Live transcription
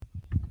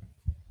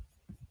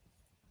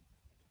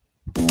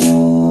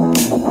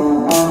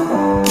Ladies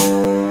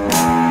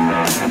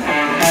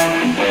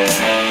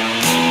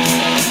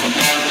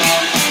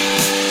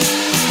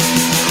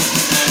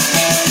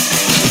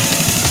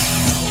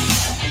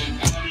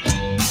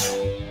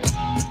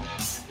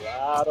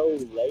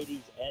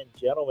and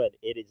gentlemen,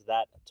 it is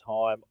that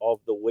time of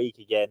the week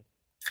again.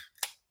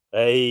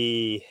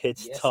 Hey,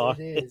 it's Yes, time.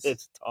 it is.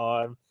 It's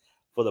time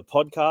for the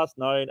podcast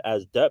known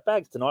as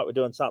Dirtbags. Tonight we're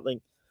doing something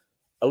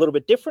a little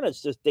bit different.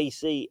 It's just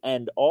DC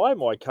and I,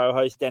 my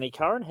co-host Danny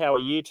Curran. How are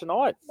you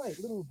tonight? Mate,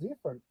 a little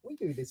different. We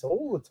do this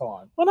all the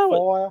time. Well, no,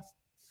 Fire.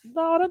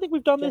 no, I don't think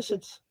we've done this. Jesse.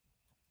 It's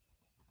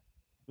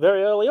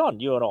very early on,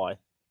 you and I,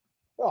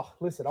 Oh,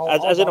 listen.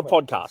 as in a love it.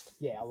 podcast.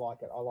 Yeah, I like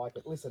it.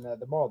 Listen,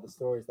 the moral of the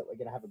story is that we're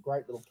going to have a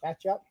great little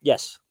catch-up.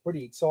 Yes.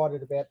 Pretty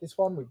excited about this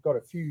one. We've got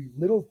a few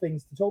little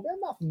things to talk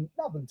about.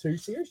 Nothing too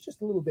serious.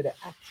 Just a little bit of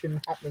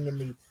action happening in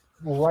the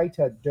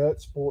greater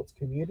dirt sports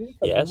community.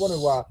 Yes. We want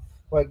to,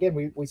 well,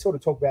 again, we sort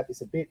of talk about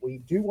this a bit. We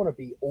do want to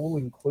be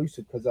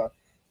all-inclusive because,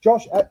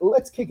 Josh,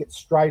 let's kick it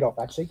straight off,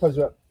 actually, because,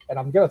 and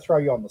I'm going to throw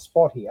you on the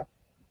spot here.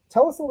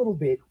 Tell us a little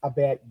bit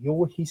about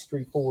your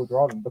history forward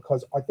driving,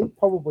 because I think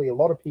probably a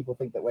lot of people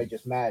think that we're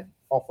just mad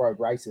off-road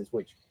racers,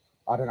 which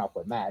I don't know if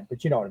we're mad,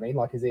 but you know what I mean?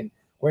 Like, as in,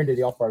 we're into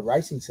the off-road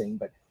racing scene,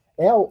 but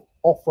our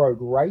off-road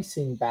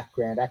racing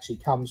background actually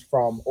comes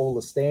from all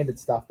the standard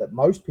stuff that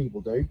most people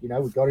do. You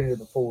know, we got into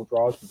the forward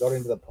drives, we got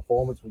into the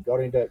performance, we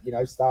got into,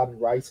 started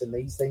racing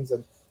these things,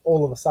 and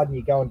all of a sudden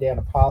you're going down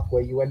a path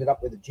where you ended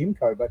up with a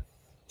Gymco. But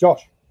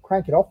Josh,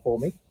 crank it off for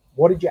me.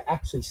 What did you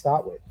actually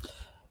start with?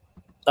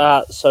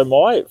 So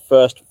my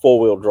first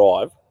four-wheel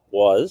drive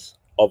was,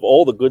 of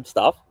all the good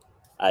stuff,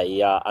 a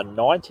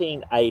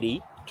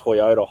 1980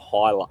 Toyota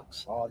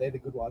Hilux. Oh, they're the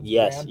good ones.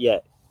 Yes,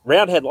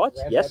 round headlights.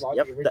 Round yes, headlights,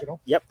 yep, the original.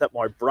 that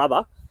my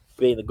brother,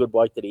 being the good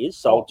bloke that he is,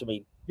 sold to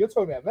me. You're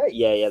talking about me?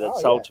 Yeah,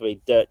 sold to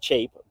me dirt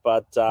cheap.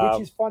 But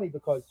which is funny,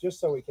 because just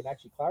so we can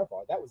actually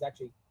clarify, that was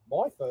actually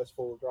my first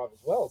four-wheel drive as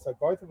well. So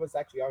both of us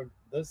actually owned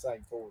the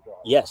same four-wheel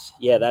drive. Yes,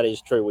 yeah, that is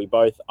true. We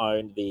both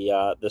owned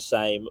the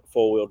same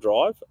four-wheel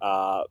drive,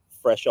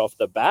 fresh off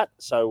the bat.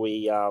 So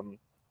we,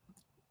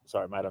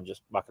 sorry, mate, I'm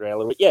just mucking around a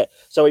little bit. Yeah,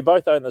 so we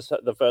both owned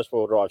the first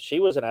four-wheel drive. She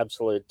was an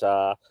absolute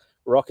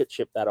rocket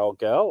ship, that old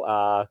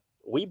girl.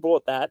 We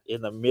bought that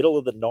in the middle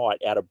of the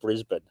night out of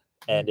Brisbane,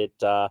 and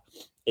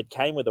it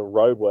came with a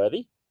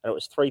roadworthy, and it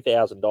was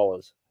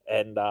 $3,000,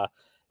 and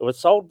it was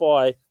sold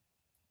by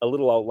a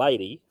little old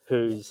lady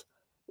whose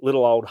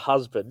little old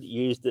husband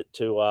used it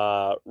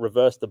to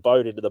reverse the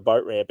boat into the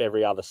boat ramp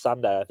every other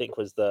Sunday, I think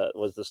was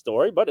the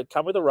story. But it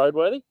come with a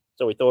roadworthy,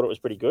 so we thought it was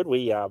pretty good.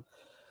 We,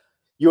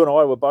 you and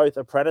I were both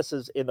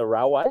apprentices in the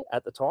railway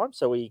at the time,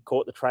 so we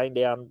caught the train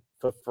down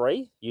for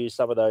free. Used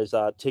some of those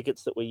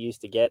tickets that we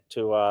used to get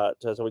so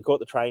we caught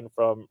the train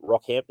from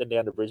Rockhampton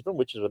down to Brisbane,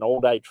 which is an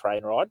all-day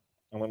train ride,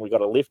 and then we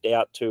got a lift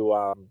out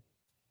to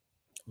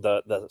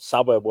the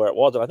suburb where it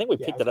was, and I think we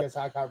picked it up.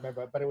 I can't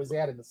remember, but it was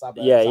out in the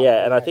suburb.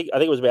 And I think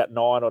it was about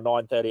 9 or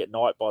 9:30 at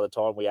night by the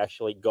time we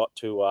actually got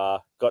to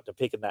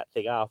picking that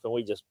thing up, and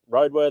we just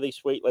roadworthy,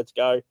 sweet, let's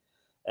go,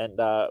 and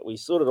we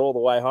sorted all the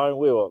way home.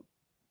 We were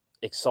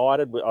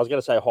excited. I was going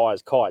to say high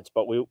as kites,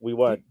 but we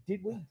weren't.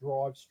 Did we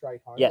drive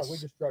straight home? Yes. Like we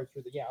just drove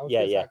through the.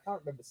 I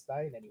can't remember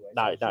staying anywhere.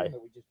 No. That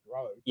we just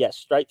drove. Yes,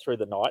 straight through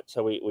the night.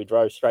 So we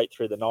drove straight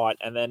through the night,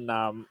 and then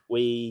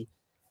we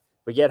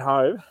get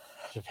home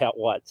at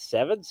about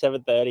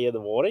 7:30 in the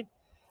morning,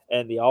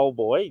 and the old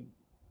boy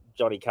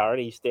Johnny Curran,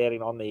 he's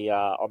standing on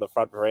the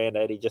front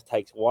veranda, and he just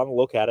takes one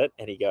look at it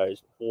and he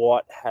goes,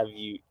 "What have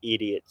you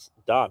idiots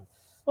done?"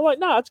 I'm like,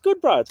 "No, it's good,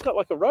 bro. It's got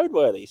like a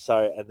roadworthy."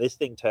 So, and this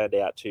thing turned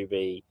out to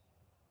be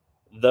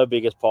the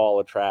biggest pile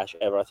of trash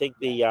ever. I think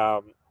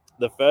the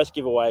first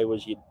giveaway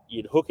was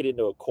you'd hook it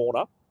into a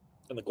corner,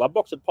 and the glove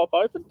box would pop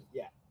open.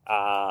 Yeah.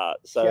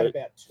 So she had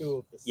about two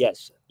of the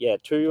six.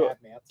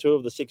 Two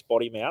of the 6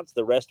 body mounts.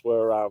 The rest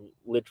were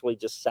literally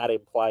just sat in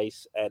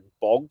place and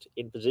bogged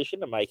in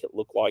position to make it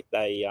look like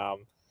they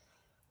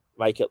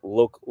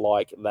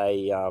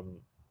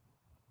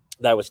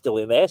they were still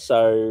in there.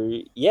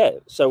 So yeah,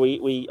 so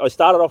I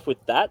started off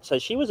with that. So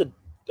she was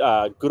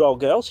a good old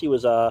girl. She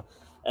was an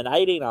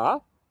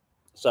 18R,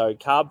 so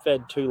carb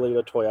fed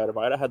 2-litre Toyota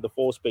motor, had the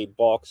 4-speed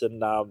box,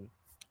 and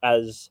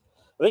as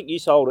I think you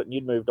sold it and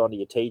you'd moved on to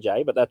your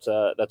TJ, but that's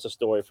a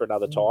story for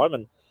another time.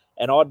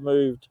 And I'd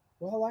moved.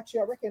 Well,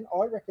 actually, I reckon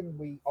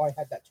I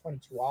had that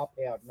 22R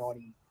powered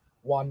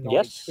 91,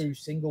 92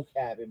 single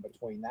cab in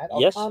between that.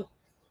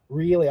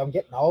 I'm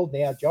getting old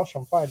now, Josh.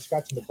 I'm playing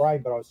scratching the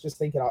brain, but I was just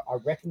thinking, I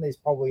reckon there's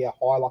probably a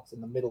Hilux in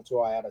the middle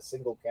too. I had a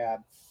single cab,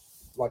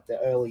 like the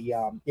early,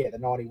 the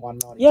 91,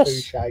 92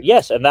 shape.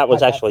 Yes, and that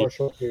was actually for a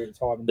short period of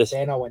time. And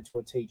then I went to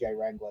a TJ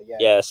Wrangler. Yeah.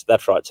 Yes,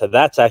 that's right. So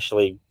that's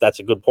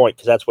a good point,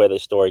 because that's where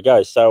this story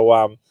goes.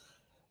 So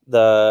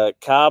the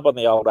carb on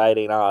the old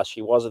 18R,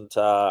 she wasn't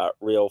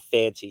real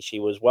fancy. She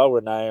was well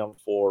renowned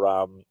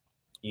for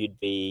you'd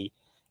be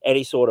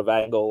any sort of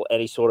angle,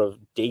 any sort of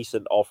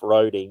decent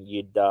off-roading,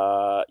 you'd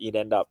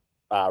end up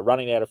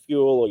running out of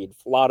fuel, or you'd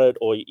flood it,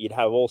 or you'd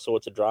have all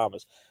sorts of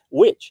dramas,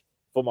 which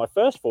for my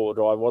first four-wheel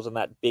drive wasn't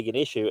that big an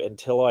issue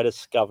until I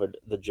discovered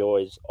the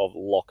joys of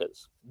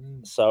lockers.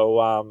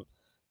 So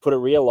put a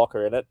rear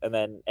locker in it, and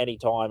then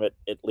anytime it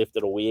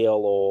lifted a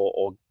wheel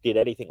or did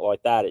anything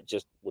like that, it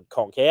just would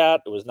conk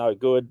out. It was no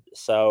good.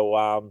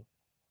 So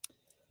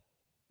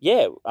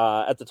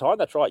at the time,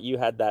 that's right, you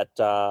had that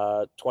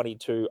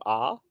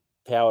 22R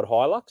powered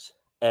Hilux,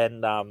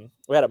 and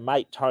we had a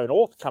mate, Tone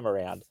Orth, come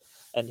around,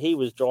 and he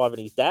was driving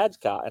his dad's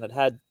car, and it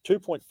had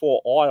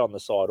 2.4i on the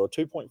side, or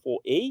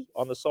 2.4e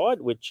on the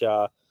side, which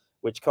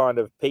kind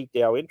of piqued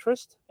our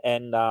interest,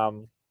 and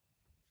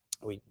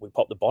we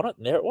popped the bonnet,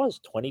 and there it was,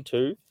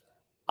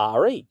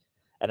 22RE,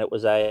 and it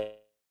was a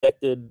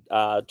expected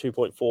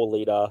 2.4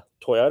 litre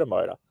Toyota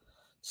motor.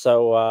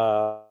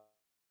 So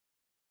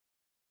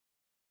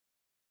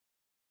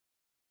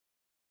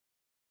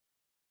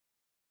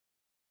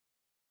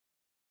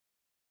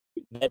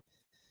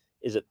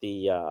is it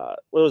the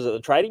what was it, the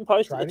Trading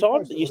Post at the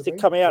time? It used to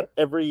come out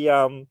every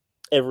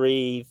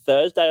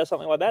Thursday or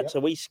something like that. So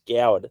we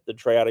scoured the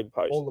Trading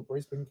Post. All the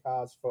Brisbane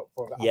cars for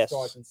us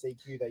guys in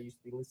CQ, they used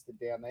to be listed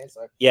down there.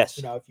 So yes,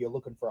 if you're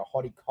looking for a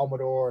Hottie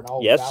Commodore, an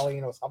old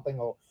Valiant or something,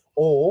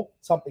 or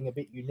something a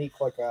bit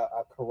unique like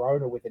a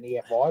Corona with an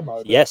EFI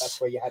motor, that's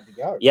where you had to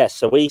go. Yes,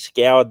 so we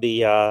scoured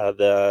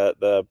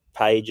the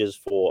pages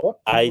for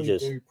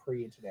ages. What did we do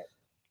pre-internet?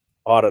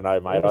 I don't know,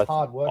 mate. It was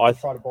hard work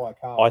to try to buy a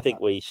car. I think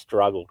we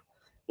struggled.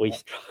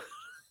 But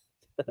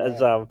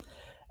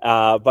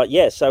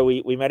yeah, so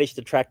we managed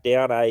to track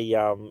down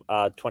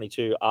a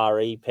 22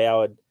 RE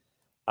powered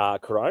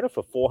Corona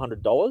for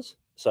 $400.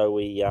 So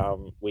we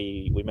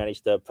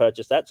managed to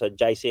purchase that. So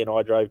JC and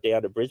I drove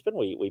down to Brisbane.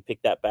 We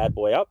picked that bad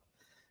boy up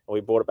and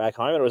we brought it back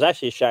home. And it was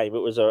actually a shame. It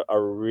was a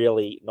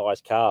really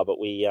nice car, but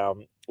we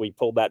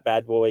pulled that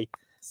bad boy.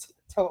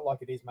 Tell it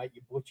like it is, mate.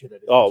 You butchered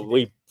it.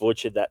 We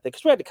butchered that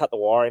because we had to cut the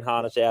wiring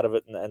harness out of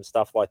it and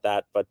stuff like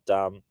that. But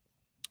so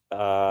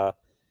the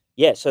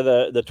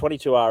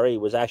 22RE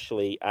was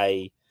actually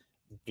a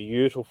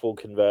beautiful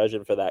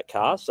conversion for that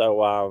car.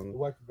 So it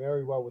worked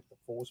very well with the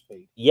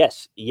 4-speed.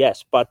 Yes.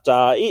 But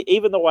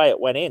even the way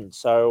it went in,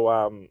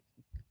 so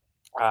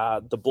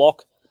the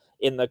block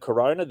in the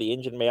Corona, the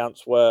engine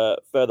mounts were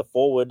further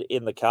forward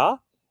in the car,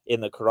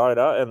 in the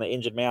Corona, and the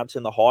engine mounts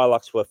in the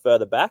Hilux were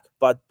further back.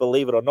 But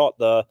believe it or not,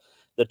 the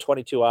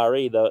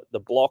 22RE, the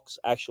blocks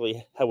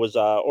actually was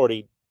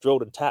already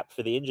drilled and tapped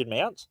for the engine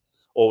mounts,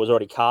 or was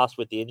already cast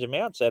with the engine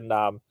mounts, and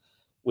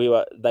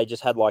they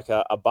just had like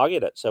a bug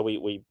in it. So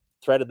we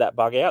threaded that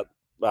bug out,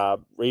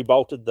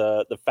 rebolted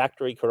the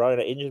factory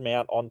Corona engine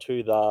mount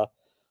onto the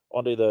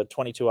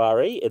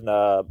 22RE in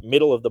the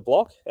middle of the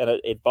block, and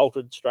it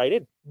bolted straight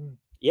in.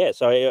 Yeah,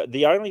 so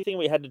the only thing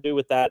we had to do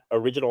with that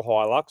original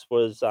Hilux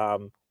was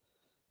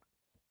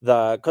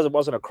because it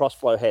wasn't a cross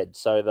flow head,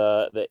 so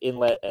the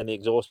inlet and the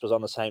exhaust was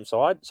on the same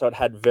side, so it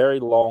had very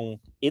long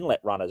inlet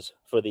runners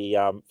for the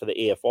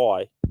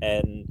EFI.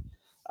 And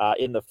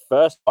in the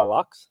first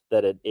Hilux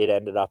that it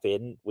ended up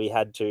in, we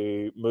had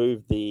to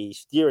move the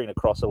steering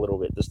across a little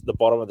bit, the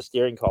bottom of the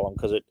steering column,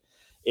 because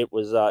it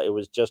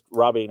was just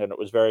rubbing, and it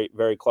was very,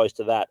 very close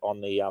to that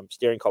on the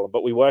steering column.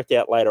 But we worked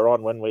out later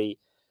on, when we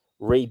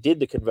redid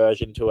the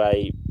conversion to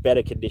a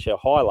better condition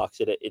Hilux,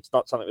 it's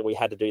not something that we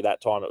had to do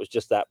that time. It was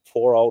just that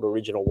poor old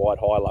original white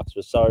Hilux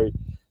was so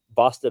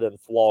busted and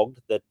flogged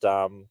that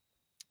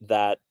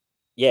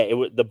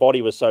the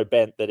body was so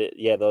bent that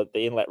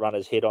the inlet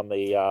runners hit on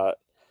the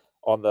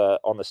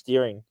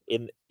steering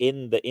in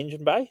the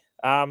engine bay.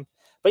 But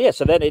yeah,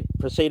 so then it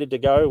proceeded to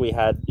go. We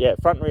had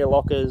front and rear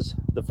lockers.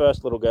 The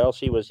first little girl,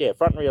 she was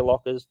front and rear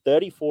lockers,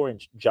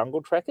 34-inch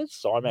jungle trackers,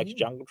 Cymax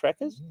jungle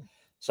trackers.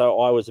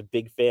 So I was a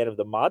big fan of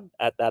the mud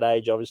at that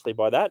age, obviously,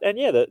 by that. And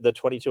the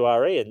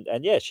 22RE,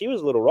 and she was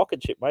a little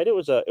rocket ship, mate. It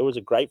was a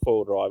great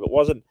four-wheel drive. It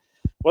wasn't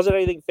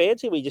anything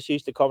fancy. We just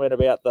used to comment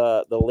about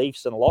the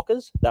leafs and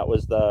lockers. That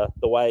was the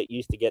way it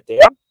used to get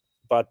down.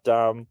 But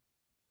good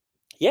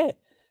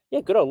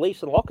old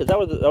leafs and lockers. That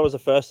was the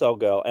first old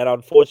girl. And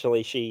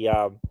unfortunately, she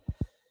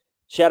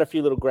had a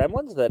few little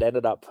gremlins that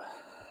ended up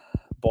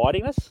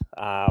biting us.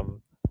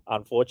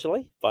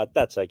 Unfortunately, but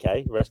that's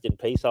okay. Rest in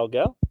peace, old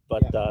girl.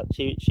 But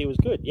she was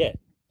good. Yeah.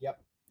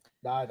 Yep.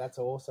 No, that's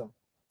awesome.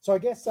 So I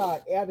guess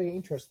out of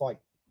interest, like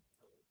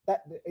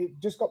that, it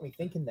just got me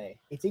thinking there.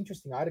 It's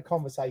interesting. I had a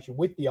conversation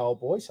with the old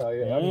boy. So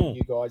I mean,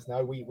 you guys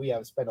know we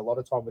have spent a lot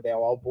of time with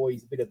our old boy.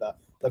 He's a bit of the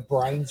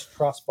brains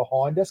trust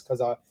behind us,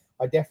 because I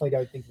definitely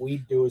don't think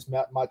we'd do as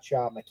much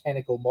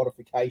mechanical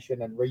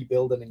modification and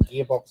rebuilding and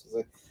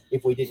gearboxes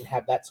if we didn't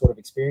have that sort of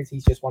experience.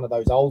 He's just one of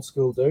those old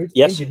school dudes,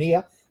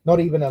 engineer, not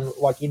even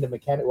into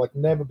mechanic, like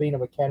never been a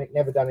mechanic,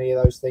 never done any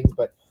of those things.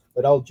 But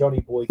old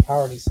Johnny boy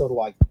currently sort of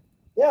like,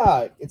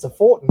 it's a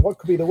Fortin. What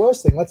could be the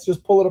worst thing? Let's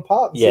just pull it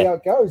apart and see how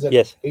it goes. And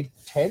it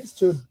tends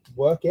to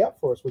work out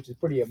for us, which is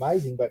pretty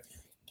amazing. But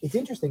it's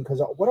interesting because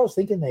what I was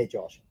thinking there,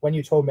 Josh, when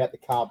you're talking about the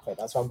carb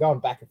feather, so I'm going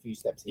back a few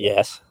steps here.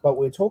 Yes. But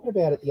we were talking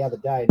about it the other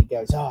day, and he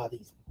goes,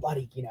 these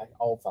bloody,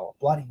 old fella,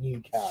 bloody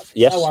new carbs.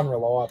 Yes. So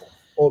unreliable.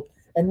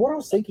 And what I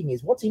was thinking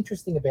is, what's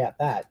interesting about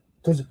that,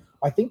 because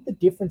I think the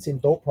difference in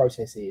thought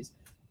process is,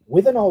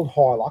 with an old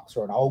Hilux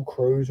or an old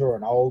Cruiser or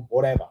an old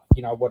whatever,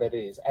 you know what it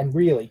is. And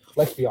really,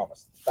 let's be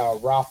honest, they were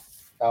rough,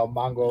 they were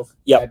mongrels,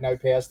 they had no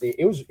power steer.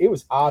 It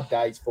was hard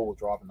days forward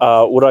driving.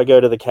 Would I go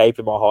to the Cape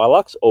in my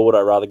Hilux, or would I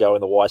rather go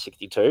in the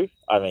Y62?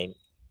 I mean,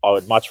 I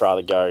would much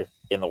rather go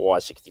in the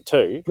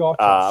Y62.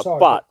 Gotcha.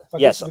 But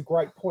yes, this is a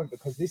great point,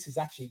 because this is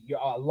actually,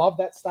 I love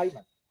that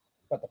statement.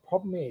 But the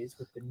problem is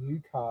with the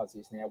new cars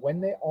is now when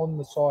they're on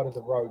the side of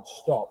the road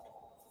stopped,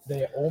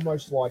 they're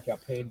almost like a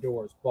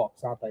Pandora's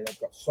box, aren't they? They've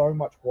got so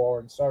much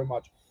wiring, so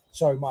much.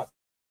 You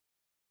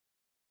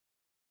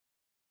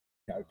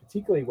know,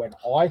 particularly when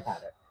I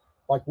had it,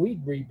 like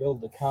we'd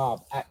rebuild the car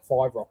at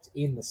Five Rocks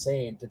in the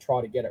sand to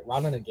try to get it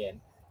running again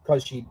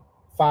because she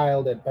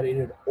failed it, but it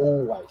would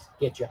always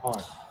get you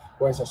home.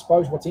 Whereas I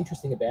suppose what's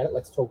interesting about it,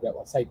 let's talk about,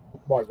 let's say,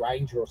 my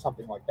Ranger or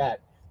something like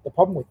that. The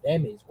problem with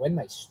them is when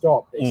they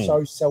stop, they're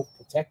so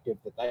self-protective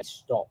that they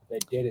stop. They're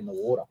dead in the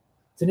water.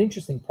 It's an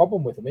interesting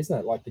problem with them, isn't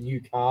it? Like the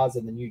new cars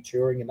and the new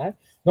Touring and that.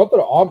 Not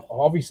that I'm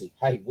obviously,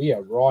 hey, we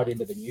are right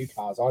into the new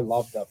cars. I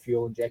love the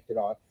fuel injected.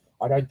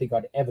 I don't think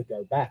I'd ever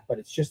go back, but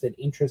it's just an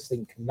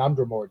interesting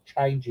conundrum or a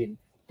change in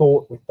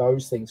thought with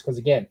those things. Because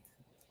again,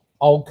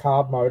 old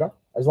carb motor,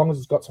 as long as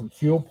it's got some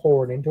fuel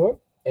pouring into it,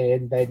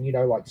 and then, you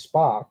know, like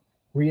spark,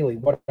 really,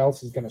 what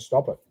else is going to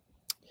stop it?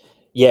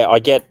 Yeah, I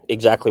get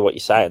exactly what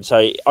you're saying.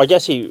 So I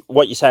guess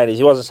what you're saying is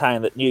he wasn't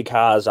saying that new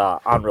cars are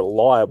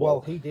unreliable.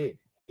 Well, he did.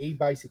 He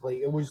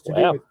basically, it was to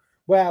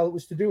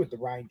do with the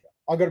Ranger.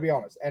 I got to be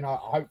honest, and I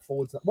hope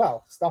Ford's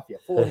stuff you.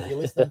 Ford, if you're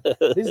listening,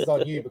 this is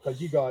on you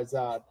because you guys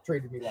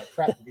treated me like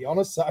crap, to be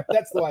honest. So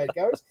that's the way it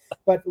goes.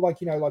 But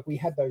like, you know, like we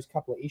had those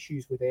couple of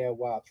issues with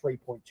our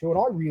 3.2, and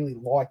I really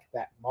like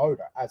that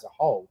motor as a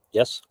whole.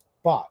 Yes.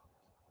 But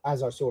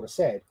as I sort of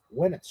said,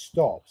 when it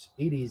stops,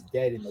 it is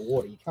dead in the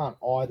water. You can't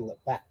idle it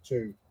back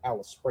to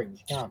Alice Springs.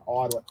 You can't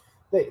idle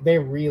it.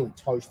 They're really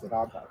toasted,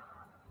 aren't they?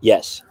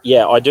 Yes.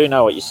 Yeah, I do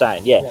know what you're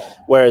saying. Yeah.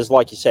 Whereas,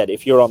 like you said,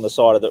 if you're on the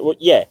side of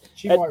the...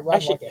 She might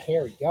run like a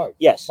hairy goat.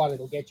 Yes. But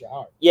it'll get you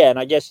home. Yeah, and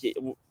I guess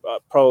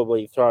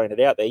probably throwing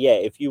it out there,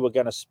 if you were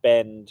going to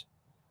spend,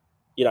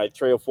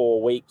 3 or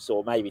 4 weeks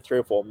or maybe 3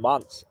 or 4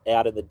 months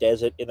out in the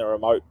desert, in the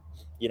remote,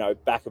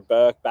 back of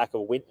Burke, back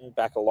of Winton,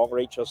 back of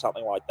Longreach or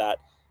something like that,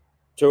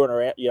 touring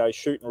around,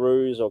 shooting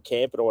roos or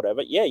camping or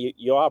whatever,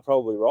 you are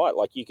probably right.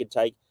 Like you could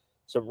take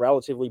some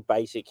relatively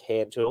basic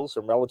hand tools,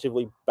 some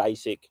relatively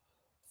basic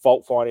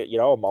fault finding, a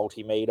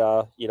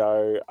multimeter,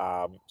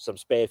 some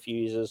spare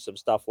fuses, some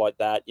stuff like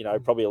that,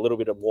 probably a little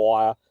bit of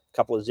wire, a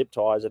couple of zip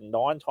ties, and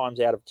 9 times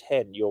out of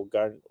 10 you're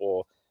going,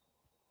 or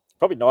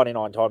probably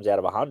 99 times out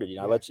of 100,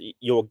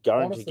 you're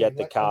going Honestly, to get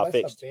the car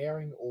fixed. A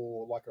bearing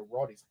or like a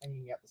rod is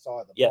hanging out the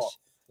side of the block,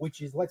 which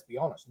is, let's be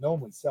honest,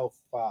 normally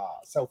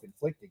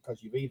self-inflicted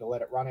because you've either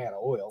let it run out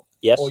of oil,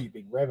 or you've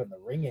been revving the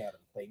ring out of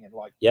the thing, and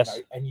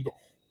and you,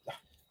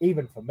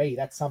 even for me,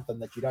 that's something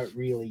that you don't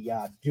really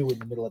do in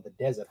the middle of the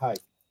desert. Hey,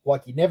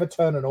 like you never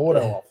turn an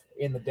auto off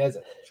in the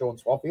desert. Sean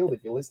Swaffield,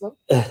 if you're listening,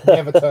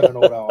 never turn an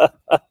auto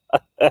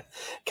off.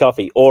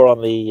 Coffee or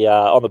on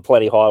the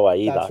Plenty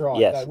Highway either. That's right.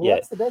 Yes,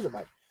 that's the desert,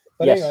 mate.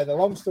 But anyway, the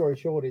long story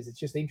short is it's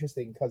just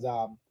interesting because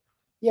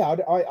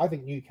I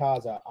think new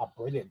cars are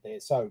brilliant. They're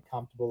so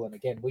comfortable, and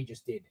again, we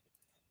just did,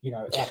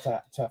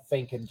 out to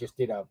Fink and just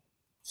did a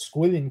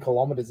squillion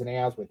kilometers an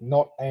hour with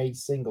not a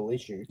single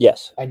issue.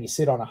 Yes. And you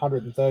sit on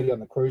 130 on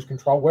the cruise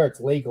control, where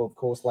it's legal, of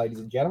course, ladies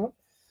and gentlemen.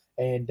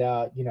 And,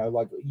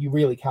 like you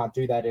really can't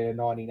do that in a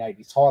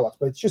 1980s Hilux,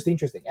 but it's just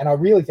interesting. And I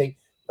really think,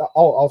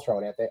 I'll throw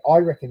it out there. I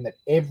reckon that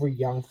every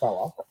young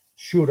fella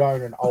should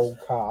own an old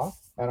car.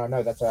 And I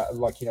know that's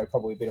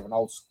probably a bit of an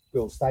old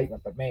school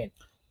statement, but man,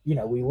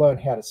 we learned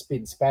how to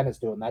spin spanners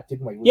doing that,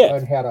 didn't we? We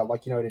learned how to,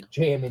 to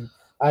jam in.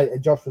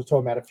 Josh was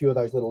talking about a few of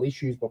those little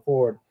issues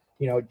before,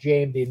 it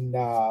jammed in,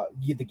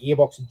 the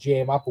gearbox would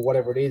jam up or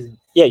whatever it is. And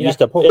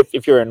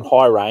if you're in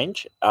high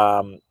range,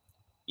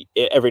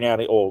 every now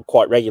and then, or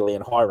quite regularly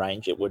in high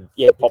range, it would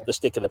pop the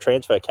stick of the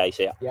transfer case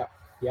out.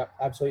 Yeah,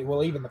 absolutely.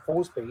 Well, even the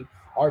 4-speed,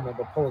 I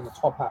remember pulling the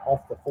top hat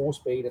off the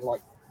 4-speed and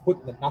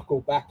putting the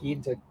knuckle back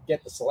in to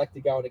get the selector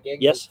going again.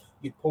 Yes.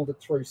 You'd pulled it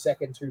through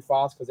second too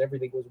fast because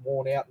everything was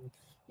worn out. And,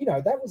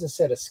 that was a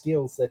set of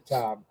skills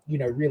that,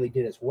 really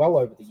did us well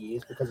over the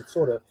years because it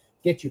sort of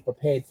gets you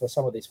prepared for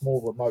some of this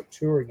more remote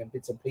touring and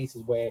bits and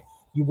pieces where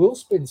you will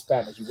spin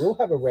spanners, you will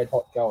have a red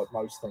hot go at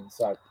most things.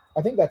 So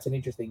I think that's an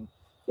interesting,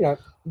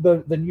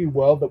 the new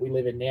world that we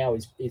live in now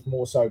is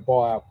more so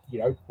by,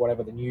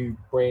 whatever the new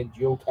brand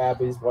dual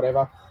cab is,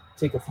 whatever,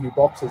 tick a few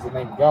boxes and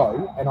then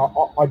go. And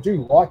I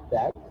do like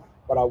that.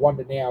 But I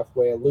wonder now if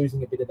we're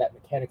losing a bit of that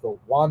mechanical,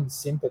 one,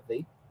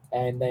 sympathy,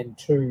 and then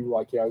two,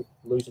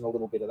 losing a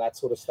little bit of that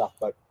sort of stuff.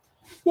 But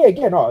yeah,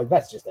 again,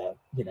 that's just a,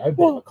 bit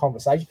of a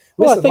conversation.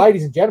 Listen,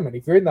 ladies and gentlemen,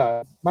 if you're in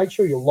the, make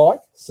sure you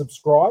like,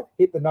 subscribe,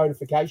 hit the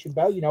notification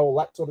bell, all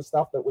that sort of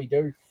stuff that we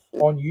do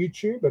on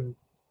YouTube, and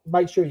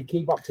make sure you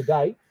keep up to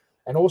date.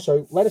 And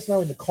also let us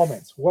know in the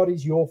comments, what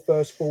is your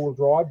first four-wheel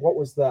drive? What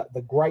was the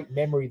great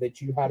memory that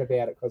you had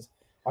about it? Because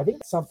I think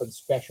it's something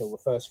special, the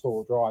first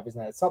four-wheel drive,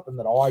 isn't it? It's something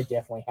that I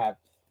definitely have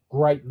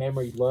great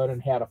memories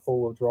learning how to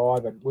four-wheel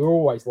drive, and we were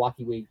always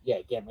lucky. We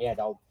had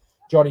old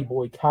Johnny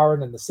Boy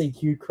Curran and the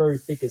CQ crew,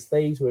 thick as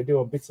thieves. We were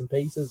doing bits and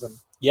pieces and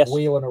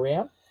wheeling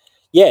around.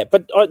 Yeah,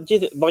 but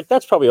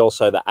that's probably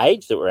also the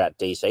age that we're at,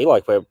 DC.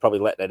 Like, we're probably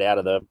letting it out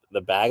of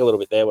the bag a little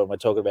bit there when we're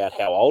talking about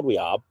how old we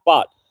are.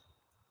 But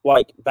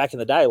like back in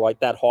the day, like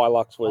that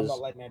Hilux was. I'm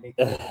not letting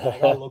anything out of the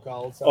bag. I look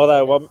old. So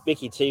although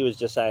Mickey T was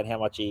just saying how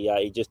much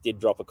he just did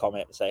drop a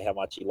comment and say how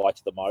much he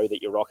likes the Mo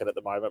that you're rocking at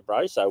the moment,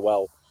 bro. So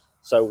well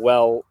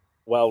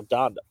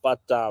done.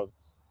 But do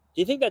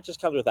you think that just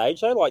comes with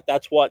age though? Like,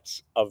 that's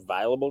what's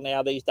available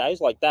now these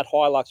days. Like that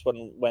Hilux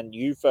when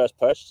you first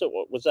purchased it,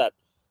 what was that?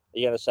 Are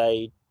you going to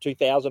say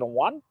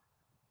 2001?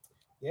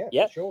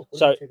 Yeah, sure.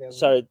 So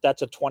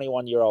that's a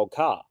 21-year-old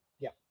car.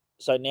 Yeah.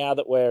 So now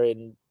that we're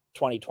in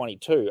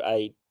 2022,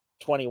 a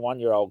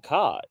 21-year-old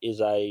car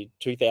is a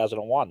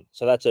 2001.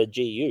 So that's a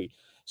GU.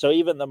 So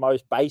even the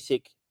most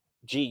basic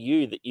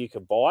GU that you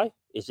can buy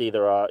is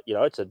either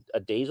it's a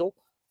diesel,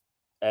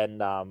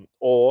 and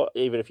or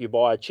even if you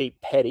buy a cheap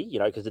petty,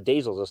 because the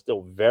diesels are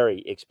still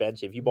very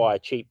expensive. You buy a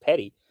cheap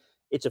petty,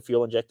 it's a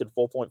fuel injected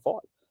 4.5,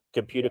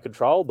 computer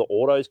controlled. The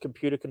auto's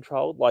computer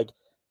controlled. Like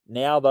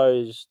now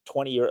those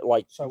 20-year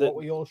what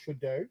we all should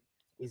do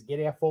is get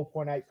our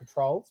 4.8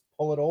 patrols,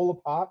 pull it all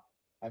apart,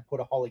 and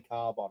put a Holly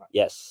carb on it.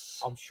 Yes.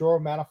 I'm sure a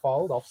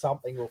manifold of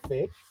something will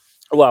fit.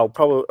 Well,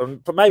 probably,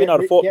 maybe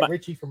not a four. Get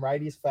Richie from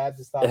Radius Fab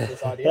to start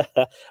this idea.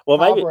 Well,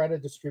 maybe carburetor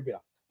distributor.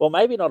 Well,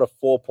 maybe not a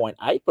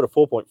 4.8, but a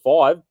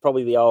 4.5.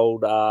 Probably the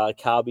old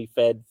carby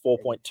fed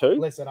 4.2.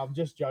 Listen, I'm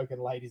just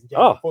joking, ladies and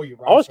gentlemen. Before you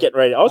I was getting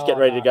ready.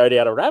 To go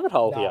down a rabbit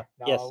hole here.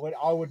 No, yes.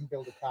 I wouldn't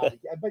build a carby.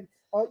 But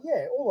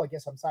all I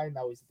guess I'm saying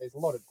though is that there's a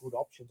lot of good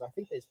options. I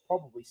think there's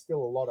probably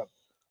still a lot of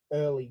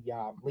early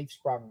leaf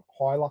sprung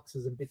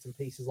Hiluxes and bits and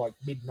pieces like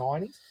mid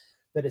 90s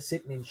that are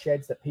sitting in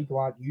sheds that people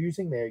aren't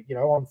using.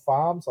 They're on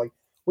farms. Like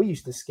we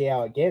used to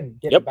scour again,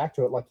 getting back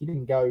to it. Like you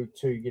didn't go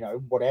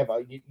to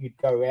whatever. You'd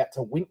go out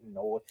to Winton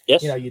or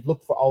you'd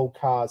look for old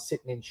cars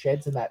sitting in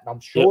sheds and that. And I'm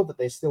sure that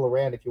they're still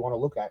around if you want to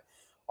look at.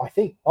 I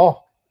think.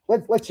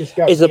 Let's just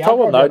go. Is the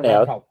problem though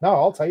now? No,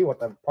 I'll tell you what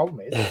the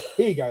problem is.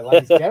 Here you go,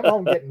 ladies and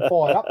gentlemen. I'm getting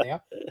fired up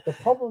now. The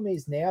problem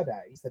is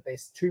nowadays that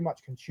there's too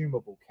much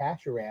consumable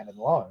cash around and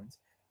loans,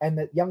 and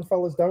that young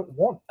fellas don't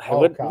want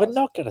old cars. We're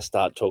not going to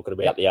start talking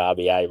about the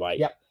RBA, mate.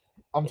 Yep.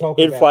 I'm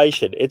talking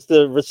inflation. It's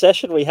the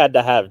recession we had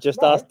to have.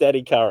 Just ask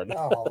Daddy Curran.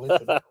 Oh,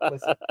 listen.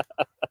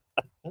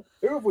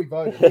 Who have we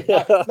voted with?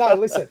 No,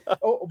 listen.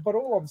 But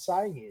all I'm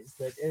saying is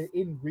that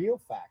in real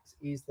facts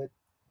is that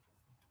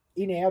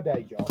in our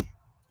day, Josh,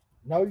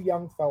 no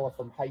young fella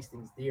from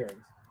Hastings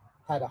Deerings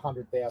had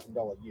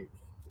 $100,000 ute.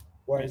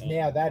 Whereas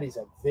now that is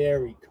a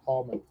very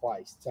common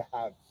place to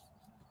have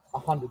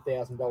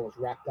 $100,000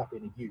 wrapped up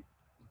in a ute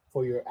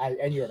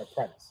and you're an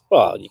apprentice.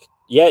 Well,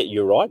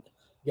 you're right.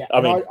 Yeah,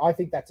 I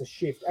think that's a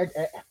shift.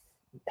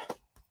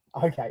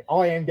 Okay,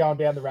 I am going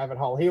down the rabbit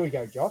hole. Here we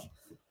go, Josh.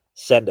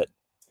 Send it.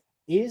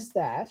 Is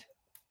that,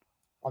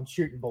 I'm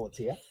shooting bullets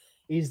here,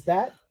 is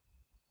that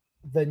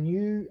the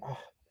new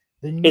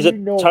is it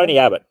normal? Tony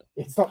Abbott?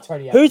 It's not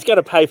Tony Abbott. Who's going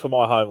to pay for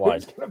my home loan?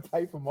 Who's going to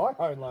pay for my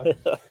home loan?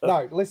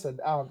 No, listen,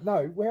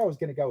 where I was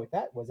going to go with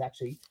that was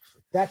actually,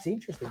 that's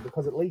interesting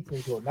because it leads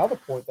me to another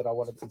point that I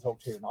wanted to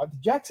talk to tonight. The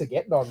Jacks are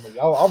getting on me.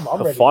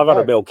 I'm ready.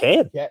 500 mil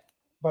can. Yeah.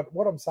 But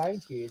what I'm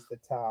saying to you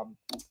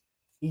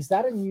is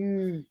that a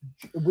new,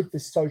 with the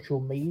social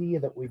media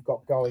that we've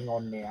got going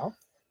on now,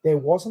 there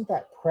wasn't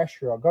that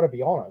pressure. I've got to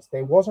be honest.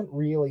 There wasn't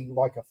really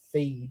like a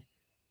feed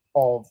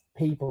of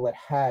people that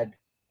had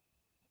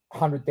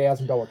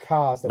 $100,000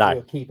 cars that we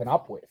were keeping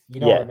up with. You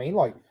know what I mean?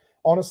 Like,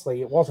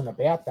 honestly, it wasn't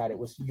about that. It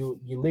was you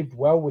lived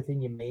well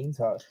within your means.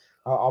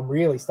 I'm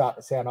really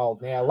starting to sound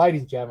old now.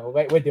 Ladies and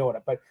gentlemen, we're doing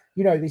it. But,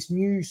 this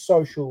new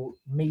social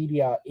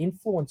media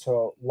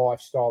influencer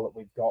lifestyle that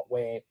we've got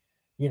where,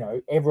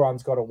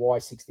 everyone's got a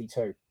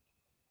Y62,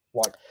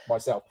 like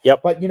myself.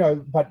 Yep. But,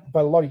 but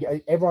a lot of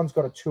everyone's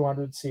got a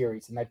 200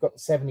 series and they've got the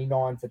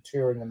 79 for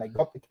touring and they've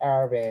got the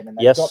caravan and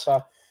they've got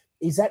the...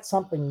 Is that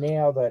something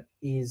now that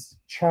is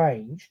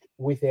changed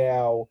with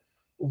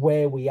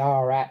where we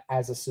are at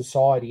as a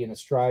society in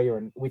Australia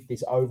and with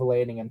this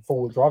overlanding and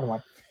four-wheel driving?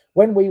 Like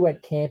when we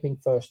went camping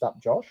first up,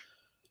 Josh,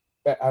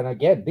 and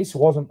again, this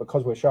wasn't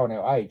because we're showing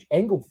our age.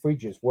 Angled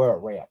fridges were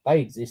around;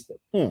 they existed.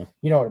 You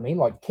know what I mean?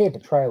 Like camper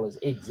trailers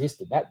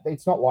existed. That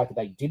it's not like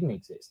they didn't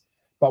exist,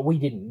 but we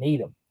didn't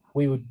need them.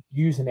 We would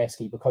use an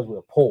esky because we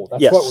were poor.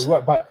 That's what we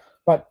were.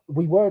 But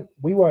we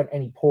weren't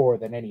any poorer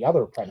than any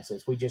other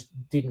apprentices. We just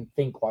didn't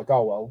think like,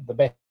 oh well, the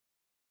best.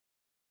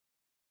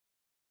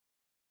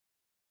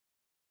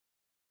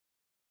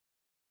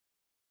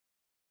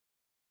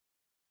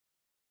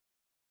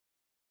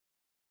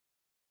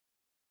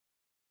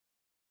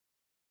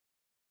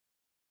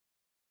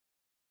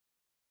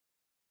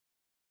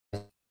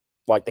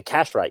 Like the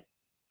cash rate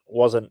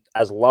wasn't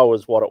as low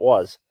as what it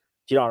was.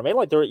 Do you know what I mean?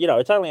 Like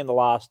it's only in the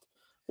last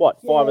what,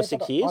 Yeah, 5 or but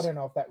 6 I years? don't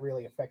know if that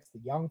really affects the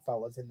young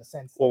fellas in the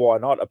sense that Well, why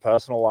not? A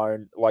personal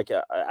loan, like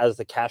as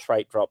the cash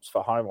rate drops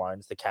for home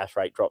loans, the cash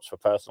rate drops for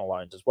personal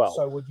loans as well.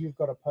 so would you've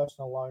got a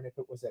personal loan if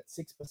it was at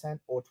 6%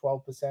 or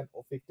 12%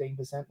 or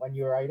 15% when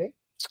you were 18?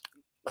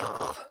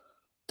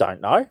 Don't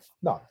know.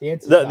 No, the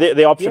answer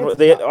The option,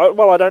 no.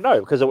 well, I don't know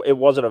because it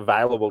wasn't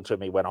available to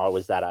me when I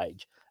was that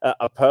age.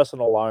 A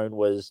personal loan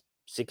was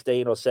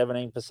 16 or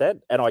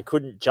 17%, and I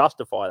couldn't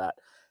justify that.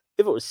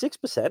 If it was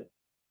 6%,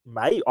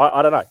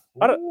 I don't know.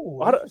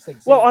 Ooh, I don't.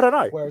 interesting. See, Well, I don't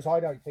know. whereas I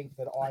don't think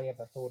that I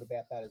ever thought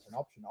about that as an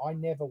option. I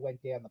never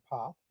went down the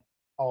path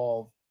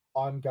of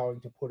I'm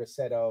going to put a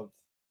set of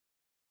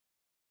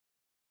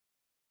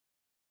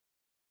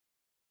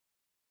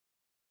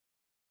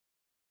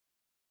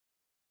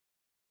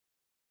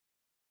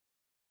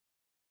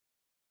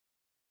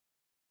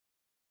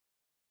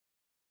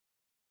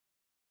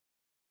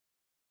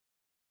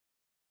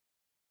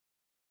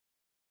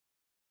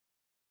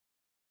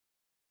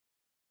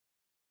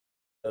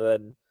And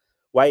then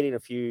waiting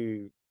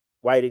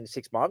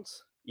 6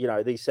 months.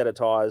 These set of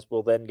tires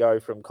will then go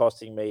from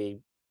costing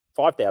me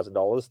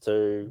 $5,000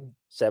 to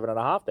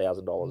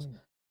 $7,500.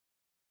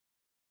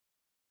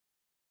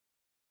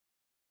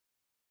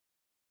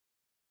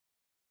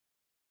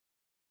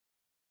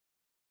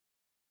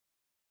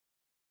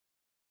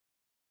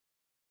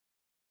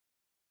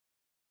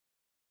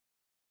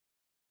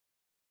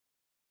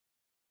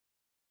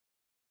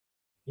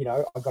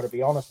 I've got to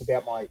be honest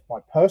about my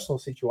personal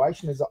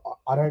situation is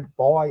I don't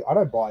buy a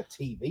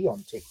TV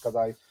on tick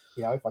because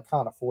if I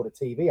can't afford a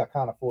TV, I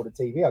can't afford a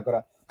TV. I've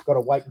got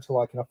to wait until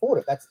I can afford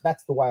it.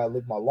 That's the way I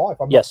live my life.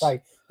 I'm not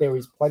saying there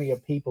is plenty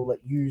of people that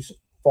use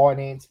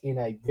finance in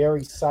a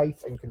very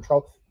safe and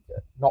controlled.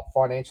 Not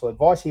financial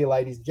advice here,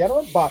 ladies and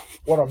gentlemen, but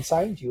what I'm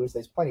saying to you is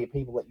there's plenty of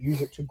people that use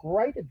it to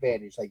great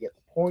advantage. They get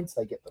the points,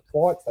 they get the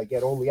flights, they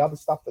get all the other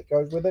stuff that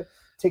goes with it.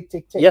 Tick,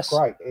 tick, tick. Yes.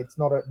 Great. It's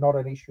not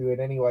an issue in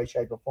any way,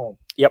 shape, or form.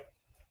 Yep.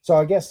 So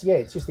I guess,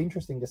 it's just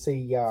interesting to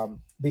see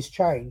this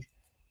change.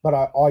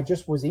 But I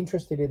just was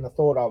interested in the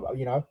thought of,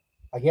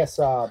 I guess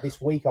this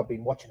week I've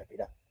been watching a bit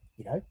of,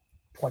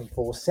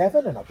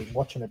 24/7, and I've been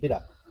watching a bit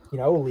of,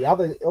 all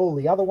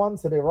the other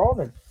ones that are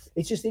on, and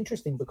it's just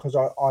interesting because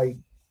I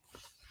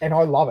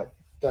love it.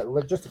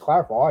 But just to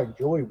clarify, I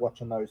enjoy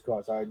watching those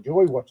guys. I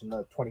enjoy watching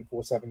the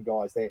 24/7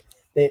 guys.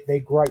 They're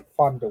great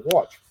fun to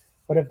watch.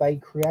 But have they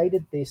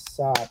created this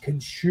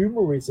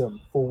consumerism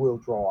four-wheel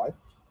drive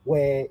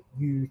where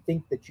you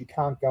think that you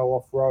can't go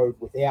off-road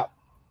without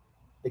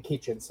the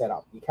kitchen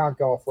setup? You can't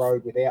go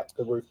off-road without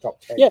the rooftop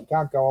tent. Yeah. You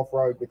can't go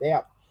off-road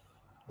without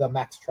the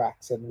max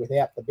tracks and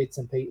without the bits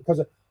and pieces.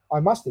 Because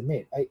I must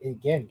admit,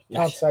 again,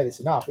 can't say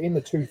this enough, in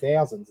the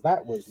 2000s,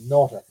 that was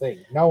not a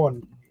thing. No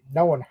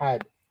one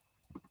had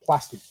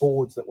plastic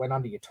boards that went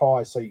under your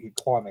tires so you could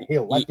climb a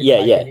hill. That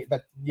didn't make any,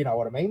 but you know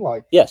what I mean?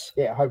 Like, yes.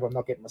 Yeah, I hope I'm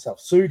not getting myself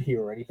sued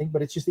here or anything,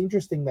 but it's just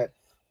interesting that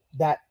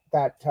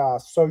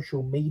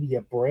social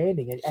media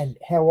branding and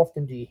how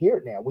often do you hear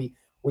it now? We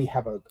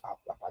have a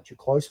bunch of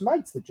close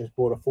mates that just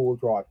bought a four-wheel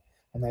drive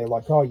and they're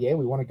like, oh yeah,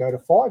 we want to go to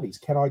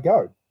Fiveys. Can I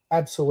go?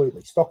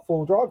 Absolutely. Stock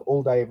four-wheel drive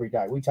all day, every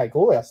day. We take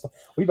all our stuff.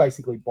 We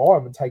basically buy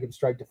them and take them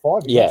straight to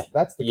Fiveys. Yeah.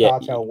 That's the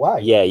cartel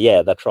way.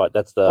 Yeah, that's right.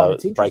 That's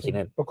the breaking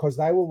in. Because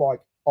they were like,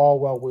 oh,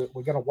 well, we're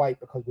going to wait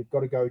because we've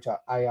got to go to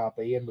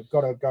ARB and we've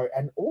got to go.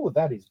 And all of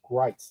that is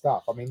great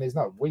stuff. I mean,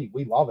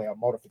 we love our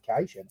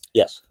modifications.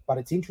 Yes. But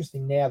it's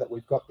interesting now that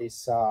we've got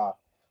this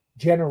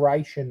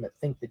generation that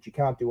think that you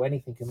can't do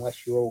anything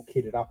unless you're all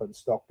kitted up and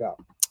stocked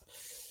up.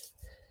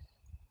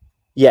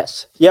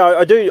 Yes. Yeah,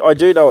 I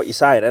do know what you're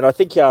saying. And I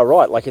think you're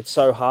right. Like, it's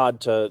so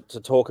hard to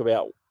talk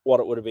about what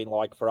it would have been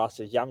like for us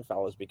as young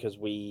fellas because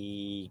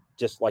we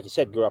just, like you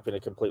said, grew up in a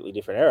completely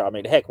different era. I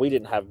mean, heck, we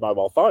didn't have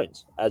mobile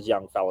phones as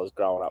young fellas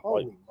growing up.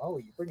 Holy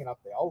moly, you're bringing up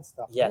the old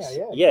stuff. Yes.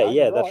 Now.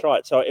 Yeah, that's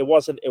right. So it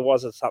wasn't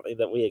something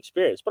that we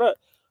experienced. But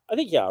I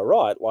think you're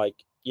right. Like,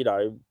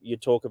 you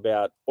talk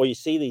about, or you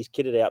see these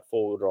kitted out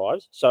four-wheel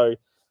drives. So,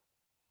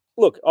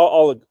 look,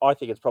 I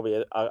think it's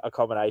probably a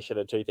combination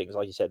of two things.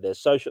 Like you said,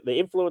 there's the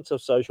influence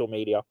of social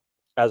media,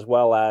 as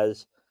well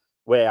as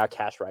where our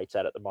cash rate's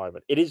at the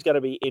moment. It is going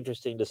to be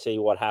interesting to see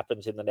what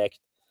happens in the next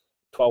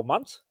 12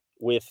 months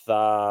with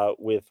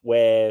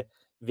where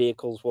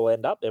vehicles will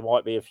end up. There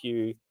might be a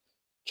few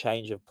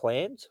change of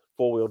plans,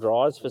 four-wheel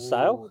drives for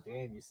sale. Oh,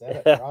 damn, you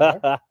said it,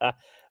 right?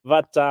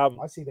 But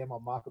I see them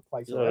on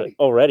Marketplace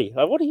already.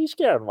 What are you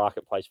scaring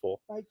Marketplace for?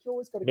 Mate, you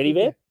always got a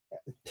minivan.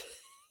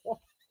 What?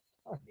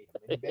 I don't need a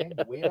minivan,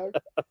 you weirdo.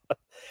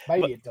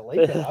 Maybe a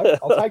Deleca, though.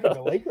 I'll take a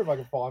Deleca if I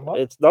can find one.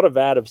 It's not a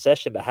bad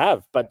obsession to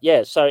have, but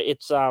yeah. So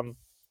it's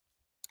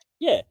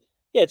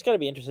it's going to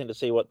be interesting to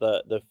see what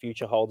the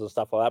future holds and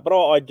stuff like that.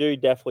 But I do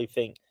definitely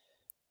think,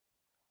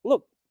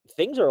 look,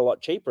 things are a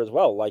lot cheaper as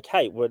well. Like,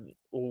 hey,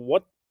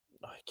 what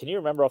can you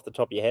remember off the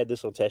top of your head?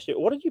 This will test you.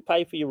 What did you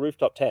pay for your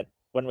rooftop tent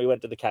when we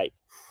went to the Cape?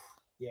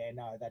 Yeah,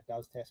 no, that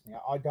does test me.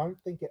 I don't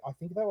think I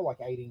think they were like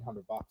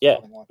 $1,800. Yeah,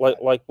 something like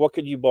that. Like what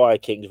could you buy a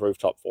King's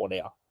rooftop for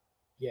now?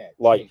 Yeah,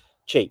 like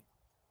cheap.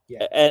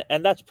 Yeah,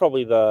 and that's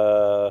probably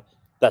the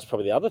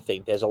other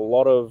thing. There's a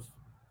lot of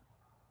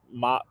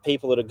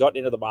people that have gotten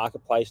into the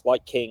marketplace,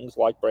 like Kings,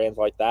 like brands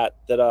like that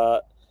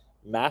are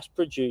mass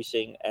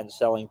producing and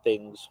selling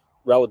things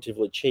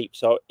relatively cheap.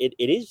 So it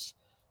is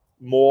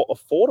more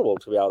affordable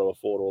to be able to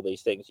afford all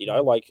these things.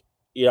 Like,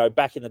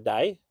 back in the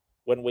day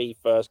when we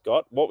first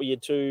got, what were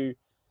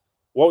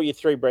your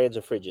three brands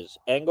of fridges?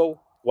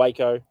 Engel,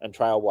 Waco, and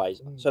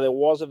Trailblazer. So there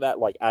wasn't that,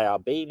 like,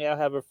 ARB now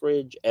have a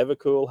fridge,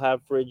 Evercool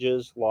have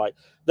fridges like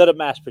that are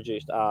mass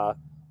produced.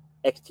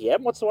 XTM,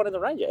 what's the one in the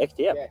Ranger?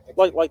 XTM. Yeah,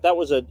 Like that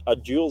was a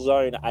dual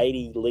zone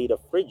 80-liter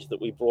fridge that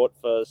we bought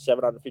for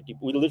 $750.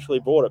 We literally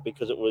bought it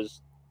because it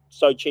was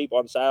so cheap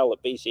on sale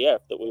at BCF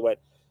that we went,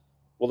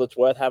 well, it's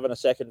worth having a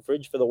second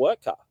fridge for the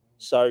work car.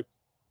 So,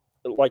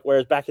 like,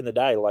 whereas back in the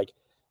day, like,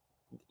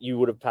 you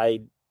would have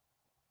paid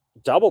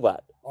double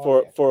that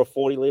for a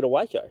 40-liter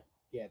Waco.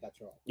 Yeah,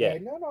 that's right. Yeah.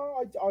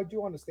 No, I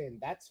do understand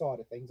that side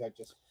of things. I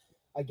just,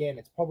 again,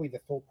 it's probably the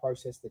thought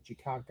process that you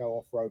can't go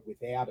off road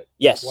without it.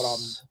 Yes. What I'm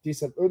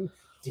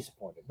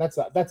disappointed. That's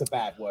a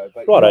bad word,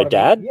 but righto,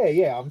 Dad.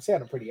 Yeah. I'm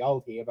sounding pretty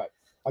old here, but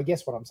I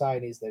guess what I'm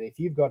saying is that if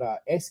you've got a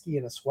esky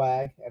and a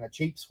swag and a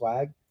cheap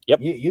swag,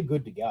 you're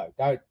good to go.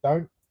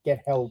 Don't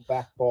get held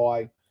back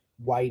by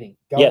waiting.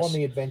 Go on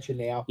the adventure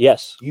now.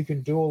 Yes. You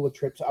can do all the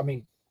trips. I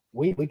mean,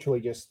 we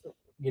literally just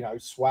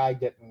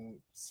swagged it and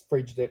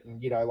fridged it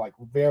and, like,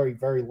 very,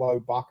 very low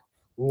buck.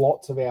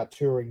 Lots of our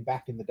touring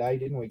back in the day,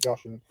 didn't we,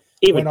 Josh? And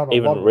even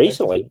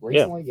recently.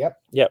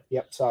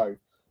 Yep. So,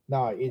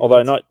 no.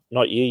 Although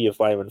not you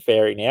flaming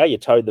fairy now. You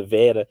towed the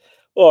van.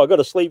 I got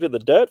to sleep in the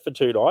dirt for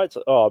 2 nights.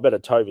 I better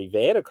tow me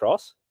van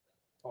across.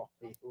 Oh,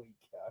 here we go.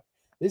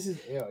 This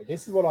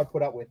is what I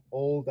put up with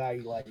all day,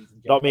 ladies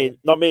and gentlemen.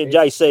 Not me and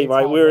JC,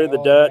 mate. We were in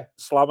the dirt,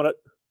 slumming it.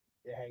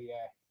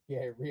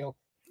 Yeah.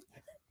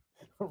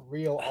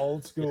 Real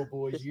old school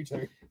boys, you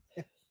two.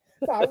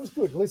 No, it was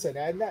good. Listen,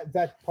 and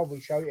that probably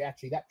showed you,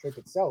 actually, that trip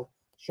itself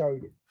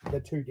showed the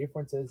two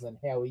differences and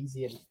how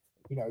easy and,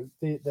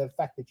 the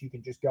fact that you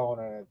can just go on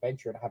an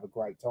adventure and have a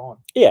great time.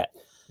 Yeah.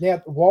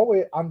 Now, while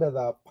we're under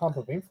the pump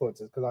of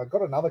influences, because I've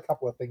got another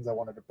couple of things I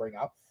wanted to bring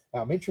up.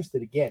 I'm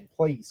interested, again,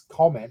 please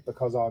comment,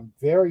 because I'm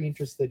very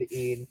interested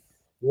in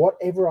what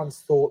everyone's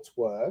thoughts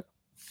were.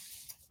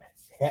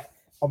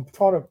 I'm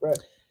trying to...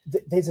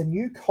 there's a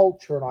new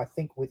culture, and I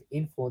think with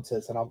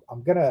influencers, and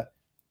I'm gonna,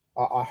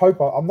 I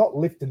hope I'm not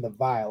lifting the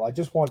veil. I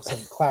just want some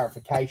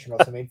clarification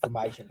or some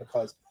information,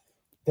 because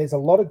there's a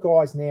lot of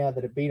guys now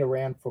that have been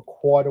around for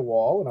quite a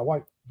while, and I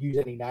won't use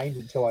any names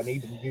until I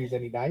need to use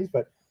any names,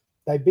 but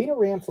they've been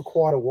around for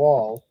quite a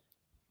while.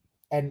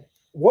 And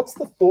what's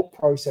the thought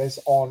process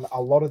on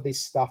a lot of this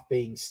stuff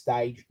being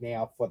staged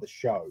now for the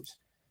shows?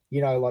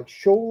 Like,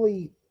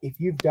 surely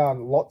if you've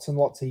done lots and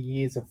lots of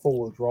years of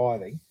four-wheel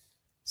driving,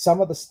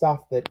 some of the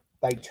stuff that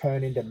they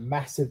turn into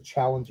massive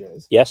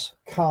challenges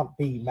can't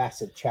be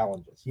massive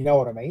challenges. You know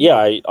what I mean? Yeah,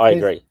 I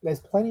agree. There's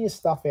plenty of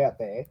stuff out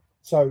there.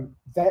 So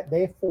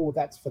therefore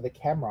that's for the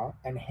camera.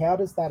 And how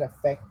does that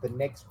affect the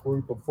next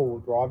group of four-wheel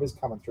drivers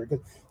coming through?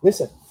 Because,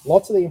 listen,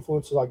 lots of the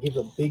influencers, I give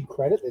them big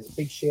credit. There's a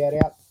big shout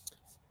out.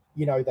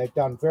 They've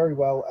done very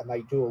well, and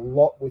they do a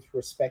lot with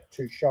respect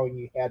to showing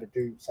you how to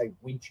do, say,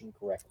 winching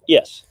correctly.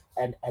 Yes.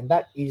 And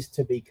that is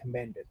to be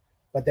commended.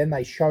 But then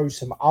they show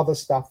some other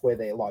stuff where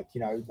they're like,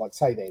 like,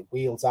 say, their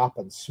wheels up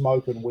and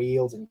smoking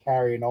wheels and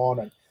carrying on,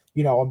 and,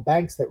 on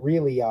banks that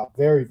really are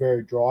very,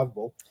 very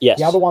drivable. Yes.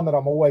 The other one that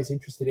I'm always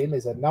interested in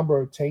is a number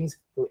of teams.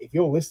 If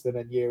you're listening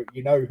and you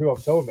know who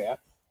I'm talking about,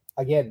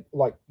 again,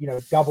 like,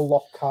 double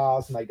lock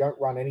cars, and they don't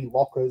run any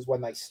lockers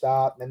when they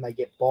start, and then they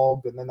get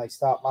bogged, and then they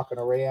start mucking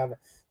around.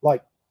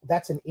 Like,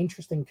 that's an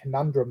interesting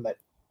conundrum that,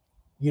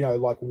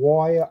 like,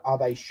 why are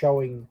they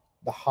showing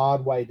the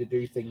hard way to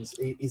do things?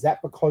 Is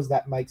that because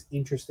that makes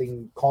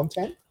interesting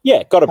content?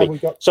 Yeah, gotta be.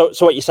 So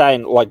what you're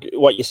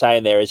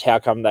saying there is, how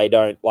come they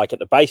don't, like, at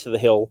the base of the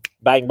hill,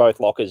 bang both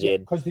lockers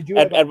in? Because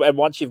and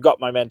once you've got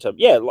momentum,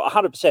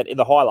 100% in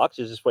the Hilux,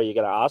 is this where you're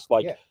going to ask,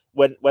 like,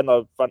 when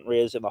the front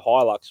rears in the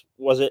Hilux,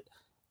 was it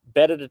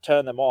better to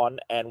turn them on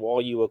and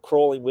while you were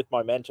crawling with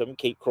momentum,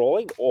 keep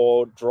crawling,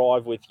 or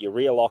drive with your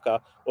rear locker,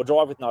 or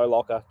drive with no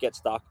locker, get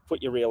stuck,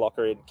 put your rear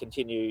locker in,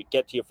 continue,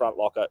 get to your front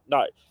locker?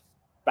 No.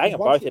 Bang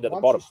them both into the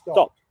bottom.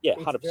 Stop. Yeah,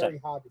 100%. It's very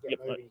hard to get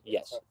moving.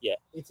 Yes, so yeah.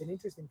 It's an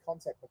interesting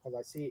concept, because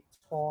I see it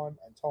time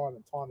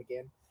and time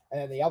again.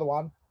 And then the other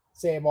one,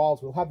 Sam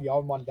Miles, we'll have you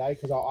on one day,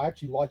 because I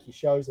actually like your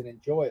shows and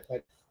enjoy it.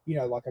 But,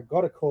 like, I've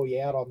got to call you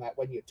out on that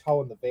when you're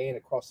towing the van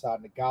across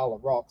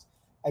Nagala Rocks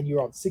and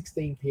you're on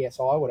 16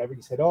 PSI, whatever.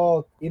 You said,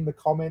 in the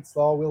comments,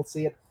 we'll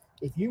see it.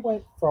 If you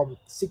went from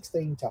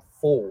 16 to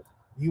 4,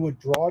 you would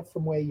drive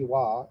from where you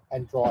are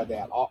and drive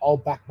out. I'll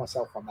back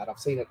myself on that. I've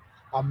seen it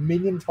a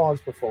million times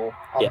before.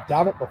 I've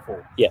done it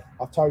before. Yeah.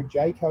 I've towed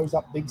Jayco's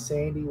up Big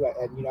Sandy,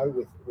 and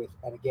with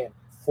and again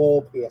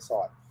 4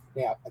 PSI.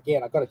 Now,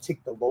 again, I've got to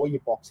tick the lawyer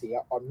box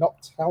here. I'm not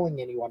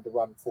telling anyone to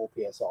run 4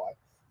 PSI,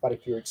 but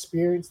if you're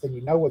experienced and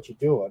you know what you're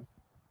doing,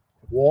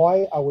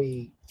 why are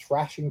we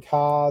thrashing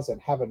cars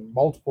and having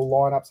multiple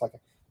lineups? Like,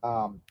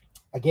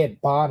 again,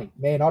 Barney,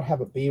 man, I'd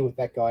have a beer with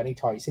that guy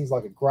anytime. He seems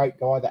like a great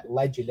guy, that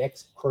Legend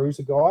X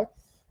Cruiser guy,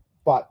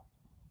 but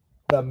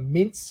the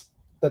mince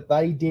that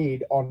they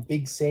did on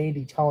Big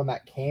Sandy towing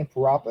that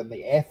camper up, and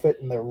the effort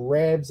and the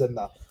revs and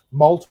the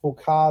multiple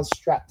cars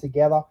strapped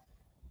together,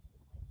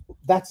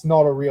 that's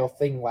not a real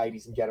thing,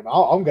 ladies and gentlemen.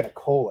 I'm going to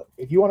call it.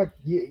 If you want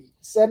to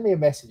send me a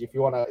message, if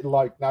you want to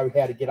like know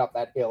how to get up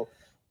that hill,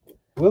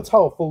 we'll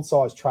tow a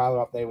full-size trailer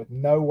up there with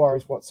no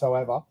worries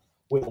whatsoever,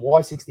 with a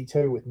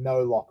Y62 with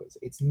no lockers.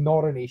 It's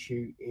not an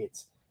issue.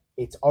 It's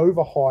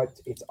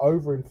overhyped. It's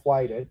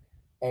overinflated.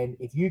 And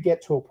if you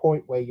get to a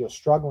point where you're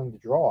struggling to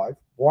drive,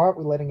 why aren't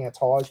we letting our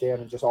tires down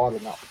and just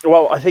idling up?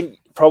 Well, I think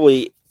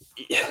probably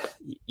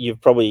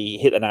you've probably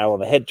hit the nail on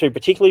the head too,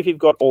 particularly if you've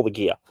got all the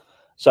gear.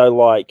 So,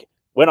 like,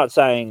 we're not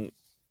saying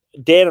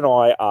Dan and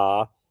I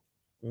are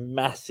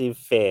massive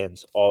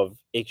fans of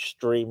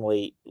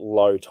extremely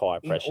low tire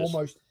pressures. In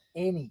almost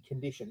any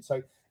condition.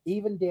 So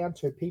even down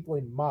to people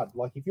in mud,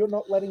 like if you're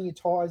not letting your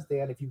tires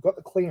down, if you've got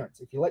the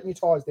clearance, if you're letting your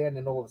tires down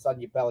and all of a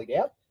sudden you're bellied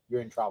out,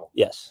 you're in trouble.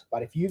 Yes.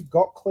 But if you've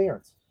got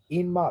clearance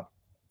in mud,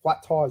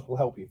 flat tires will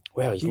help you.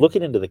 Wow, he's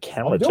looking into the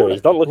camera too.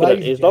 He's not looking at.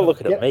 He's not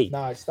looking at me.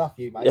 No, stuff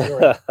you, mate.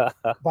 You're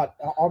but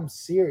I'm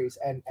serious.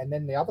 And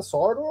then the other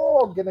side,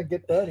 I'm gonna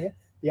get burned here.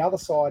 The other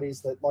side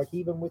is that, like,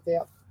 even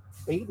without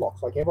bead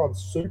locks, like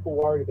everyone's super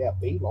worried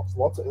about bead locks.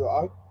 Lots of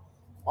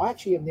I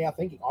actually am now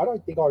thinking I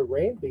don't think I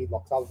ran bead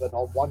locks other than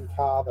on one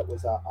car that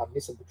was a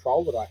Nissan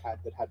Patrol that I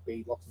had that had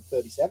bead locks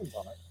and 37s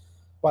on it.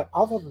 But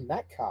other than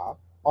that car,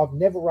 I've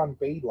never run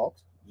bead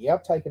locks. Yeah,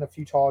 I've taken a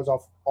few tires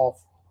off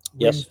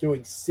rims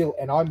doing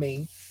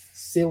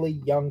silly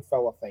young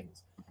fella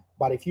things.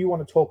 But if you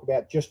want to talk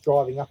about just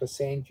driving up a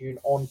sand dune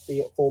on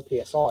 4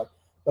 PSI,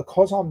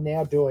 because I'm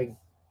now doing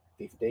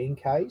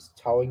 15Ks,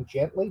 towing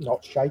gently,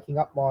 not shaking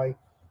up my,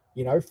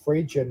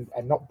 fridge and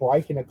not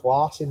breaking a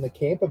glass in the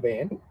camper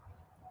van,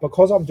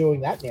 because I'm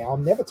doing that now,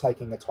 I'm never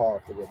taking a tire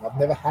off the rim. I've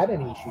never had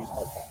any issues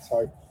like that.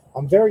 So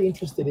I'm very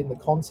interested in the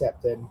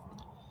concept. And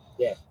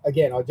yeah,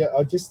 again,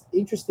 I'm just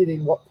interested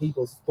in what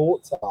people's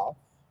thoughts are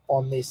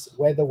on this,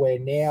 whether we're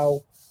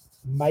now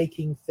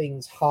making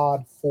things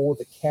hard for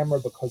the camera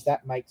because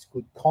that makes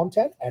good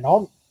content. And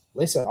I'll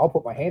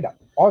put my hand up.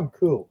 I'm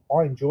cool.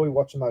 I enjoy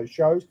watching those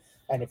shows.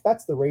 And if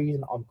that's the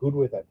reason, I'm good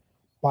with it.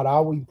 But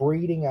are we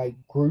breeding a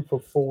group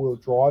of four-wheel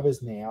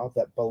drivers now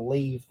that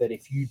believe that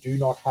if you do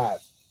not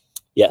have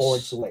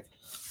 4-inch lift,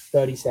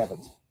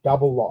 37s,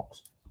 double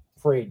locks,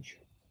 fridge,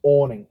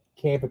 awning,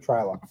 camper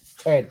trailer,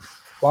 tent,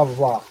 blah, blah,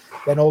 blah,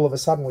 then all of a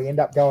sudden we end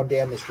up going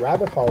down this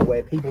rabbit hole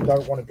where people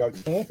don't want to go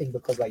camping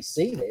because they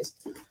see this.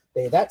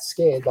 They're that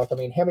scared. Like, I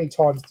mean, how many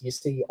times do you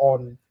see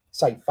on,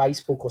 say,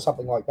 Facebook or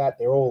something like that?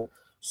 They're all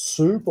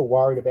super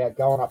worried about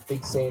going up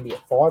Big Sandy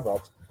at 5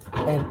 rocks.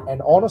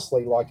 And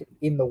honestly, like,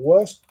 in the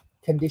worst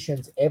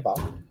conditions ever,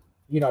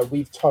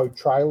 we've towed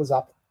trailers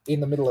up in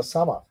the middle of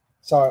summer.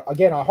 So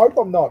again, I hope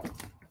I'm not,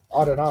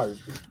 I don't know,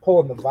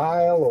 pulling the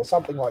veil or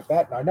something like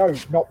that. And I know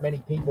not many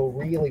people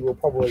really will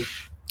probably,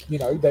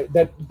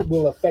 that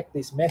will affect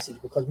this message,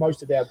 because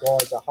most of our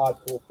guys are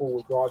hardcore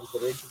four-wheel drivers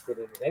that are interested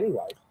in it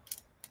anyway.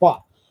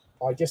 But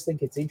I just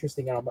think it's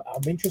interesting, and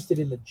I'm interested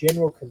in the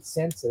general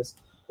consensus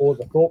or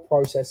the thought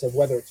process of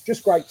whether it's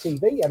just great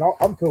TV, and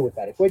I'm cool with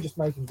that. If we're just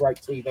making great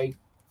TV,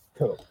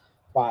 cool.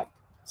 But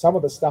some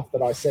of the stuff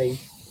that I see,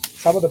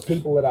 some of the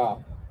people that are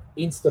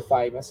Insta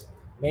famous,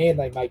 man,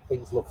 they make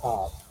things look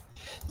hard.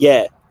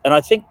 Yeah, and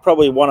I think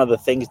probably one of the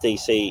things,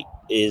 DC,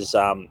 is,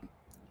 what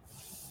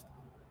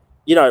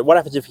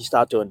happens if you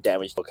start doing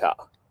damage to a car?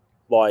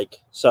 Like,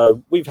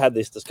 so we've had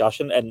this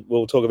discussion, and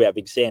we'll talk about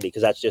Big Sandy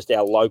because that's just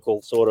our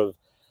local sort of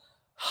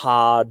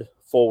hard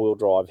four-wheel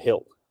drive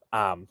hill.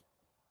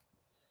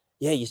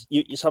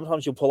 You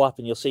sometimes you'll pull up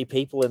and you'll see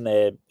people in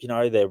their,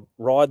 they're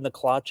riding the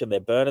clutch and they're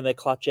burning their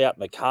clutch out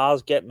and the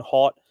car's getting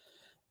hot,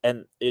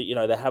 and,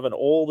 they're having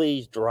all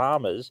these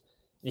dramas.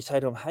 And you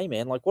say to them, hey,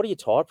 man, like, what are your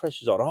tire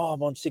pressures on? Oh,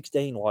 I'm on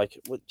 16. Like,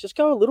 just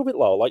go a little bit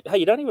lower. Like, hey,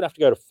 you don't even have to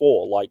go to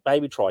 4. Like,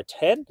 maybe try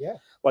 10. Yeah.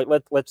 Like,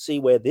 let's see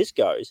where this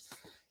goes.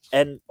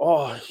 And,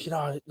 no,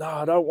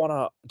 I don't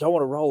want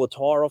to roll a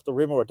tire off the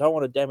rim, or I don't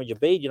want to damage a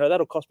bead.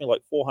 That'll cost me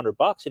like $400.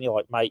 And you're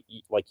like, mate,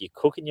 you're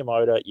cooking your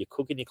motor, you're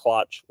cooking your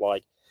clutch.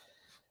 Like,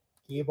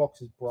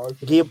 gearbox is broken.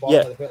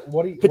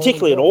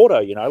 Particularly in auto,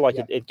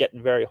 it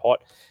getting very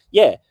hot.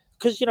 Yeah.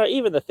 Because,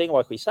 even the thing,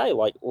 like we say,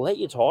 like, let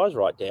your tires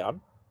right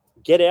down,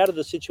 get out of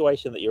the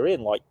situation that you're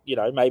in, like,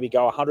 maybe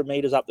go 100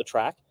 meters up the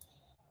track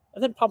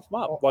and then pump them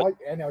up. I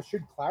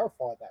should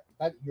clarify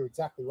that you're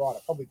exactly right. I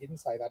probably didn't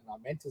say that, and I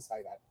meant to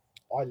say that.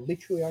 I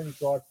literally only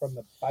drive from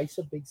the base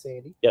of Big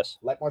Sandy. Yes.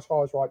 Let my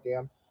tires right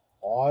down,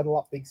 idle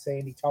up Big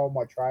Sandy, tow on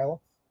my trailer,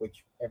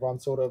 which everyone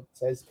sort of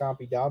says can't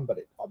be done, but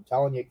I'm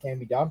telling you it can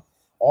be done.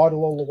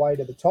 Idle all the way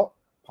to the top,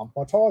 pump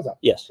my tires up.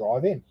 Yes.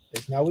 Drive in.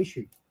 There's no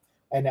issue.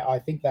 And I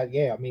think that,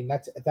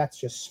 that's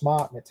just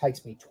smart, and it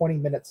takes me 20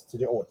 minutes to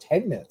do, or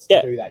 10 minutes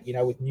to do that,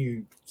 with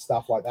new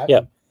stuff like that.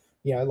 Yeah.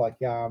 And, I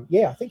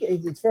think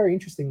it's very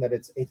interesting that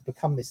it's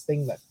become this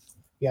thing that,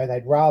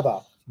 they'd rather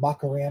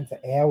muck around for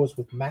hours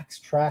with max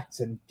tracks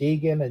and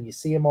digging, and you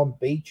see them on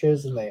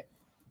beaches and they're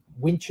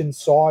winching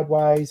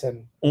sideways,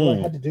 and all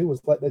they had to do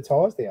was let their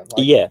tires down.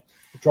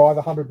 Drive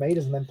 100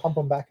 meters and then pump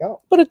them back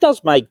up. But it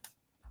does make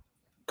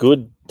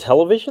good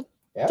television.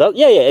 Yeah.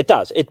 Yeah, it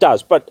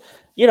does. But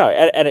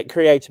and it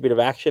creates a bit of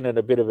action and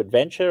a bit of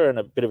adventure and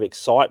a bit of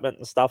excitement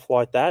and stuff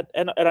like that.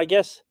 And I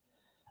guess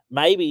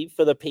maybe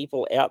for the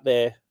people out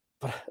there,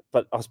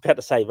 but I was about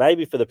to say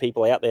maybe for the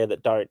people out there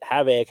that don't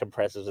have air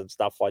compressors and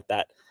stuff like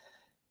that.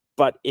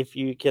 But if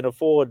you can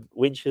afford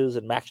winches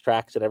and max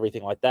tracks and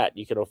everything like that,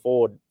 you can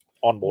afford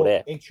onboard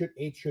air. It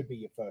should be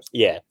your first.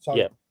 Yeah.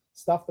 So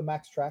stuff the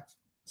max tracks,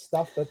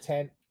 stuff the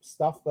tent,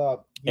 stuff the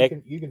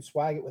you can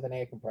swag it with an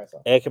air compressor.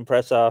 Air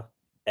compressor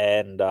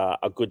and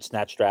a good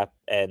snatch strap,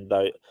 and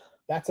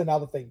that's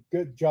another thing.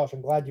 Good, Josh.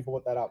 I'm glad you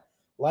brought that up,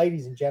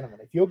 ladies and gentlemen.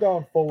 If you're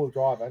going 4-wheel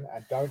driving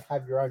and don't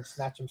have your own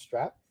snatch and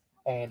strap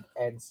and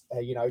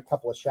a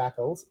couple of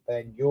shackles,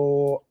 then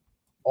you're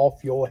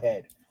off your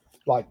head.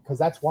 Because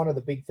that's one of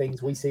the big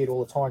things we see it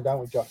all the time, don't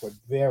we, Josh?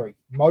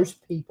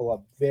 Most people are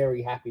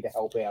very happy to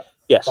help out.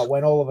 Yes. But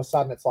when all of a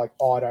sudden it's like,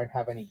 oh, I don't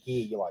have any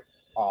gear, you're like,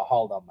 oh,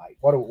 hold on, mate.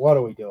 What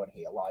are we doing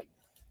here?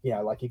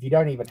 If you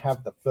don't even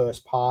have the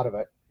first part of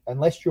it,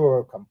 unless you're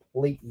a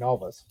complete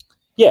novice.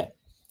 Yeah.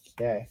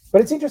 Yeah.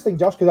 But it's interesting,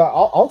 Josh, because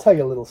I'll tell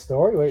you a little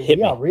story.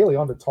 We are really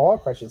on to tire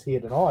pressures here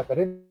tonight, but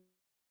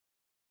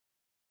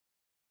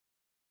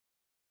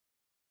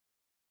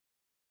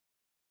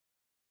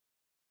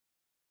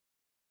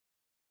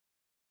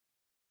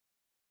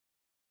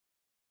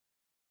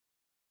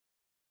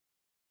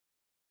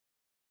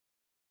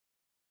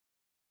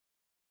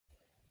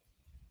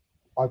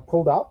I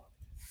pulled up,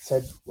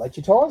 said, let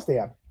your tires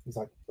down. He's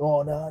like,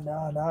 oh,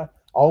 no.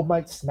 Old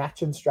mate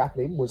snatch and strapped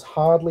him, was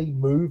hardly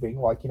moving.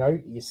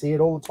 You see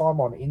it all the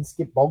time on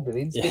in-skip, bogged it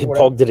in-skip,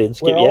 whatever. Bogged it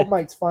in-skip, Old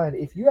mate's fine.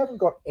 If you haven't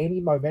got any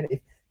momentum,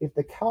 if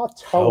the car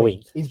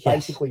towing is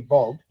basically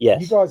bogged, you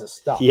guys are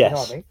stuck. You know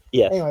what I mean?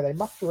 Yes. Anyway, they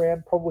mucked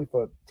around probably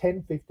for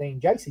 10,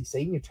 15. JC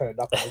Senior turned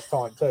up at this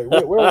time too.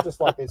 We're all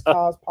just like, there's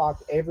cars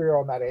parked everywhere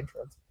on that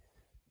entrance.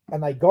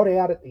 And they got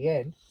out at the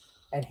end,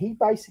 and he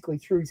basically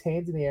threw his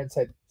hands in the air and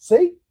said,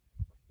 see?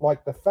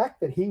 The fact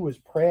that he was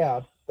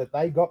proud that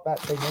they got that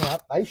thing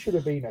out, they should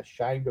have been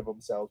ashamed of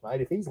themselves,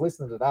 mate. If he's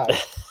listening today,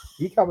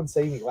 you come and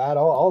see me, lad.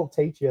 I'll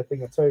teach you a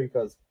thing or two,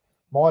 because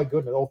my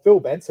goodness, or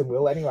Phil Benson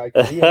will anyway,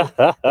 because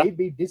he'd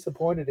be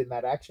disappointed in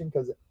that action.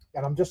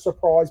 And I'm just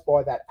surprised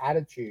by that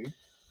attitude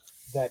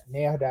that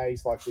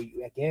nowadays,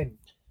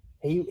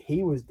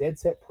 he was dead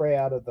set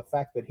proud of the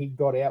fact that he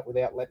got out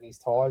without letting his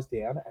tires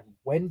down. And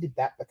when did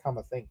that become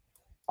a thing?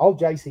 Old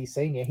JC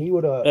Senior, he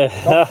would have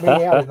knocked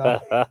me out.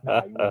 No,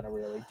 he wouldn't have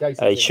really.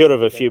 He should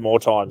have a few more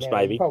times,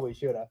 maybe. He probably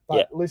should have.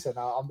 But listen,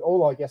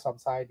 all I guess I'm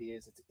saying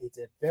is it's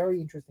a very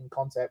interesting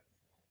concept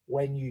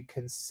when you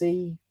can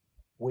see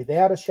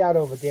without a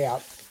shadow of a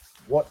doubt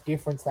what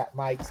difference that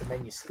makes, and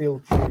then you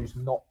still choose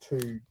not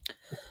to.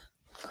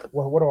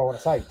 Well, what do I want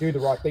to say? Do the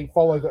right thing,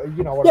 follow the,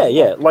 what I mean?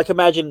 Yeah.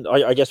 Imagine,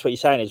 I guess what you're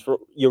saying is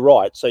you're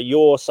right. So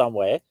you're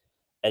somewhere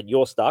and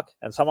you're stuck,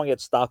 and someone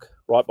gets stuck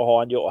right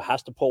behind you or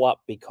has to pull up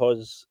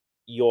because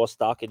you're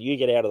stuck, and you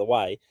get out of the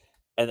way,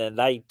 and then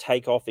they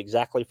take off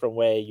exactly from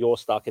where you're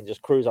stuck and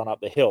just cruise on up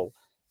the hill.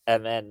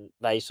 And then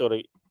they sort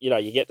of,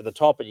 you get to the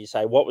top and you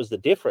say, what was the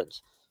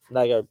difference? And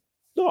they go,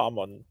 no, I'm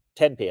on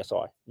 10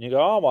 PSI. And you go,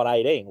 oh, I'm on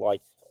 18.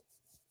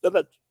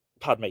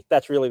 Pardon me,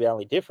 that's really the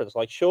only difference.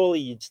 Surely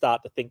you'd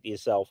start to think to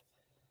yourself,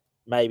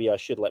 maybe I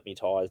should let my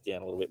tires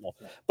down a little bit more.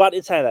 But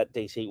in saying that,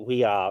 DC,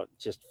 we are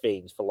just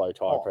fiends for low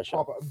tire pressure.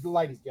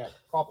 Ladies and gentlemen,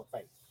 proper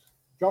fiends.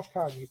 Josh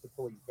Cohen used to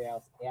pull his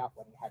valves out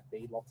when he had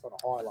beadlocks on a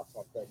Hilux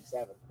on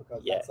 37,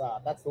 because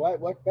that's the way it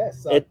worked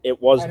best. So,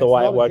 it was the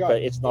way it worked,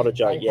 but it's not a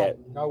joke yet.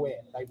 No air.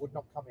 They would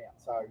not come out.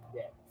 So,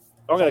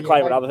 I'm going to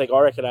claim another thing. I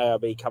reckon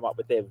ARB come up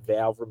with their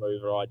valve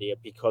remover idea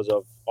because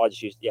of I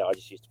just used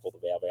to pull the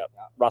valve out.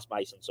 Yeah. Russ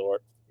Mason saw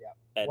it.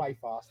 Yeah, way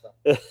faster.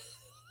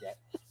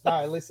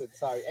 No, listen.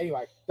 So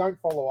anyway, don't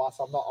follow us.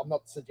 I'm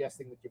not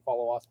suggesting that you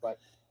follow us, but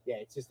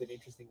it's just an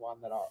interesting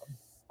one that I'm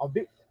a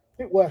bit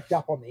worked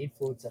up on the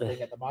influencer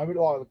thing at the moment.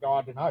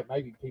 I don't know.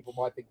 Maybe people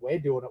might think we're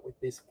doing it with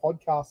this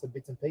podcast and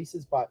bits and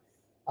pieces, but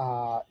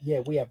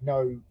we have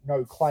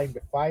no claim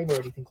to fame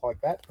or anything like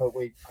that. But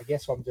I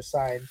guess I'm just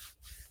saying,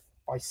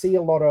 I see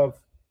a lot of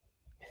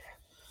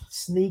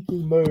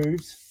sneaky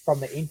moves from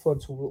the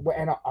influencer,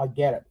 and I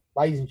get it.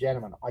 Ladies and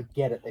gentlemen, I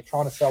get it. They're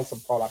trying to sell some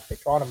product. They're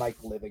trying to make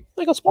a living.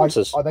 They got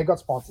sponsors. They got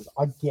sponsors.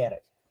 I get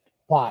it.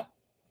 But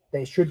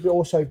there should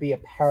also be a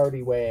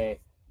parity where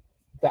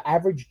the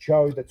average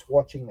Joe that's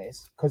watching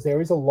this, because there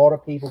is a lot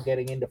of people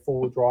getting into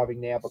four-wheel driving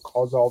now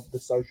because of the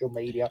social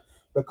media,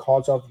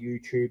 because of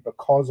YouTube,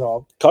 because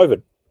of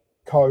COVID.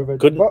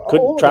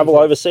 Couldn't travel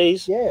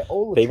overseas. Yeah,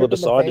 all the people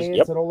decided,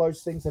 and all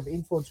those things have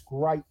influenced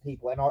great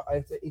people. And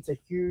it's a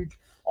huge,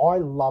 I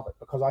love it,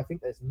 because I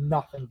think there's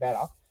nothing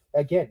better.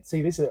 Again,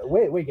 see, this is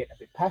we're getting a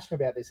bit passionate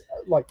about this.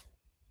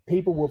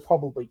 People will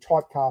probably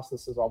typecast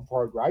us as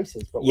on-road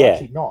racers, but we're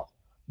actually not.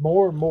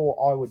 More and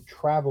more, I would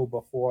travel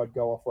before I'd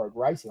go off-road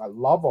racing. I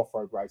love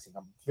off-road racing.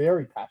 I'm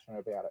very passionate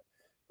about it.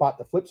 But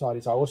the flip side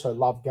is I also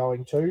love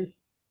going to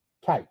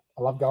Cape.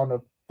 I love going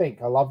to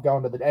Fink. I love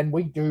going to and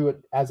we do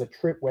it as a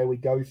trip where we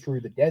go through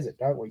the desert,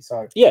 don't we?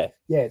 So Yeah,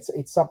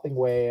 it's something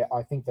where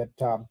I think that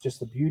just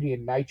the beauty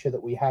and nature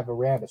that we have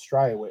around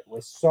Australia,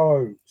 we're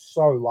so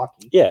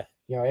lucky. yeah.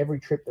 Every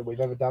trip that we've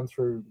ever done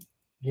through,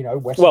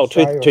 Western Well,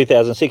 Australia.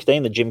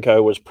 2016, the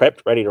Jimco was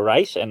prepped, ready to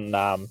race, and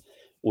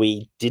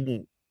we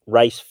didn't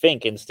race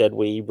Fink. Instead,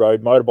 we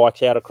rode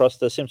motorbikes out across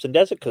the Simpson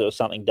Desert because it was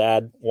something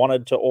Dad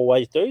wanted to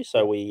always do.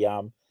 So we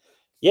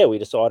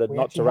decided we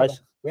not to actually have race.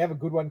 we have a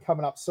good one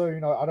coming up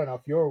soon. I don't know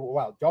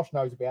if Josh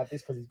knows about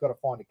this because he's got to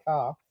find a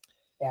car.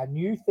 Our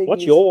new thing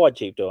What's is, your white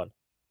Jeep doing?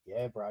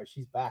 yeah, bro,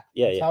 she's back.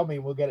 Yeah, You yeah. tell me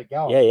and we'll get it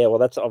going. Yeah, yeah. Well,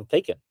 that's what I'm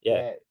thinking.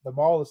 Yeah. The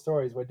moral of the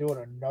story is we're doing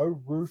a no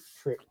roof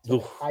trip to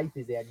Oof. the Cape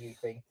is our new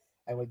thing,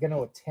 and we're going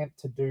to attempt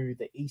to do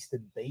the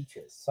eastern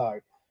beaches. So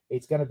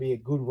it's going to be a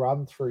good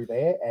run through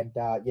there, and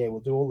we'll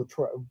do all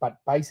the but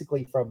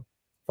basically from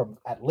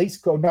at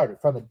least from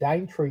the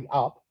Daintree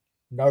up,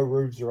 no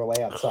roofs are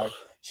allowed. So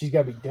she's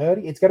going to be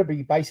dirty. It's going to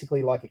be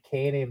basically like a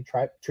Can-Am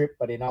trip,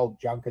 but in old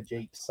junker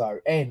Jeeps. So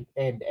and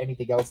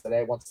anything else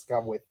that wants to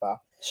come with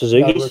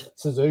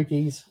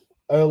Suzuki's,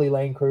 early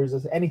Land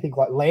Cruisers, anything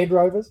like Land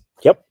Rovers.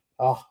 Yep.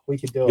 Oh, we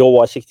could do it.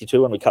 Your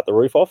Y62 when we cut the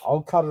roof off.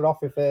 I'll cut it off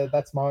if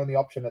that's my only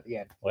option at the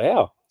end.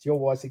 Wow. It's your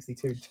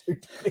Y62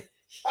 too.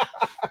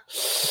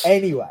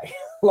 Anyway,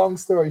 long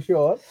story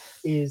short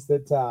is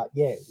that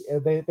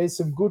there's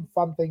some good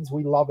fun things.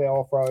 We love our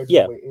off-road.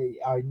 Yeah.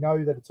 I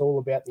know that it's all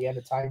about the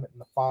entertainment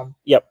and the fun.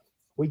 Yep.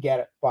 We get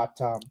it. But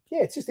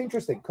it's just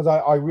interesting because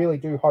I really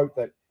do hope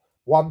that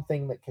one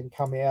thing that can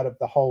come out of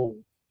the whole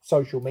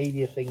social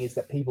media thing is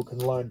that people can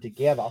learn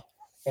together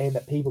and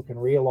that people can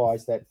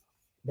realize that,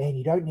 man,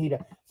 you don't need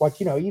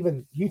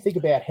even you think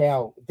about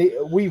how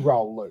we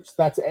roll loose.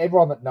 That's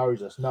everyone that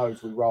knows us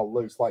knows we roll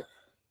loose. Like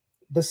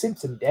the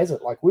Simpson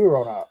Desert, like we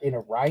were in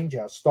a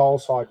Ranger, style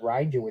side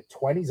Ranger with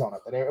 20s on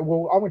it.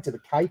 I went to the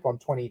Cape on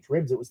 20-inch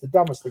rims. It was the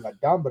dumbest thing I'd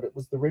done, but it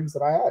was the rims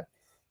that I had.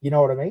 You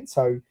know what I mean?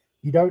 So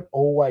you don't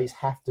always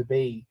have to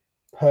be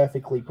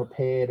perfectly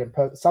prepared,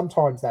 and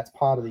sometimes that's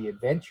part of the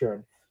adventure.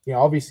 And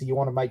obviously you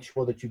want to make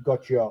sure that you've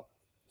got your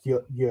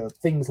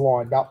things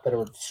lined up that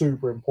are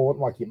super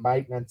important, like your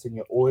maintenance and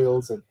your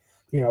oils and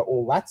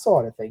all that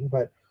side of thing.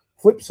 But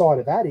flip side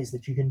of that is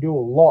that you can do a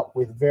lot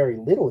with very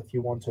little if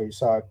you want to.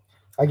 So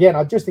again,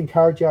 I just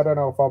encourage you. I don't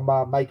know if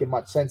I'm making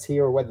much sense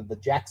here or whether the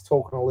Jack's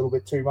talking a little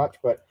bit too much,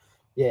 but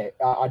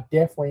I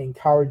definitely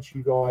encourage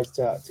you guys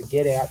to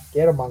get out,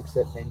 get amongst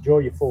it, and enjoy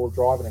your forward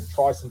driving and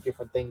try some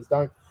different things.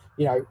 Don't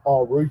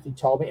Ruthie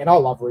told me, and I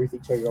love Ruthie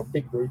too. You're a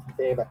big Ruthie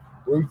fan, but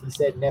Ruthie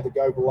said never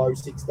go below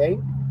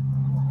 16.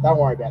 Don't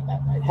worry about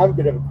that, mate. Have a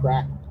bit of a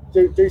crack.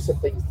 Do some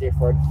things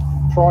different.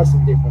 Try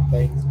some different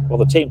things. Well,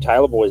 the Team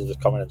Taylor boys just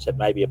commented and said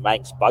maybe a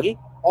Manx buggy.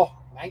 Oh,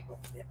 mate.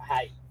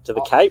 Hey. To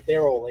the Cape.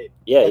 They're all in.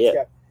 Yeah,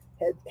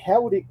 Go. How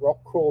would it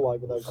rock crawl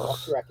over those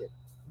rocks, you reckon?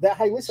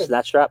 Hey, listen.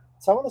 Snatch strap.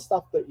 Some of the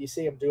stuff that you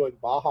see them doing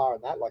Baja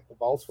and that, like the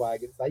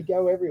Volkswagens, they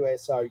go everywhere.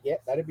 So,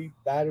 that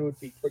would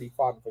be pretty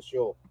fun for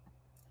sure.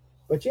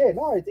 But,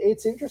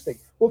 it's interesting.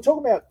 We'll talk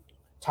about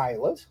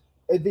Taylors.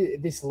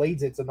 This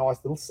leads, it's a nice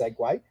little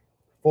segue.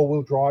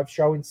 Four-wheel drive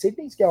show in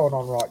Sydney's going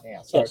on right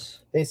now. So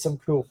There's some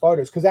cool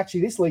photos because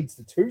actually this leads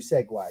to two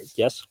segues.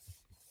 Yes.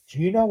 Do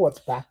you know what's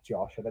back,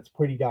 Josh? And it's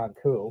pretty darn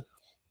cool.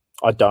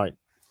 I don't.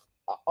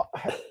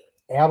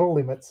 Outer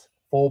Limits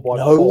 4x4.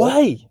 No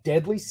way.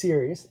 Deadly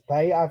serious.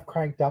 They have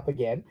cranked up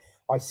again.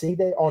 I see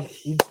they're on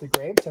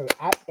Instagram. So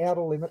at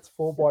Outer Limits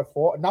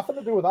 4x4. Nothing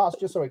to do with us,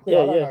 just so we're clear.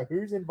 I don't know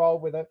who's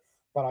involved with it.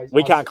 But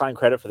we can't claim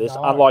credit for this,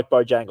 unlike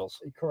Bojangles.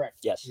 Correct.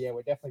 Yes. Yeah,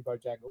 we're definitely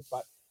Bojangles.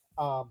 But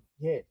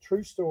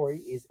true story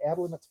is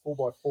Outer Limits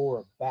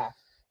 4x4 are back.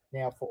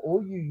 Now, for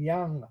all you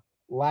young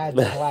lads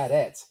and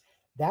ladettes,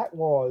 that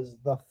was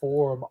the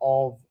forum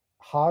of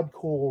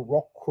hardcore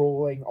rock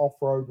crawling,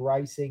 off-road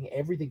racing,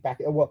 everything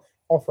back. Well,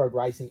 off-road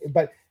racing,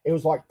 but it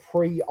was like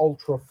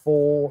pre-Ultra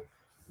 4,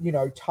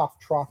 tough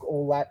truck,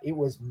 all that. It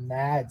was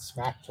mad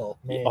smack talk,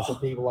 man. So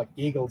people like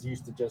Giggles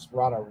used to just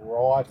run a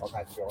ride on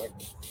that joint.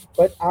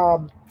 But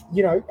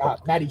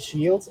Matty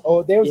Shields.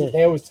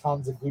 There was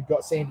tons of good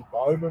guys. Sandy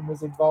Bowman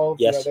was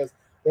involved. Yes.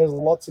 There's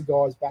lots of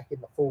guys back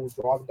in the full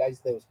driving days.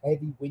 There was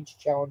heavy winch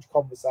challenge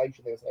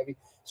conversation. There was heavy.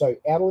 So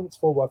Outer Limits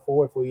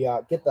 4x4. If we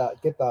get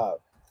the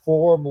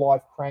forum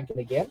life cranking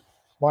again,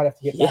 might have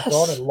to get back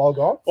on and log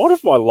on. What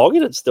if my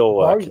login would still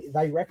work?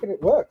 They reckon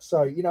it works.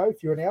 So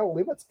if you're an Outer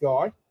Limits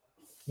guy,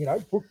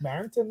 Brooke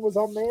Marrington was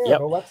on there and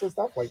all that sort of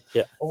stuff. Like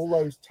all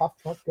those tough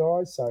truck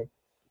guys. So.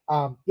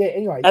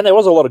 Anyway. And there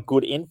was a lot of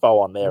good info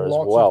on there as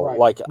well.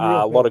 Like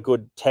a lot of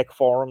good tech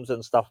forums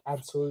and stuff.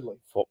 Absolutely.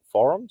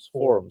 Forums?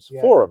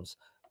 Yeah. Forums.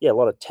 Yeah, a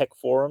lot of tech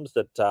forums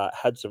that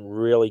had some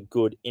really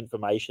good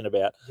information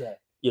about,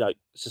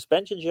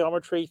 suspension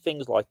geometry,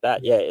 things like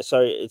that. Yeah.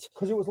 So it's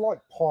because it was like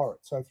Pirate.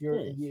 So if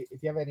you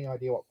have any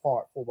idea what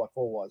Pirate 4x4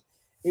 was,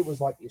 it was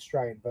like the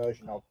Australian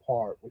version of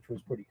Pirate, which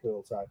was pretty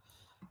cool. So,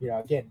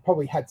 again,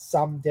 probably had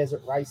some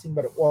desert racing,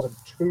 but it wasn't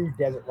too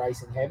desert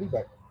racing heavy,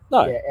 but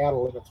No. Yeah, Outer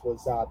Limits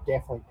was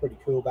definitely pretty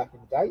cool back in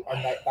the day,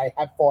 and they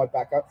have fired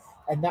back up,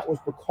 and that was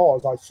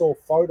because I saw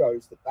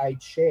photos that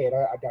they'd shared.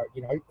 I don't,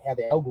 how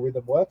the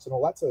algorithm works and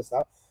all that sort of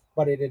stuff,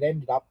 but it had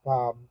ended up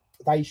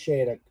they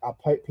shared a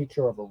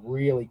picture of a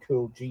really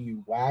cool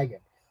GU wagon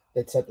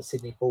that's at the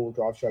Sydney Four-Wheel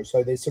Drive Show.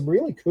 So there's some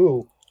really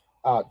cool,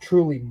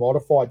 truly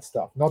modified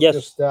stuff, not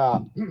just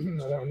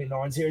only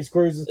 9 Series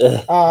cruisers.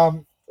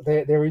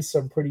 There is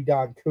some pretty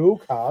darn cool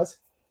cars,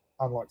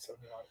 unlike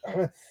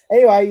some.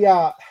 Anyway,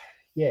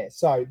 yeah.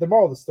 So the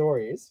moral of the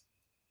story is,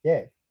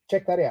 yeah,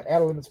 check that out.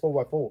 Outer Limits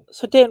 4x4.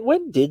 So Dan,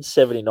 when did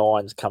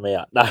 79s come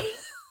out? No.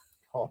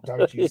 Oh,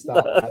 don't you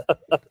start, mate.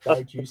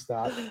 Don't you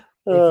start.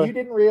 If you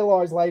didn't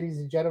realise, ladies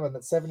and gentlemen,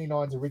 that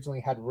 79s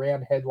originally had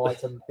round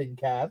headlights and thin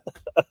cab,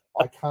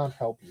 I can't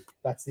help you.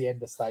 That's the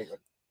end of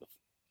statement.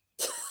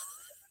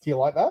 Do you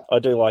like that? I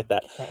do like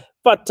that.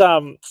 But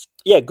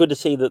yeah, good to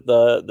see that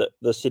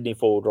the Sydney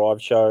Four-Wheel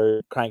Drive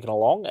Show cranking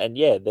along, and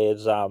yeah,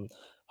 there's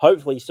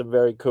hopefully some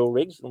very cool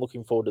rigs. I'm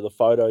looking forward to the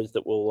photos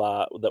that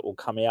will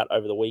come out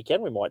over the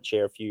weekend. We might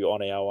share a few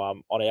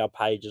on our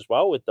page as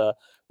well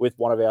with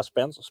one of our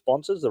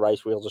sponsors, the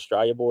Race Wheels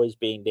Australia boys,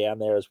 being down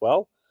there as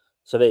well.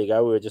 So there you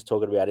go. We were just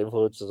talking about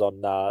influencers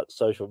on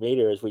social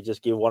media as we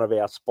just give one of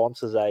our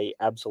sponsors a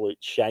absolute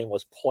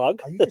shameless plug.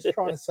 Are you just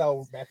trying to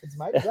sell methods,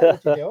 mate? Is that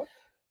what you're doing?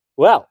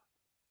 Well,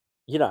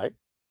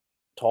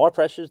 tire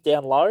pressures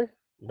down low.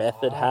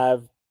 Method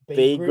have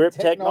B-grip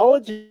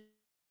technology.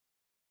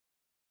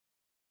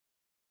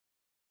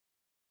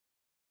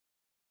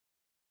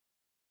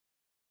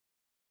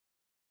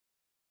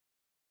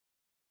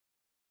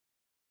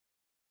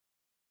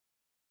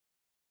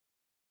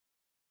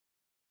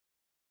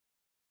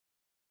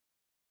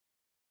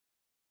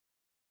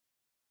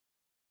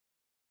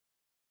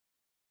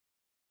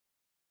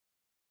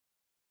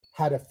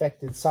 Had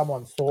affected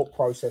someone's thought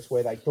process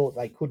where they thought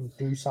they couldn't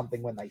do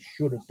something when they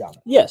should have done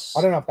it. Yes.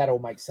 I don't know if that all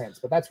makes sense,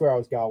 but that's where I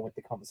was going with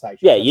the conversation.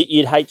 Yeah,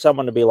 you'd hate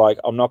someone to be like,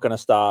 I'm not going to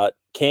start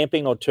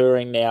camping or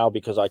touring now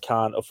because I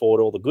can't afford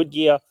all the good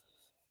gear.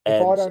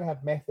 If I don't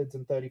have methods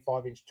and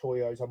 35-inch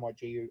Toyos on my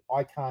GU,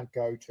 I can't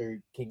go to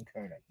King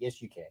Kuna.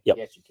 Yes, you can. Yep.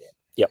 Yes, you can.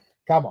 Yep.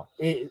 Come on.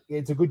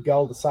 It's a good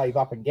goal to save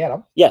up and get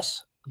them.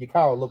 Yes. Your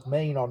car will look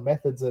mean on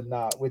methods and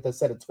with a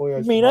set of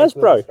Toyos. Mean as,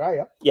 bro.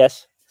 Australia.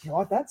 Yes. You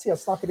like that? See, I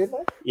stuck it in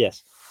there?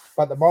 Yes.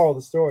 But the moral of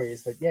the story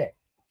is that,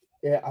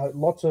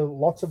 lots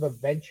of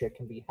adventure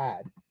can be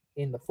had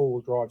in the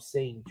four-wheel drive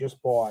scene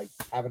just by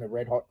having a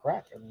red-hot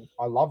crack. And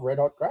I love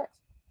red-hot cracks.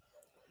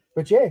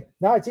 But yeah,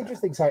 no, it's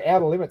interesting. So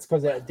Outer Limits,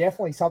 because they're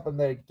definitely something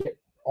to get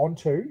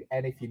onto.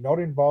 And if you're not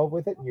involved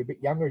with it and you're a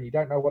bit younger and you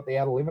don't know what the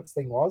Outer Limits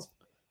thing was,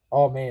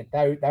 oh man,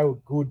 they were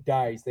good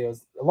days. There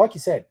was, like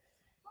you said,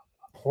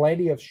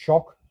 plenty of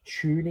shock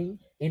tuning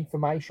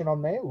information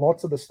on there.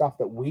 Lots of the stuff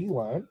that we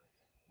learned,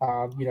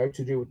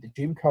 to do with the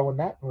Jimco and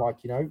that.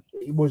 And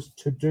it was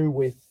to do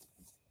with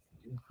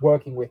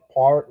working with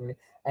Pirate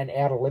and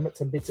Outer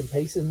Limits and bits and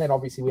pieces. And then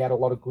obviously we had a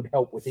lot of good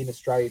help within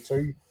Australia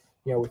too.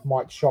 With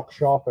Mike's Shock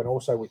Shop and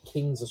also with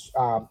King's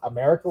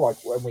America, like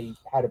when we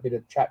had a bit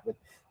of chat with,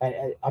 and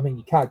I mean,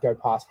 you can't go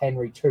past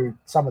Henry too.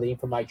 Some of the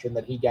information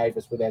that he gave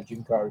us with our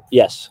Jimco,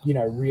 yes,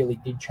 really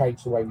did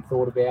change the way we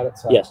thought about it.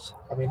 So, yes,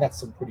 I mean, that's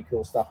some pretty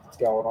cool stuff that's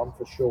going on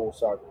for sure.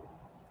 So,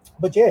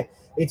 but yeah,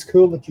 it's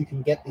cool that you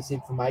can get this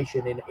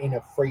information in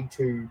a free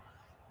to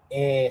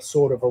air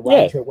sort of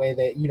arrangement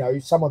where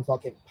someone's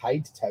not getting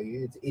paid to tell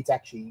you. It's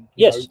actually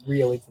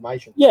real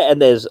information. Yeah, and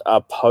there's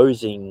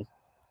opposing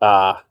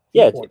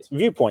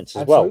viewpoints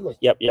as Absolutely.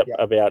 well. Yep.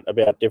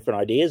 About different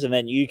ideas, and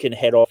then you can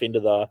head off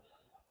into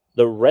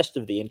the rest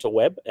of the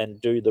interweb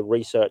and do the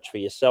research for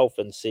yourself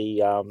and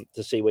see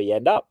where you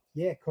end up.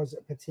 Yeah, because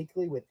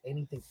particularly with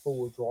anything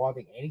forward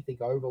driving, anything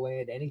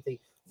overland, anything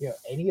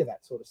any of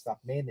that sort of stuff,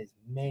 man, there's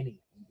many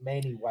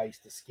ways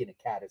to skin a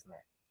cat, isn't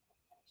there?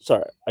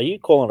 So, are you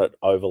calling it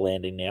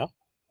overlanding now,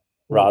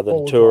 rather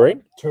than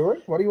touring?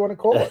 Touring? What do you want to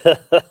call it?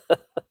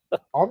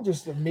 I'm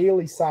just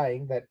merely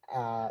saying that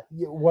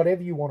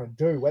whatever you want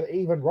to do, whether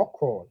even rock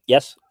crawling.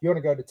 Yes. You want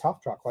to go to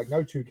Tough Truck, like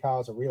no two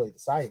cars are really the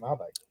same, are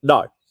they?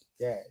 No.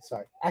 Yeah,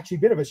 so actually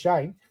a bit of a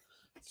shame.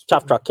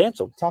 Tough Truck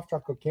cancelled. Tough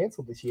Truck got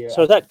cancelled this year.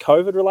 So is that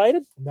COVID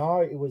related?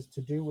 No, it was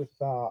to do with,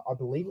 I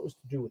believe it was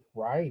to do with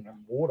rain and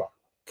water.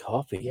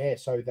 Copy. Yeah,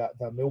 so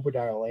the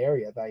Milberdale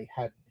area, they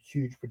had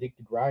huge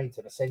predicted rains,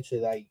 and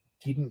essentially they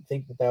didn't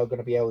think that they were going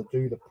to be able to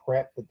do the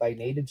prep that they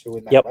needed to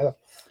in that weather.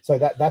 So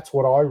that's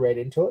what I read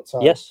into it.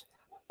 So yes.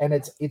 And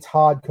it's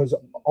hard because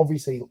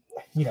obviously,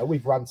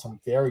 we've run some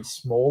very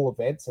small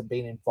events and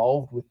been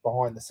involved with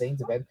behind the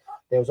scenes events.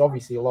 There was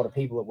obviously a lot of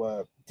people that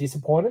were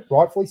disappointed,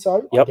 rightfully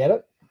so. I get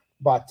it.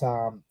 But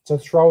to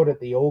throw it at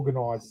the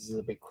organisers is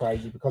a bit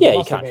crazy because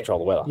you can't control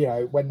the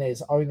weather. When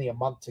there's only a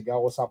month to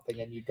go or something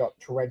and you've got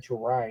torrential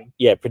rain.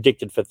 Yeah,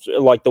 predicted for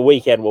the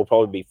weekend will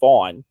probably be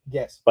fine.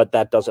 Yes. But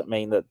that doesn't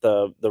mean that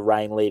the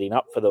rain leading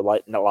up for the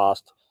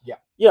last.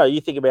 Yeah.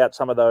 You think about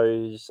some of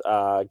those.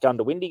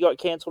 Gundawindi got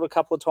cancelled a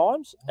couple of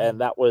times,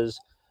 and it was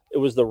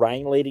the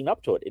rain leading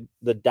up to it.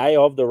 The day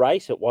of the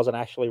race, it wasn't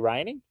actually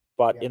raining,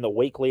 but Yeah. in the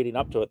week leading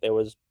up to it, there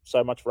was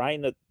so much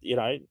rain that,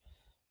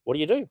 what do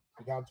you do?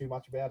 You can't do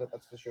much about it,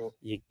 that's for sure.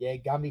 You, Yeah,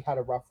 Gundy had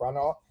a rough run.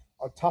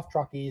 A tough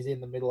truck is in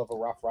the middle of a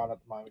rough run at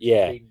the moment.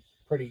 Yeah. She's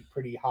been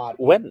pretty hard.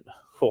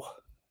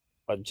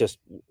 I'm just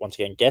once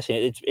again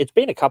guessing. It's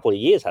been a couple of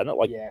years, hasn't it?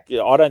 Like,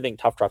 Yeah. I don't think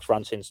Tough Truck's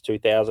run since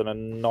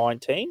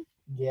 2019.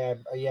 Yeah,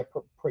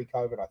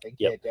 pre-COVID, I think.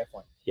 Yep. Yeah,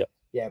 definitely. Yep.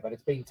 Yeah, but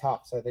it's been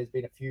tough. So there's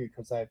been a few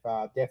because they've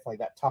definitely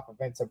that tough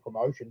events and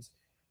promotions.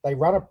 They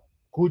run a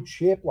good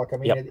ship. Like, I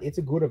mean, Yep. it's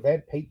a good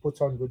event. Pete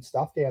puts on good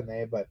stuff down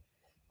there, but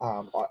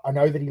I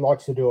know that he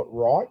likes to do it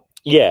right.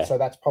 Yeah. So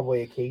that's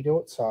probably a key to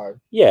it. So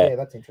yeah,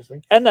 that's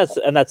interesting. And that's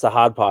the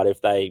hard part.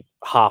 If they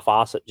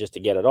half-ass it just to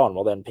get it on,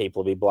 well, then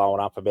people will be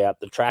blowing up about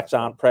the tracks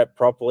aren't prepped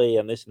properly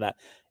and this and that.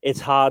 It's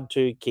hard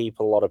to keep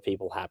a lot of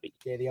people happy.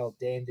 Yeah, the old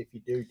damned if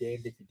you do,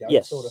 damned if you don't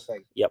Yes. sort of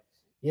thing. Yep.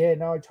 Yeah,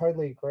 no, I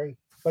totally agree.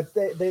 But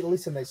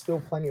listen, there's still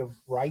plenty of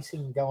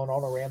racing going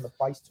on around the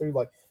place too.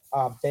 Like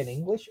Ben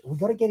English, we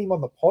got to get him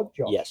on the pod,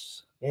 Josh.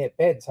 Yes. Yeah,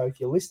 Ben. So if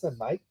you're listening,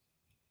 mate,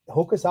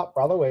 hook us up,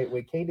 brother.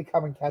 We're keen to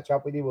come and catch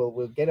up with you.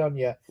 We'll get on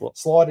your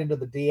slide into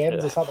the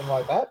DMs or something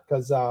like that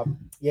because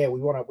we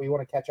want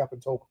to catch up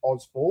and talk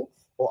Oz 4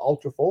 or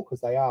Ultra 4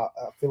 because they are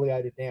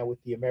affiliated now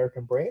with the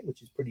American brand,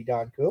 which is pretty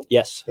darn cool.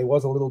 Yes. There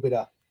was a little bit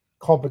of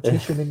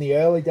competition in the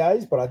early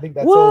days, but I think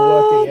that's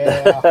all working.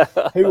 Yeah,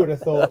 who would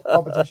have thought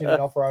competition in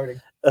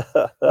off-roading?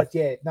 But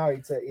yeah, no,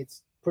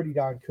 it's pretty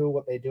darn cool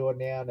what they're doing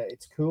now, and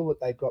it's cool that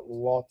they've got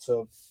lots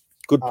of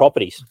good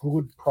properties.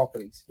 Good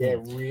properties, yeah,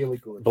 really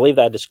good. I believe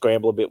they had to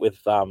scramble a bit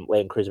with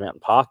Land Cruiser Mountain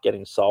Park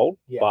getting sold,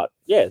 but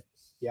yeah,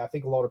 I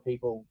think a lot of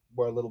people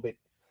were a little bit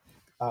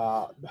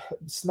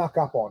snuck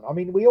up on. I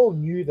mean, we all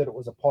knew that it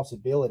was a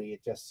possibility.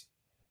 It just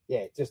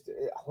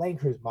Land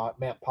Cruiser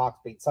Mountain Park's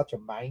been such a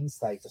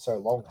mainstay for so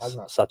long,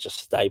 hasn't it? Such a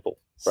staple,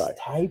 right?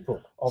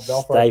 Staple of the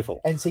off-road.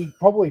 Staple. And see,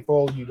 probably for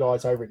all you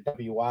guys over in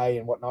WA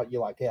and whatnot,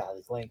 you're like, yeah,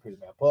 there's Land Cruiser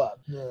Mountain Park.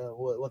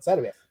 What's that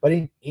about? But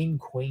in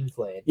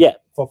Queensland,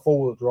 for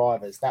four-wheel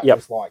drivers, that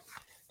was like,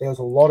 there was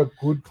a lot of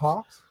good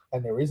parks,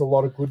 and there is a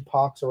lot of good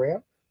parks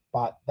around,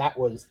 but that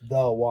was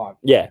the one.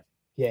 Yeah.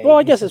 Yeah, well,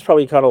 I guess it's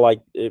probably kind of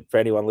like, for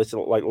anyone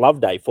listening, like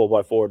Loveday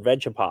 4x4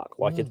 Adventure Park.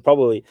 Like, it's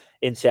probably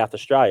in South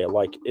Australia.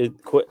 Like,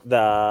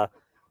 the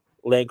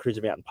Land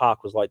Cruiser Mountain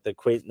Park was like the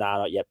Queen. Nah,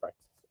 not yet, bro.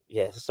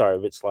 Yeah, sorry, a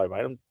bit slow,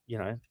 mate.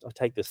 I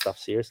take this stuff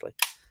seriously.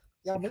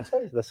 Yeah, me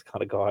too. That's the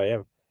kind of guy I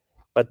am.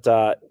 But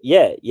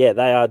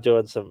they are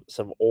doing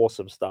some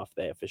awesome stuff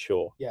there for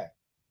sure. Yeah,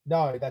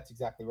 no, that's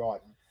exactly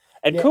right.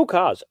 And cool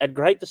cars, and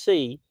great to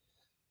see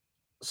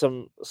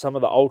some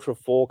of the Ultra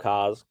 4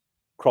 cars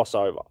cross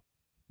over.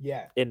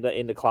 Yeah, in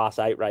the Class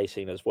 8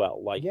 racing as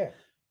well. Like, I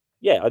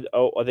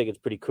think it's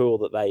pretty cool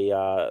that they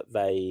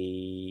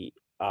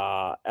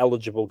are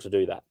eligible to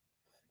do that.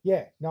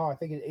 Yeah, no, I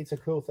think it's a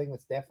cool thing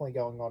that's definitely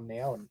going on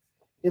now, and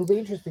it'll be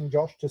interesting,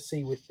 Josh, to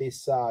see with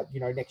this.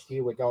 Next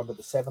year we're going to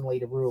the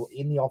 7-litre rule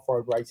in the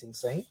off-road racing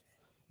scene.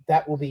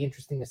 That will be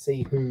interesting to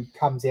see who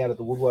comes out of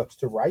the woodworks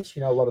to race.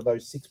 A lot of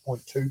those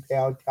 6.2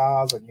 powered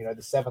cars, and the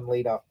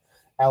 7-litre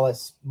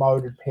LS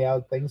motored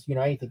powered things.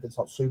 Anything that's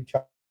not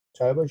supercharged,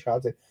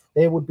 turbocharged.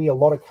 There would be a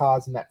lot of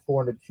cars in that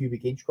 400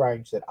 cubic inch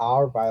range that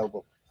are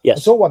available. Yes. I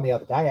saw one the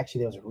other day. Actually,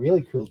 there was a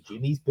really cool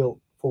Jimmy's built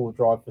four-wheel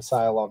drive for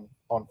sale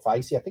on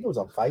Facey. I think it was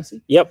on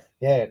Facey. Yep.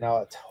 Yeah,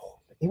 no,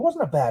 it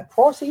wasn't a bad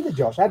price either,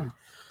 Josh. Had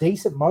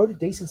decent motor,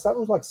 decent stuff. It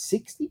was like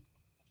 60.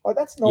 Like,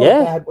 that's not a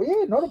bad.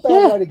 Yeah, not a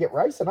bad way to get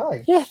racing,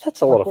 eh? Yeah,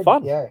 that's a lot of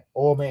fun. Yeah.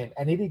 Oh man,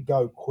 and it'd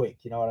go quick.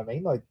 You know what I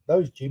mean? Like,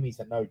 those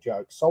Jimmys are no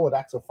joke. Solid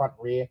axle front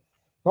and rear.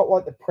 Not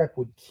like the prep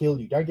would kill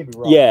you. Don't get me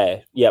wrong.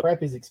 Yeah.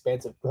 Prep is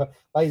expensive.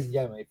 Ladies and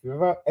gentlemen, if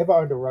you've ever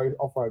owned a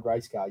off-road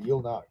race car,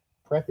 you'll know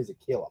prep is a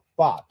killer.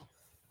 But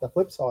the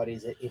flip side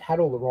is it had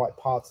all the right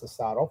parts to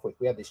start off with.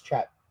 We had this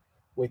chat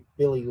with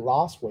Billy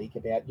last week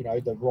about,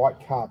 the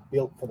right car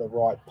built for the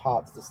right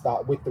parts to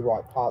start with, the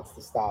right parts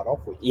to start off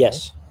with.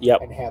 Yes.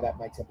 Yep. And how that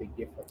makes a big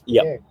difference.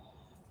 Yep.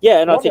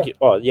 Yeah, and I think.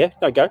 No,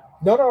 go.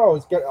 No.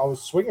 I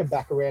was swinging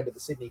back around to the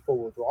Sydney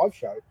 4-wheel drive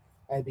show.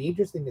 And it'd be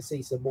interesting to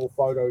see some more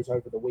photos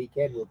over the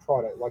weekend. We'll try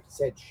to, like you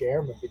said,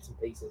 share them in bits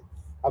and pieces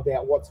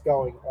about what's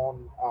going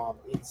on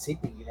in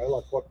Sydney.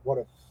 Like what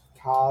are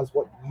cars,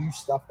 what new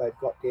stuff they've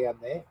got down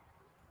there.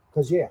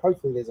 Because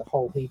hopefully there's a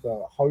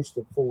host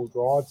of 4-wheel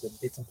drives and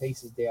bits and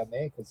pieces down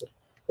there. Because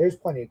there's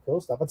plenty of cool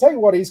stuff. I'll tell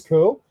you what is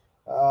cool.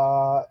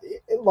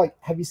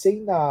 Have you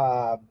seen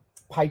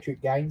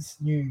Patriot Gaines'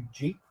 new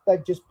Jeep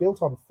they've just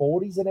built on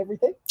 40s and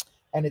everything?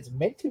 And it's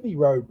meant to be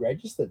road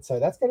registered, so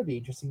that's going to be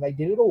interesting. They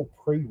did it all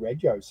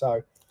pre-rego,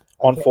 so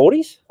on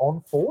 40s.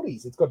 On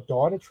 40s, it's got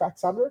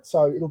Dynatracks under it,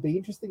 so it'll be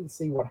interesting to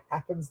see what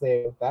happens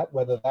there with that.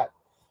 Whether that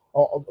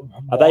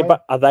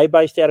are they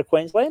based out of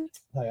Queensland?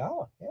 They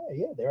are,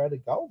 yeah. They're out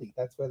of Goldie.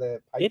 That's where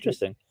they're.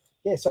 Interesting.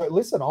 Yeah. So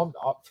listen,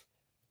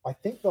 I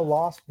think the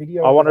last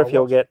video. I wonder if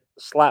you'll get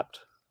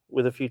slapped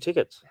with a few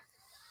tickets.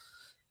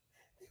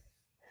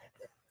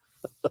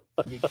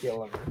 You're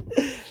killing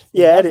me.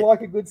 Yeah, it's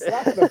like a good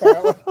slap,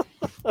 apparently.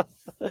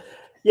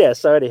 Yeah,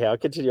 so anyhow,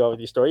 continue on with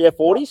your story. Yeah,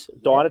 40s,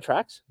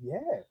 Dynatracks. Yeah.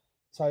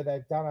 So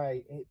they've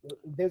done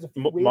there's a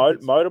few weird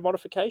bits. Motor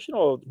modification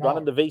or No.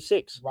 running the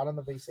V6? Running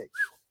the V6.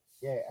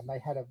 Yeah, and they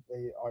had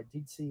I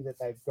did see that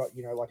they've got,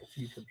 like a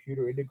few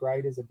computer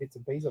integrators and bits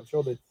and pieces. I'm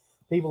sure that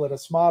people that are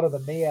smarter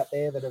than me out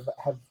there that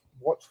have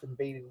watched and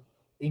been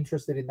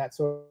interested in that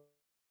sort of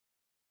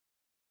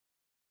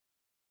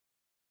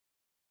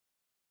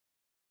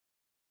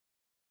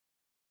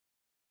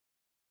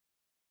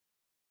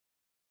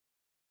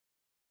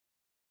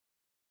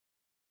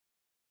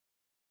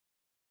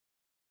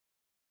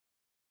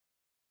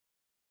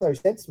no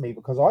sense to me,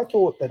 because I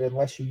thought that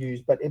unless you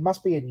use, but it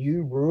must be a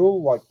new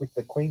rule, like with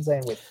the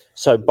Queensland with.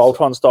 So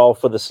bolt-on style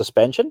for the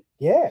suspension?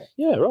 Yeah.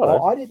 Yeah, right.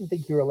 I didn't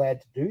think you were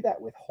allowed to do that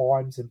with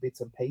Heims and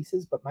bits and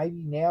pieces, but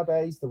maybe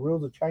nowadays the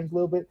rules have changed a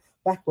little bit.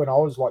 Back when I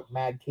was like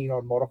mad keen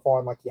on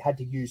modifying, like you had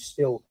to use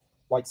still,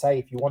 like say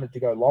if you wanted to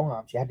go long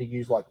arms, you had to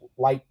use like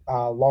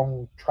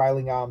long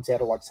trailing arms out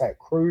of like say a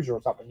cruiser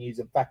or something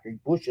using factory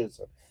bushes.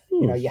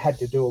 You had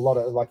to do a lot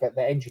of like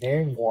the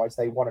engineering wise,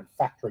 they wanted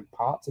factory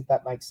parts, if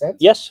that makes sense.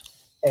 Yes.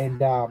 And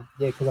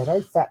because I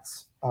know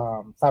Fats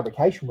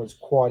Fabrication was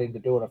quite into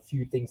doing a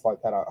few things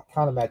like that. I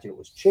can't imagine it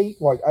was cheap.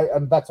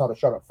 And that's not a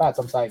shot at Fats.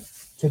 I'm saying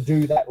to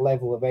do that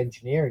level of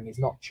engineering is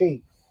not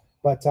cheap.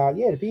 But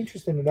it'd be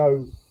interesting to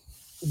know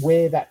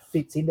where that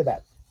fits into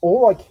that.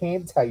 All I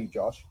can tell you,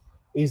 Josh,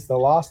 is the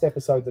last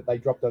episode that they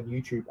dropped on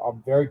YouTube.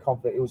 I'm very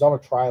confident it was on a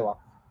trailer,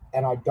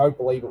 and I don't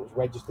believe it was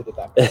registered at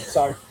that point.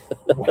 So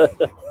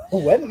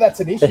whether that's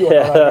an issue or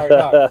not, I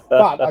don't know.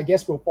 But I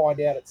guess we'll find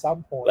out at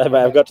some point. They may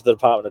have got to the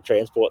Department of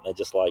Transport and they're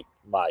just like,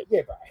 mate.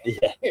 Yeah, bro.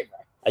 Yeah. Yeah, bro.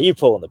 Are you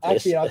pulling the piss?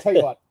 Actually, I'll tell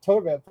you what.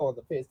 Talk about pulling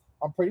the piss.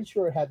 I'm pretty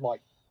sure it had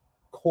like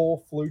core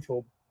flute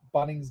or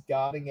Bunnings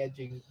guarding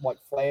edging like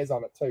flares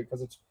on it too,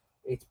 because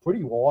it's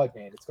pretty wide,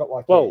 man. It's got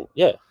like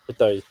with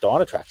those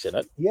Dynatracks in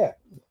it. Yeah.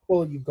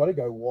 Well, you've got to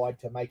go wide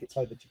to make it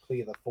so that you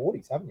clear the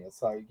 40s, haven't you?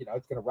 So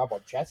it's going to rub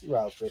on chassis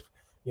rails with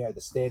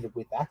the standard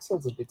width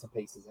axles and bits and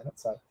pieces in it.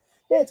 So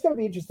yeah, it's going to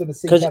be interesting to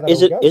see how that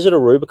is it a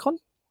Rubicon?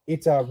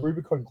 It's a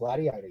Rubicon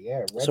Gladiator,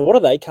 yeah. So what do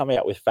they come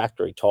out with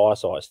factory tyre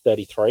size?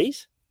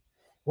 33s?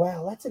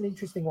 Well, that's an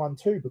interesting one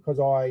too, because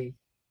I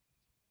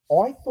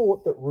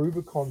thought that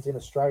Rubicons in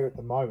Australia at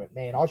the moment,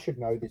 man, I should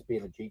know this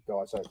being a Jeep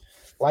guy. So,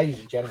 ladies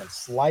and gentlemen,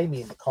 slay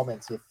me in the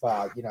comments if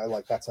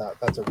that's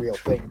a real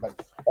thing.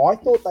 But I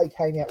thought they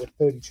came out with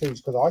 32s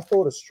because I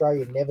thought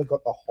Australia never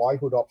got the high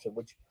hood option,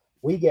 which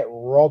we get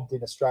robbed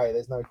in Australia.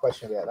 There's no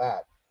question about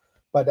that.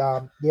 But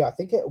I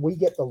think we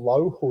get the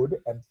low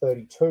hood and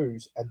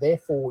 32s, and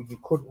therefore you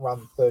couldn't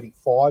run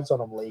 35s on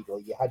them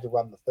legally. You had to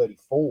run the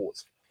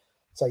 34s.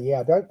 So yeah,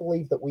 I don't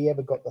believe that we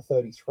ever got the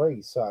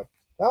 33s. So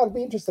it'd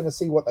be interesting to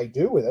see what they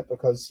do with it,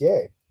 because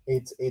I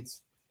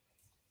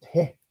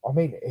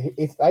mean,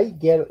 if they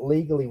get it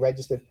legally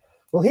registered,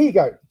 well, here you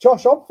go,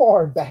 Josh. I'm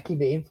firing back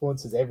into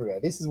influencers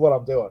everywhere. This is what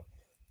I'm doing,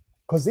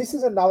 because this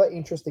is another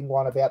interesting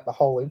one about the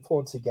whole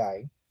influencer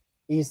game.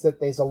 Is that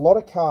there's a lot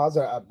of cars,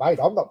 mate,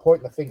 I'm not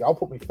pointing the finger. I'll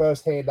put my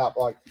first hand up.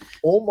 Like,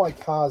 all my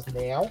cars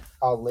now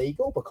are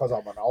legal because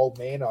I'm an old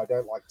man. I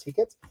don't like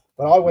tickets.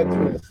 But I went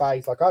through the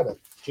phase, like I had a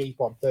Jeep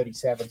on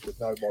 37s with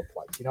no mod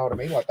plates. You know what I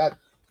mean? Like that,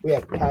 we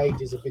had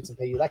cages and bits and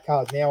pieces. That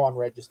car's now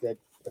unregistered.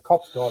 The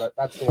cops got it.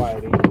 That's the way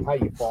it is. You pay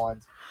your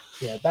fines.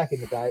 Back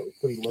in the day, it was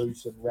pretty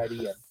loose and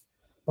ready.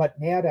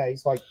 But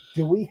nowadays, like,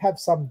 do we have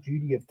some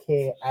duty of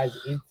care as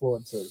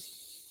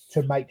influencers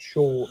to make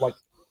sure, like,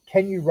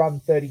 can you run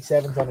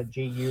 37s on a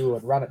GU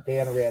and run it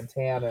down around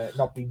town and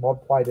not be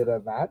mod plated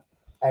on that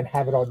and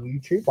have it on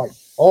YouTube? Like,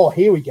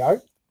 here we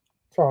go.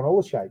 Throwing all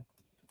the shade.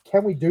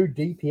 Can we do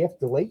DPF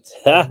deletes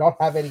and not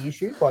have any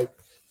issues? Like,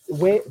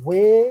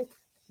 where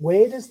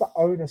does the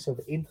onus of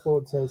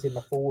influencers in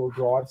the four-wheel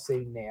drive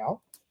scene now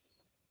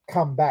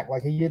come back?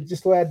 Like, are you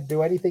just allowed to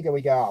do anything? And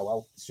we go, oh,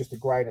 well, it's just a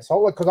grain of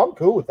salt. Because I'm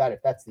cool with that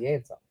if that's the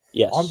answer.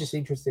 Yes. I'm just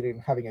interested in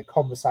having a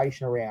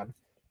conversation around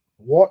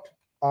what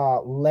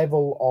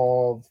level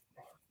of,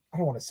 I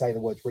don't want to say the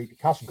words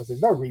repercussion because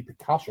there's no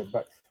repercussion,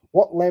 but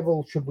what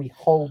level should we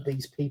hold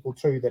these people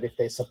to, that if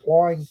they're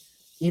supplying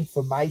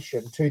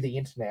information to the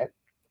internet,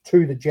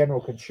 to the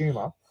general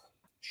consumer,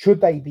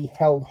 should they be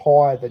held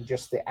higher than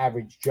just the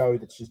average Joe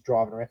that's just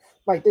driving around?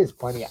 Mate, there's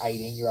plenty of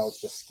 18-year-olds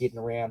just skidding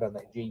around on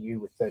that GU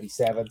with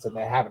 37s and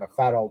they're having a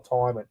fat old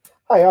time. And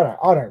hey,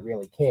 I don't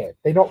really care.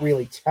 They're not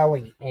really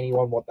telling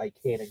anyone what they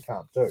can and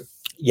can't do.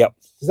 Yep.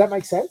 Does that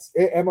make sense?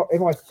 Am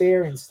I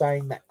fair in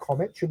saying that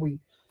comment? Should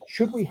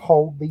we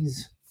hold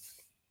these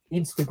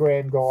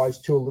Instagram guys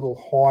to a little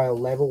higher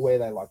level where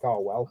they're like, oh,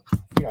 well,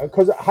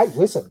 because, hey,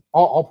 listen,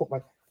 I'll put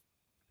my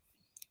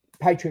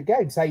Patriot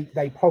Games,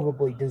 they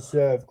probably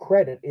deserve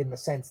credit in the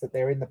sense that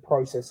they're in the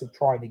process of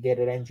trying to get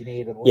it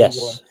engineered and legal.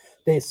 Yes. And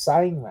they're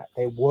saying that.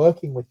 They're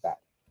working with that.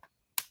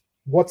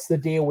 What's the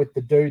deal with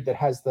the dude that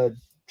has the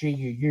GU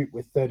Ute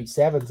with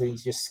 37s and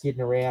he's just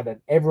skidding around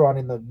and everyone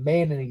in the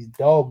man and his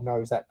dog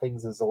knows that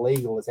thing's as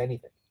illegal as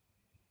anything?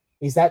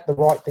 Is that the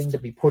right thing to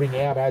be putting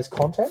out as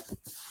content?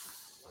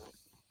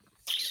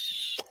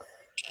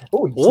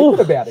 Oh, he's thinking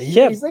about it. He's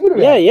thinking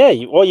about it.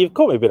 Yeah. Well, you've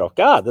caught me a bit off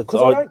guard.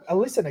 Because I don't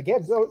listen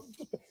again. So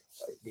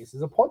this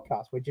is a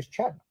podcast. We're just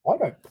chatting. I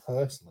don't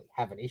personally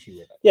have an issue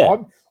with it. Yeah.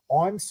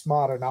 I'm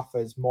smart enough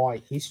as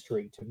my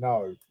history to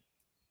know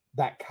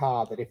that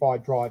car that if I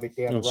drive it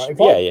down the road,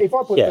 if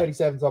I put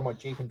 37s on my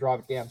Jeep and drive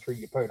it down through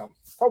Yeppoon, I'm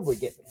probably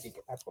getting a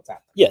ticket. That's what's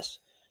happening. Yes.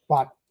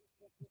 But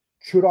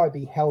should I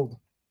be held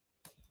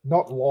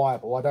not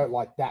liable? I don't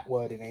like that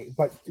word in it.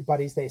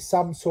 But is there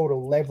some sort of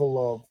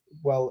level of,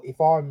 well,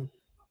 if I'm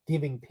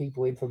giving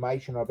people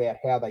information about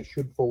how they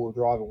should four-wheel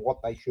drive and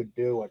what they should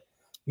do, and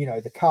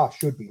the car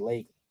should be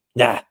legal?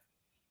 Nah.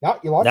 No,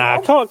 you like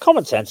that?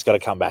 Common sense got to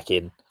come back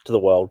in to the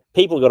world.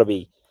 People got to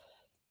be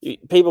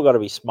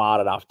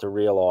smart enough to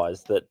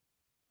realise that,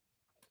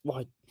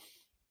 I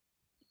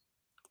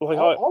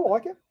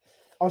like it.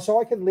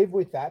 So I can live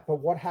with that. But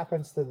what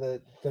happens to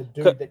the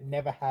dude that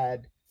never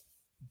had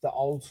the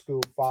old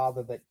school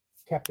father that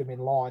kept him in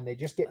line? They're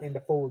just getting into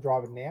four-wheel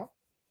driving now.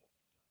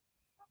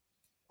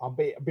 I'm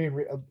being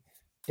real.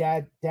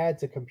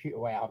 Dad's a computer.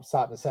 Wow, I'm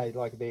starting to say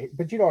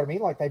but you know what I mean?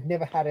 Like, they've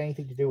never had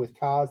anything to do with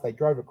cars. They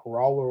drove a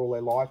Corolla all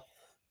their life.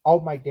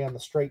 Old mate down the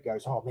street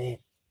goes, "Oh man,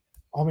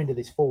 I'm into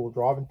this four-wheel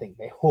driving thing."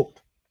 They're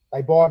hooked.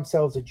 They buy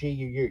themselves a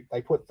GU.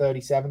 They put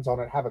 37s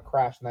on it, have a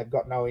crash, and they've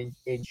got no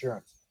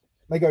insurance.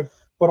 They go,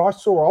 "But I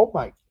saw old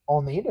mate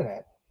on the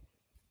internet.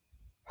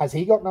 Has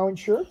he got no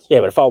insurance?" Yeah,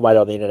 but if old mate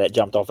on the internet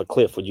jumped off a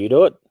cliff, would you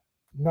do it?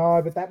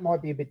 No, but that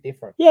might be a bit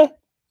different. Yeah.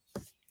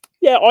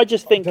 Yeah, I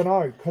just think... I don't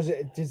know, because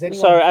does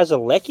anyone... So as a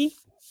lecky,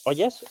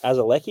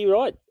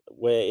 right,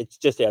 where it's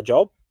just our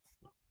job,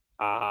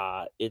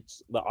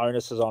 it's the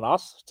onus is on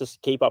us to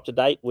keep up to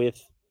date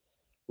with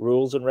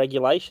rules and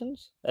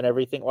regulations and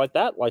everything like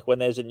that. Like when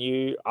there's a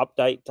new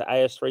update to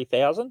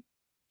AS3000,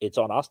 it's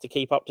on us to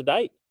keep up to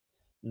date,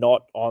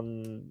 not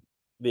on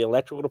the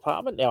electrical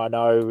department. Now, I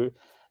know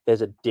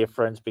there's a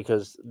difference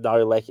because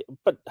no lecky,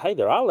 but hey,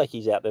 there are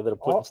leckies out there that are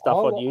putting stuff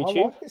on YouTube.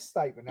 I like this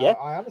statement. Yeah,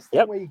 I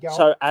understand where you're going.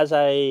 So as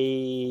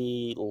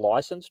a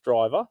licensed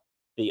driver,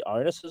 the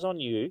onus is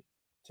on you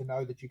to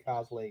know that your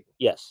car's legal.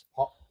 Yes,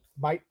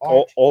 mate.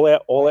 I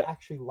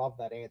actually love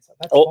that answer.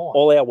 That's fine.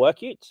 All our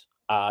work utes.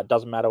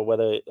 Doesn't matter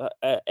whether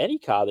any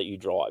car that you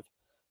drive,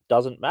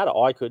 doesn't matter.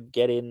 I could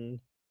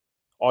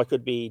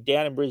be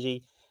down in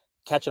Brizzy,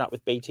 catching up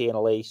with BT and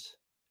Elise,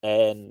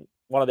 and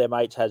one of their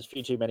mates has a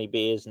few too many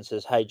beers and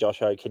says, "Hey,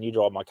 Josho, can you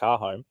drive my car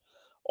home?"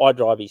 I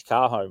drive his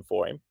car home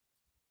for him,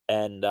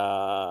 and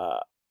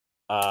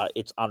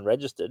it's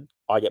unregistered.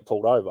 I get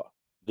pulled over.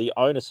 The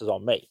onus is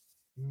on me.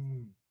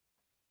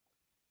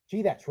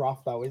 Gee, that's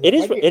rough, though, isn't it?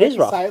 It is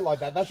rough. Say it like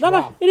that. That's rough.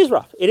 No, it is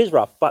rough. It is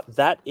rough, but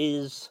that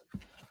is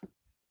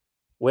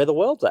where the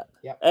world's at.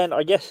 Yep. And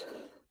I guess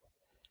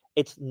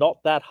it's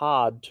not that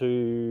hard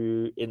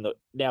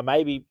now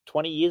maybe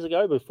 20 years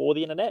ago before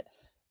the internet,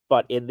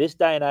 but in this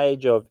day and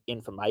age of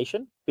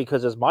information,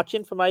 because as much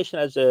information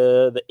as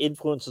the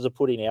influencers are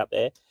putting out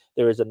there,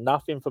 there is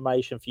enough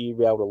information for you to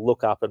be able to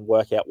look up and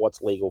work out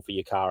what's legal for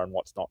your car and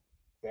what's not.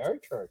 Very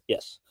true.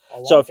 Yes.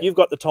 So if you've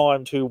got the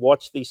time to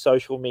watch these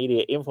social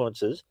media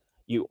influencers,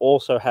 you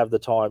also have the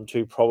time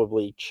to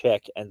probably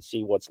check and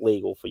see what's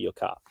legal for your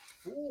car.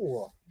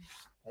 Ooh.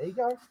 There you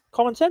go.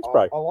 Common sense,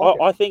 bro.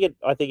 I think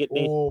it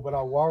needs... Oh, but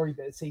I worry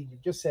that... See, you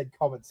just said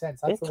common sense.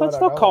 It's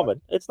not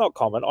common. It's not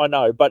common. I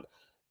know,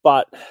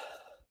 but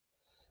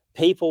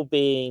people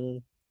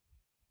being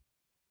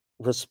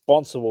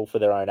responsible for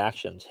their own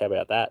actions. How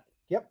about that?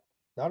 Yep.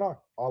 No,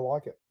 I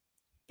like it.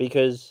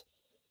 Because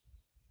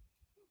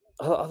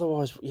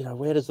otherwise,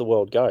 where does the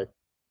world go?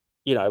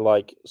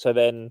 So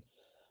then,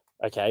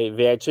 okay,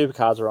 V8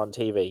 supercars are on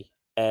TV,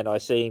 and I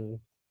seen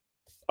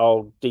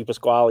old Di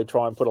Pasquale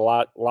try and put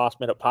a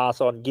last-minute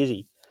pass on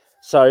Gizzy.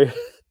 So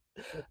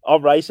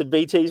I'm racing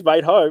BT's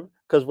mate home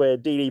because we're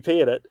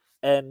DDPing it,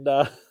 and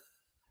I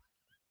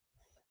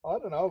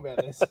don't know about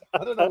this.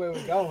 I don't know where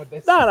we're going with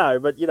this. No,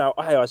 but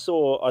hey, I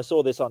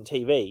saw this on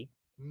TV.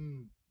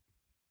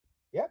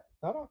 Yep.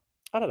 No.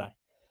 I don't know.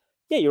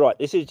 Yeah, you're right.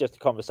 This is just a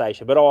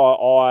conversation, but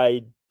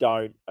I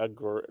don't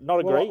agree.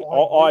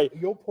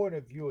 Your point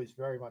of view is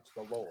very much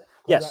the law.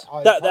 Yes,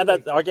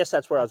 I guess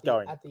that's where I was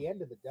going. At the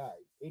end of the day,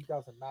 it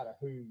doesn't matter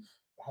who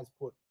has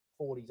put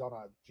 40s on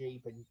a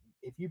Jeep, and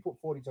if you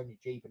put 40s on your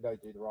Jeep and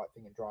don't do the right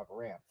thing and drive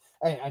around,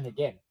 and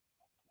again,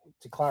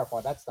 to clarify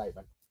that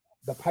statement,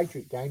 the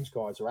Patriot Games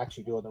guys are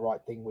actually doing the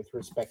right thing with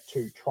respect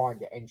to trying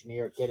to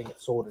engineer it, getting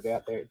it sorted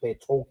out. They're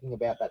talking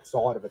about that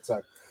side of it,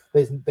 so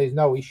there's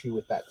no issue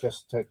with that.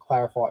 Just to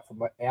clarify it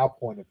from our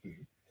point of view,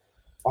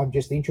 I'm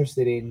just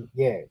interested in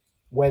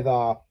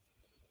whether.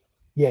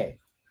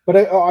 But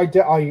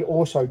I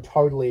also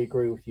totally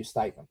agree with your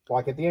statement.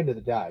 Like, at the end of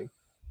the day,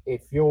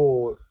 if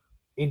you're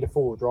into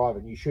four-wheel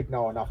driving, you should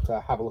know enough to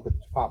have a look at the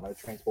Department of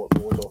Transport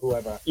Board or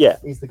whoever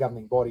is the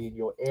governing body in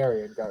your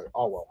area and go,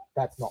 "Oh well,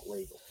 that's not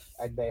legal,"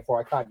 and therefore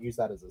I can't use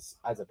that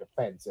as a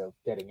defense of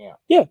getting out.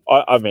 Yeah,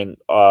 I mean,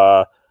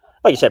 like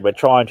you said, we're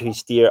trying to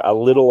steer a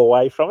little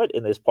away from it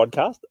in this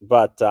podcast,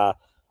 but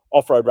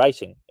off-road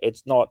racing,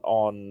 it's not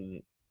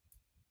on.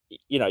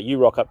 You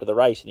rock up to the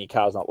race and your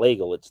car's not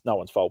legal. It's no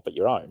one's fault but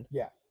your own.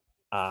 Yeah.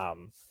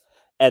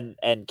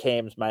 and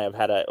Cams may have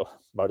had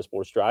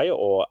Motorsport Australia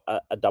or a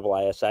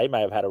AASA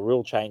may have had a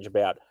rule change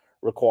about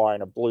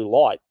requiring a blue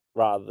light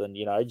rather than,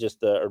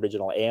 just the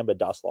original amber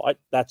dust light.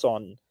 It's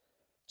on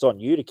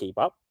you to keep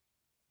up.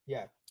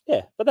 Yeah.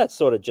 Yeah, but that's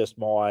sort of just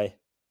my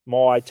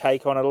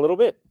take on it a little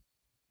bit.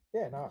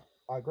 Yeah, no,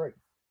 I agree.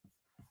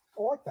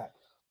 I like that.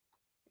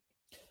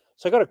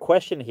 So I got a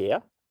question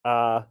here,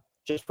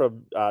 just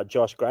from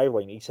Josh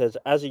Graveling. He says,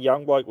 as a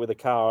young bloke with a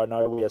car, I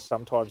know we are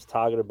sometimes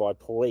targeted by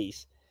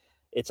police.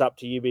 It's up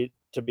to you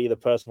to be the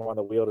person behind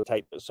the wheel to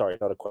take. Sorry,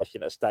 not a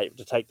question, a statement.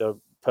 To take the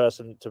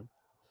person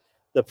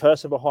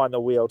behind the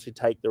wheel to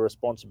take the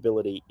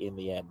responsibility in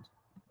the end.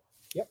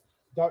 Yep.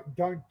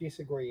 Don't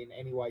disagree in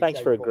any way. Thanks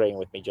shape, for or agreeing form.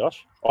 with me,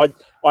 Josh.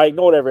 I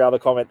ignored every other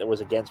comment that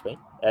was against me.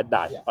 And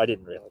no, Yeah. I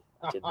didn't really.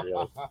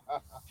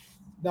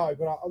 No,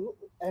 but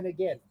and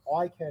again,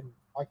 I can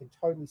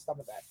totally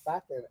stomach that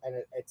fact, and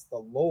it's the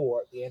law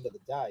at the end of the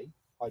day.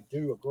 I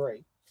do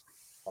agree,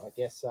 but I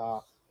guess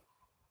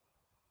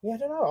yeah, I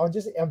don't know.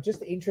 I'm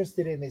just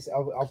interested in this.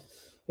 I've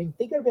been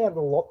thinking about it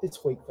a lot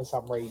this week for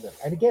some reason.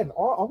 And again,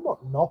 I'm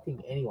not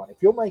knocking anyone. If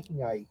you're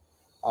making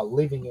a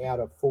living out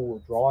of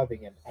four-wheel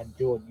driving and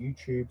doing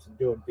YouTubes and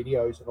doing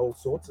videos and all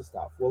sorts of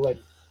stuff, well then,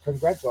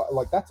 congratulations.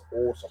 Like, that's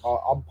awesome.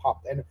 I'm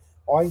pumped, and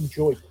I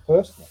enjoy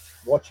personally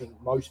watching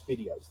most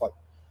videos. Like,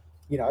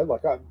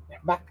 like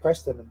Matt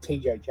Preston and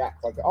TJ Jack.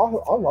 Like, I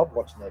love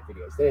watching their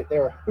videos.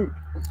 They're a hoot.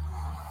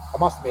 I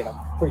must admit,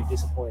 I'm pretty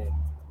disappointed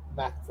in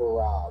Matt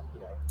for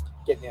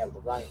getting out of the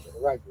Ranger.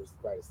 The Ranger was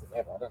the greatest thing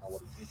ever. I don't know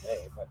what he did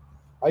there, but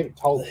I even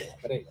told him that.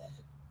 But anyway,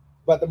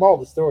 but the moral of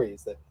the story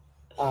is that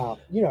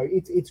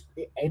it's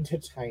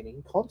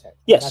entertaining content.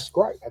 Yes, and that's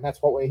great, and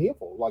that's what we're here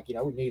for. Like,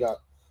 we need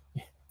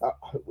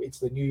it's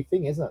the new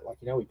thing, isn't it? Like,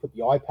 we put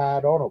the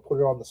iPad on or put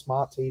it on the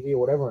smart TV or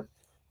whatever and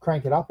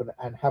crank it up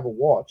and have a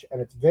watch,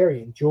 and it's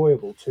very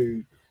enjoyable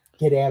to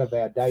get out of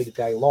our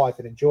day-to-day life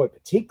and enjoy.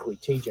 Particularly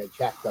TJ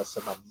Jack does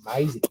some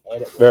amazing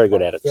edits. Very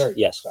good edits. Very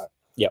yes. Good, so,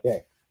 yep. Yeah.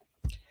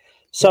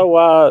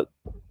 So,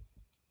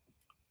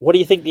 what do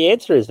you think the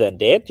answer is then,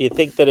 Dan? Do you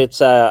think that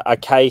it's a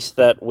case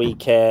that we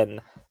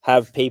can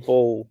have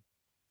people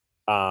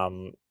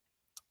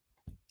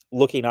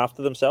looking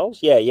after themselves?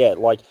 Yeah.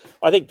 Like,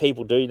 I think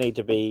people do need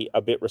to be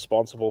a bit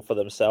responsible for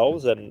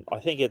themselves, and I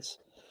think it's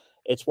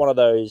one of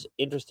those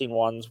interesting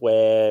ones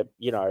where,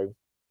 I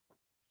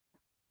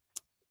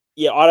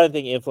don't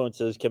think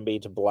influencers can be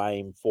to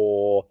blame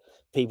for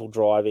people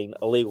driving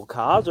illegal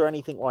cars or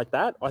anything like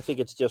that. I think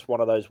it's just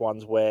one of those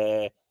ones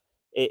where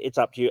it's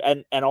up to you.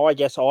 And I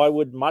guess I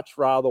would much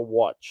rather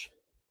watch,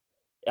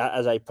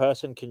 as a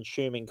person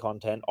consuming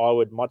content, I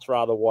would much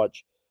rather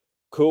watch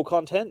cool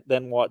content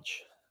than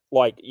watch,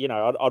 like,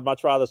 I'd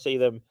much rather see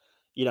them,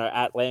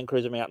 at Land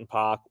Cruiser Mountain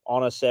Park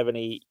on a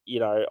 70,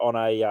 on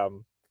a,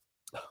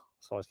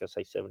 I was going to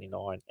say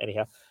 79.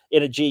 Anyhow,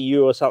 in a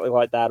GU or something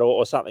like that,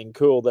 or something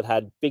cool that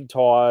had big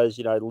tires,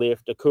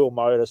 lift, a cool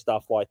motor,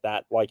 stuff like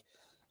that. Like,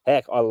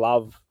 heck, I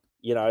love,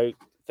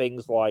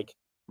 things like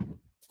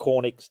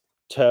Cornick's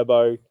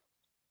Turbo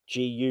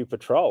GU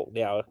Patrol.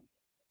 Now,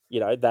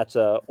 that's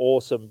a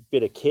awesome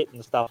bit of kit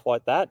and stuff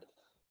like that.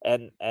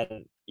 And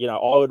I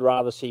would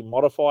rather see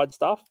modified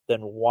stuff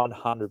than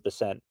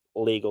 100%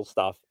 legal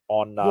stuff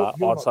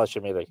on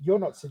social media. You're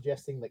not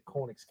suggesting that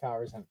Cornick's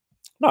car isn't?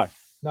 No.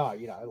 No, I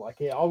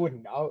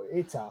wouldn't.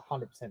 It's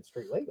 100%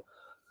 street legal.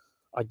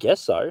 I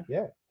guess so.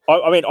 Yeah.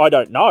 I mean, I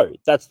don't know.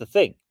 That's the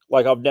thing.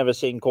 Like, I've never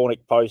seen Cornick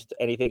post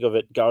anything of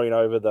it going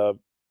over the,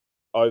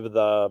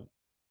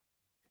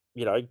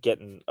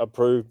 getting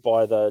approved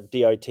by the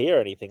DOT or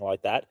anything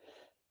like that.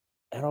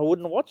 And I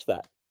wouldn't watch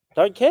that.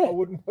 Don't care. I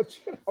wouldn't watch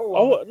it.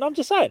 No, I'm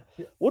just saying.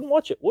 Yeah. Wouldn't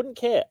watch it. Wouldn't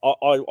care.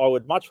 I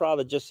would much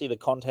rather just see the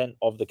content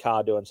of the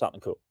car doing something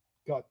cool.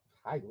 God,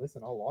 hey,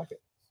 listen, I like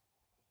it.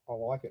 I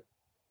like it.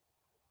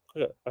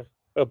 I've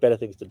got better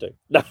things to do.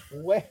 No.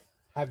 Where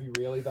have you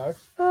really, though?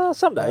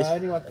 Some days.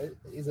 Anyone?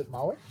 Is it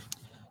mowing?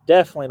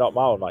 Definitely not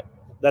mowing, mate.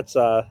 That's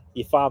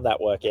you farm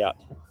that work out.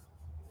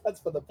 That's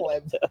for the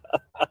plebs.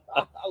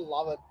 I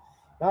love it.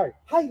 No,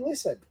 hey,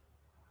 listen.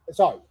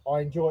 So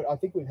I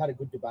think we've had a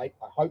good debate.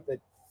 I hope that,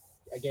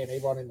 again,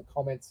 everyone in the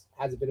comments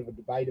has a bit of a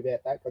debate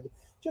about that, because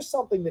just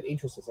something that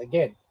interests us.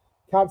 Again,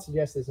 can't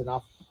suggest this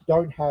enough.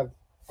 Don't have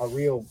a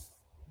real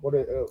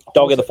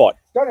dog in the fight.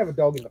 Don't have a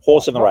dog in the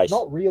horse fight. in the race.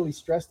 Not really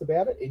stressed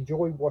about it.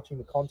 Enjoy watching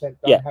the content.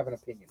 Don't have an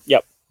opinion.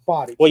 Yep.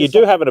 But you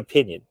do have an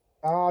opinion.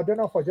 I don't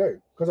know if I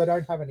do, because I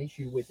don't have an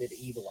issue with it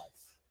either way.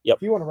 Yep.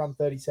 If you want to run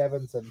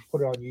 37s and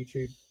put it on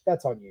YouTube,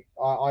 that's on you.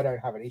 I don't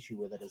have an issue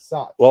with it as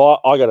such.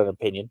 Well, I got an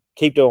opinion.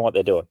 Keep doing what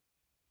they're doing.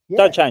 Yeah.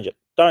 Don't change it.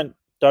 Don't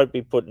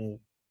be putting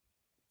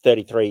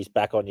 33s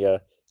back on your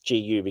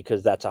GU,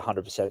 because that's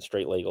 100%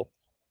 street legal.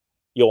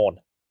 Yawn.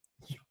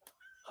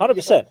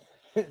 100%.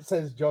 It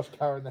says Josh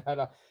Curran that had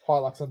a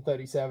Hilux on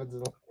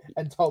 37s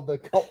and told the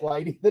cop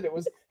lady that it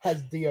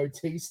has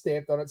DOT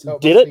stamped on it. So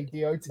it must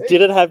be DOT.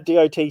 Did it have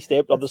DOT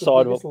stamped on the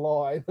sidewall?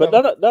 Lie. But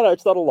no,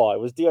 it's not a lie. It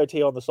was DOT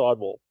on the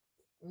sidewall.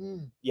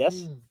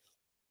 Yes.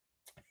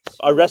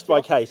 I rest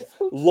my case.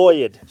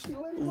 Lawyered.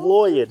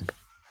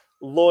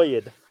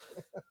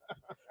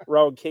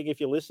 Rowan King, if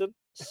you listen,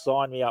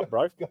 sign me up,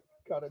 bro.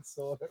 Got it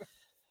sorted.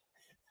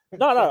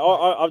 No,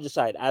 I'm just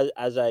saying,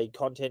 as a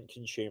content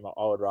consumer,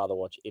 I would rather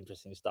watch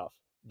interesting stuff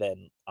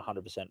than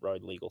 100%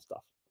 road legal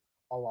stuff.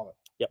 I love it.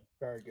 Yep.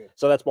 Very good.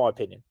 So that's my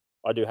opinion.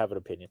 I do have an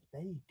opinion.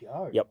 There you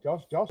go. Yep.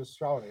 Josh is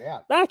throwing it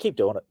out. Nah, keep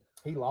doing it.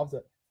 He loves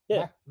it.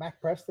 Yeah.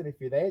 Mac Preston,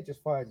 if you're there,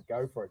 just fine,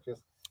 go for it.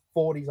 Just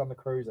 40s on the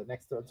cruiser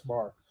next to it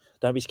tomorrow.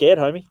 Don't be scared,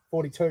 homie.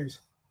 42s.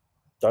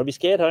 Don't be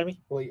scared, homie.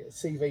 Well,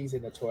 CVs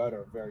in the Toyota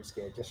are very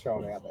scared. Just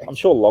throwing it out there. I'm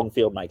sure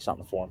Longfield makes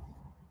something for him.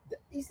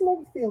 Is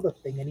Longfield a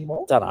thing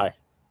anymore? Don't know.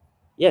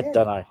 Yeah,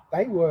 don't know.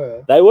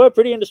 They were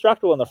pretty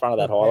indestructible on the front of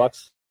that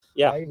Hilux.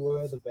 Yeah. They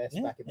were the best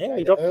back in the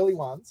day. The early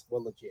ones were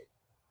legit.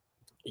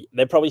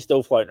 They're probably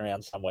still floating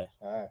around somewhere.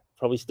 Oh.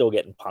 Probably still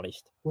getting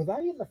punished. Were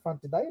they in the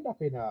front? Did they end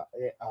up in a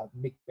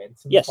Mick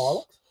Benson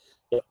Hilux?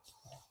 Yep.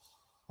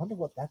 I wonder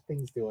what that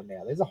thing's doing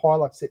now. There's a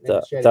Hilux sitting in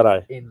the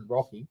shed in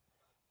Rocky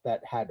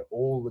that had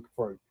all the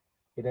fruit.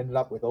 It ended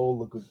up with all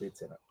the good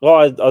bits in it. Well,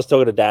 I was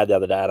talking to Dad the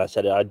other day, and I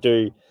said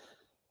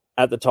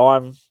at the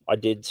time, I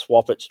did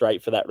swap it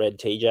straight for that red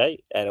TJ,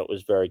 and it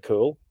was very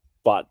cool.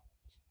 But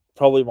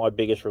probably my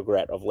biggest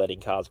regret of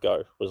letting cars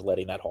go was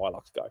letting that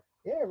Hilux go.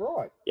 Yeah,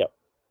 right. Yep.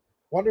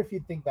 Wonder if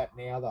you'd think that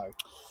now, though.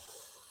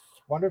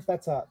 Wonder if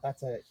that's a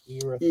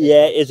era thing.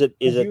 Yeah, is it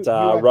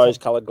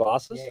rose-colored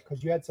glasses? Yeah,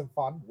 because you had some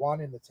fun.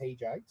 One in the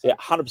TJ. So, yeah,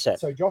 100%.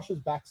 So Josh's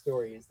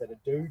backstory is that a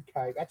dude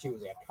came. Actually,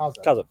 it was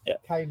our cousin. Yeah.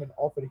 Came and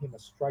offered him a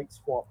straight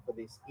swap for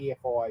this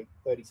EFI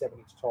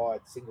 37-inch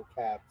tired single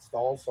cab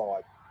style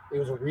side. It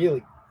was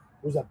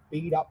a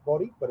beat up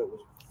body, but it was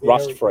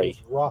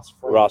rust-free.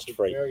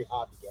 Rust-free. Very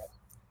hard to get.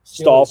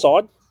 Style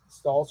side,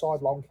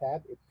 long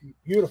cab.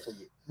 Beautiful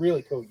ute.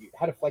 Really cool ute.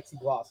 Had a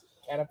plexiglass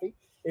canopy.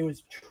 It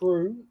was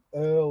true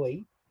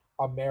early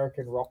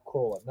American rock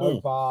crawler. No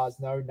bars,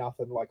 no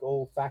nothing. Like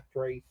all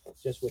factory,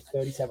 just with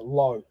 37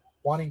 low,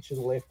 1 inch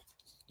lift.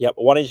 Yep,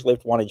 1 inch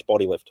lift, 1 inch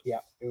body lift. Yeah,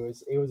 it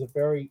was a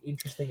very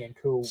interesting and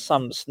cool.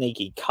 Some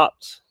sneaky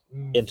cuts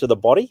into the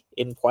body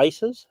in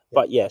places,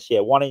 but yes,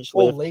 1 inch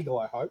lift. All legal,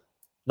 I hope.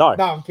 No,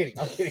 I'm kidding.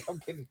 I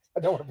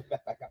don't want to put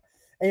that back up.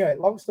 Anyway,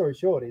 long story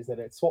short is that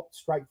it swapped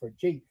straight for a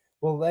Jeep.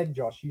 Well, then,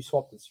 Josh, you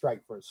swapped it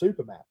straight for a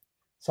Supermat.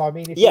 So, I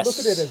mean, if you look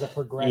at it as a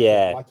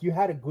progression, like you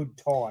had a good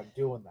time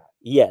doing that.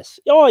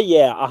 Yes. Oh,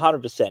 yeah,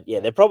 100%. Yeah,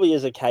 there probably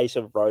is a case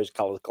of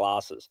rose-colored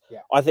glasses.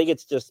 Yeah. I think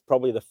it's just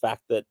probably the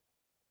fact that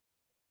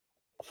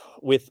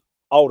with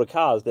older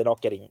cars, they're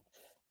not getting,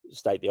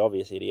 state the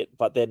obvious, idiot,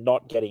 but they're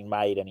not getting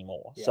made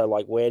anymore. Yeah. So,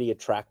 like, where do you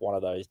track one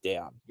of those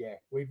down? Yeah.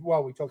 We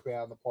talked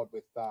about on the pod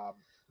with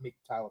Mick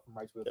Taylor from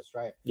Race Wheels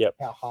Australia,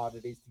 how hard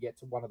it is to get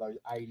to one of those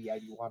 80,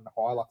 81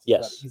 Hiluxes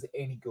that is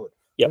any good.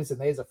 Yep. Listen,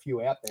 there's a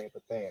few out there,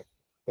 but they're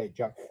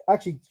junk.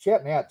 Actually,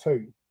 shouting out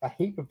too, a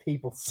heap of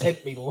people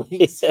sent me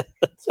links to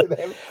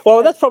them.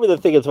 Well, that's probably the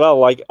thing as well.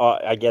 Like,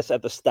 I guess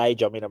at the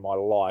stage I'm in my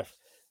life,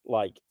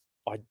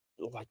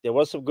 there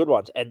was some good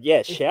ones, and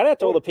shout out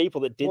to all the people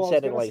that did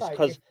send in links.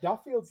 Because if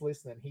Duffield's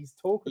listening, he's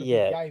talking a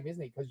big game,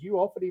 isn't he? Because you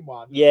offered him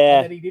one, and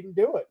then he didn't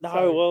do it.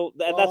 No,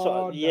 that's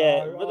what.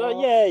 Yeah,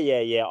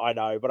 I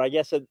know. But I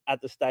guess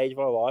at the stage of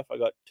my life, I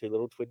got 2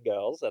 little twin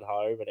girls at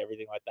home and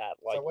everything like that.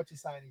 Like, so what you're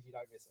saying is you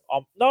don't miss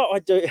it? No, I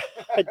do.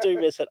 I do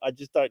miss it. I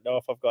just don't know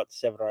if I've got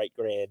 7 or 8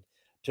 grand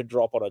to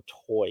drop on a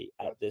toy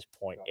at this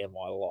point in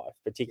my life,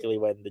 particularly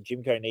when the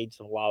Gymco needs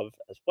some love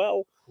as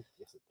well.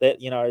 That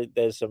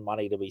there's some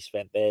money to be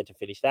spent there to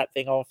finish that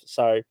thing off.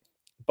 So,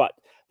 but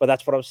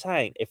that's what I'm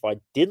saying. If I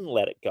didn't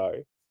let it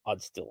go,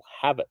 I'd still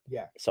have it.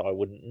 Yeah. So I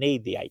wouldn't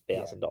need the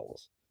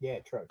 $8,000. Yeah,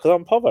 true. Because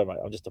I'm Povo, mate.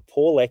 I'm just a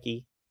poor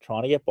lecky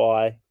trying to get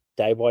by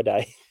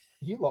day.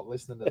 You lot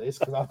listening to this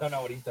because I don't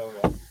know what he's doing.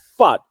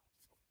 But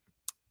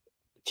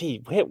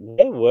gee, where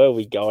were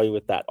we going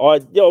with that? I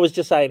was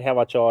just saying how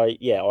much I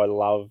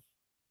love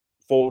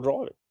four-wheel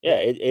driving. Yeah,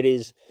 it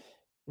is,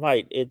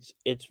 mate.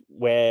 It's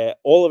where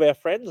all of our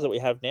friends that we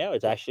have now.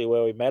 It's actually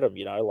where we met them.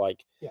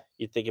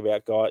 You think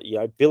about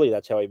Billy.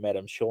 That's how we met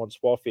him. Sean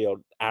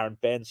Swaffield, Aaron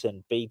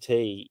Benson,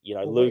 BT.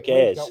 Luke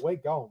Ayres. We're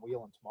going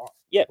wheeling tomorrow.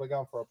 Yeah, we're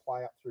going for a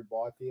play up through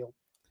Byfield.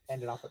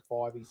 Ended up at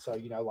 5. So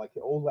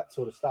all that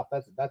sort of stuff.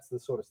 That's the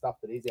sort of stuff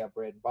that is our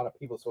bread and butter.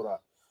 People sort of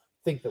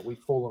think that we've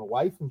fallen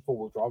away from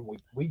four-wheel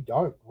driving. We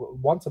don't.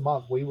 Once a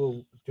month we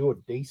will do a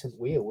decent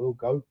wheel. We'll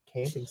go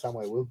camping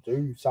somewhere. We'll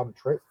do some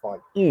trip.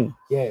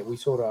 We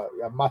sort of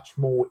are much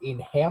more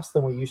in-house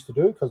than we used to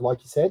do because, like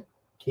you said,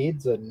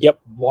 kids and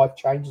life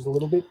changes a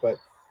little bit. But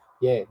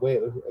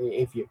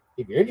if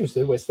you're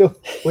interested, we're still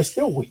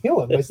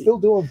wheeling. We're still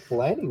doing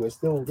plenty. We're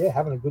still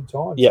having a good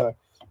time. So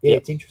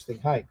it's interesting.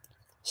 Hey,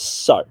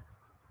 so.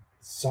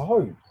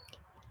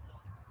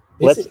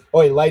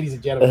 Ladies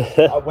and gentlemen,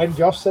 when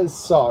Josh says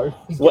so,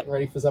 he's getting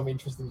ready for some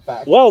interesting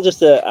facts. Well,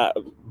 just a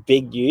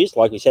big news.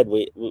 Like we said,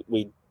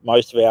 we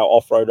most of our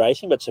off-road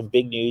racing, but some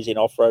big news in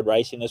off-road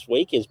racing this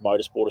week is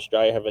Motorsport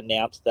Australia have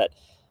announced that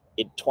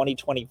in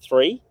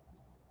 2023,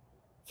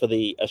 for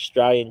the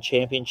Australian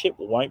Championship,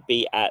 won't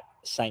be at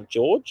St.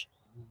 George.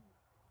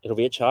 It'll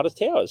be at Charters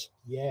Towers.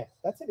 Yeah,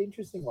 that's an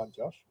interesting one,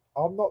 Josh.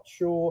 I'm not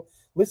sure.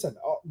 Listen,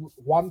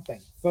 one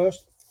thing.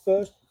 First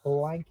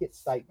blanket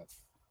statement.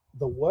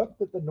 The work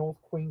that the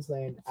North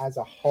Queensland as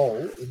a whole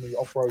in the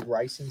off-road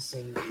racing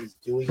scene is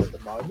doing at the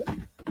moment,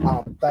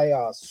 they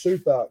are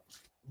super.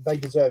 They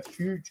deserve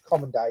huge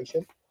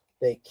commendation.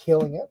 They're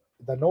killing it.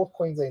 The North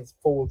Queensland's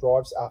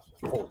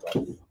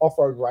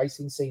off-road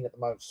racing scene at the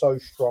moment so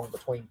strong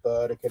between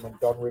Burdekin and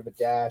Don River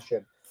Dash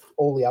and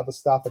all the other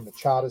stuff and the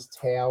Charters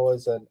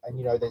Towers and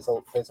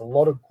there's a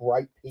lot of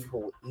great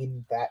people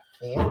in that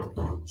camp.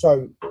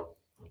 So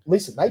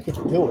listen, they can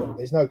do it.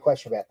 There's no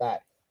question about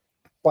that.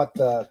 But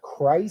the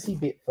crazy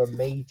bit for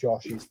me,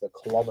 Josh, is the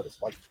kilometers.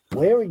 Like,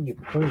 we're in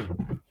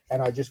Yeppoon,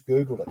 and I just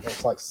Googled it, and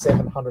it's like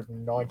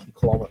 790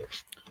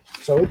 kilometers.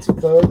 So it's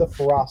further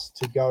for us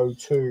to go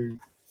to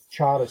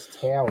Charters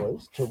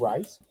Towers to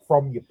race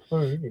from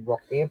Yeppoon in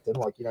Rockhampton,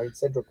 in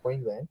central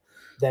Queensland,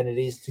 than it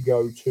is to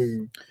go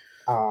to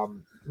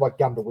like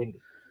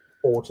Gundawindi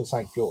or to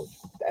St. George.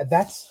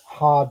 That's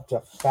hard to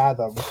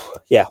fathom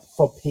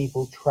for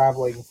people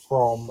traveling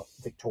from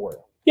Victoria.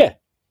 Yeah.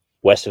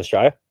 Western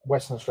Australia.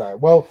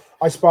 Well,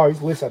 I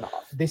suppose, listen,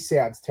 this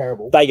sounds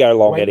terrible. They go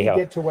long when anyhow. When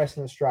you get to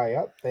Western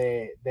Australia,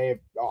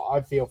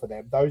 I feel for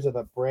them. Those are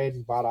the bread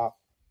and butter,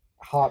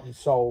 heart and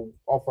soul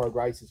off-road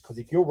races. Because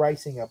if you're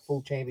racing a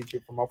full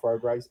championship from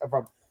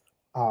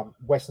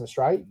Western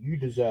Australia, you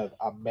deserve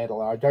a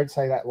medal. And I don't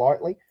say that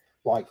lightly.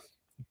 Like,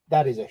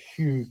 that is a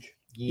huge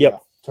year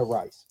to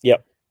race.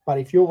 Yep. But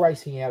if you're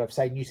racing out of,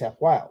 say, New South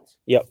Wales,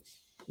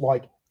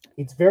 like,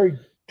 it's very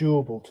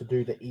doable to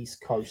do the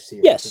East Coast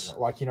series. Yes.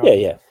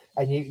 Yeah.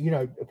 And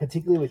you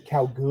particularly with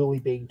Kalgoorlie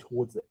being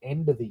towards the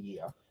end of the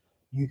year,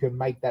 you can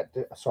make that.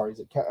 Sorry, is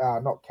it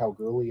not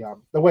Kalgoorlie?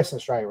 The Western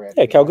Australia round.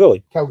 Yeah,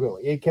 Kalgoorlie.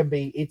 Kalgoorlie.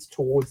 It's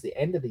towards the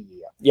end of the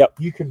year. Yep.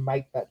 You can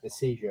make that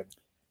decision.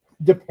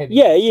 Depending.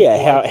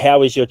 Yeah.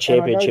 How is your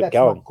championship and I know that's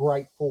going? Not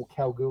great for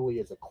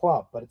Kalgoorlie as a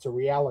club, but it's a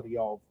reality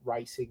of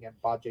racing and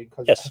budgeting.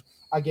 Because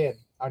again,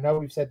 I know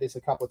we've said this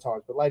a couple of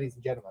times, but ladies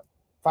and gentlemen,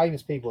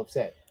 famous people have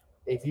said,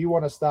 if you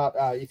want to start,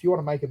 if you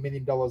want to make $1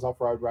 million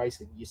off-road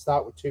racing, you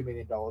start with $2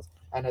 million,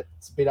 and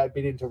it's bit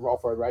into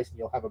off-road racing,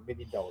 you'll have $1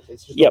 million.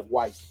 It's just a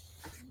waste.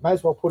 May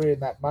as well put it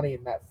in that money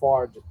in that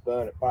fire and just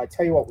burn it. But I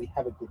tell you what, we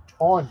have a good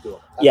time doing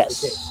it.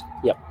 Yes.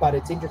 Yep. But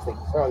it's interesting.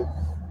 So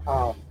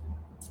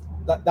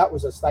that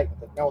was a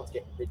statement that no one's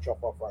getting rich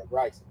off off-road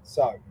racing.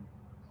 So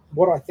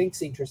what I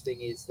think's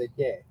interesting is that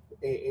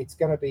it's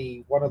going to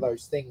be one of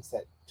those things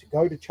that to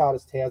go to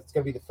Charters Towers, it's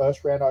going to be the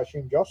first round, I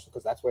assume, Josh,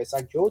 because that's where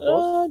St. George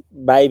was.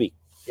 Maybe.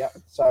 Yeah.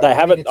 So they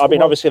haven't.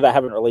 Obviously, they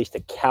haven't released a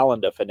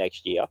calendar for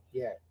next year.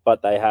 Yeah.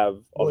 But they have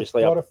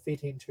obviously got to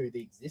fit into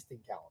the existing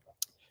calendar.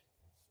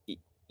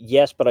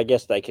 Yes, but I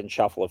guess they can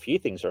shuffle a few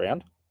things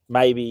around.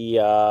 Maybe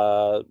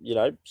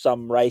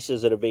some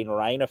races that have been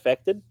rain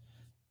affected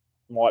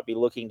might be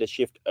looking to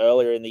shift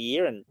earlier in the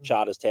year, and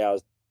Charters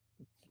Towers,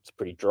 it's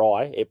pretty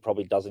dry. It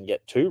probably doesn't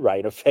get too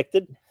rain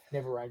affected.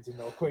 Never rains in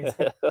North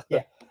Queensland.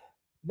 Yeah.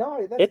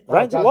 No, it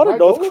rains a lot in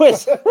North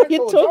Queensland. What are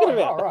you talking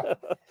about? Oh, right.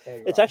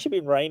 It's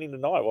actually been raining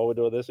tonight while we're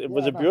doing this. It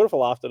was a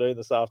beautiful afternoon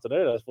this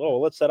afternoon. I said, well,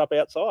 let's set up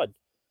outside.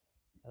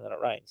 And then it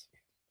rains.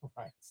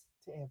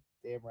 Damn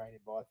rain in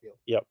Byfield.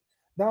 Yep.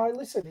 No,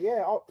 listen,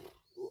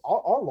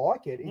 I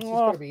like it. It's just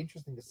going to be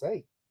interesting to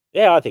see.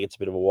 Yeah, I think it's a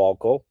bit of a wild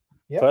call,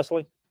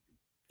 personally.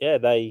 Yeah,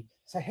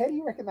 So how do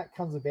you reckon that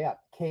comes about?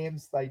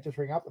 Cams, they just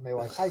ring up and they're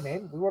like, hey,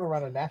 man, we want to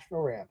run a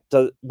national round.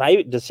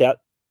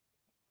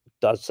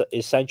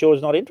 Is St.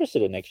 George not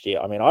interested in next year?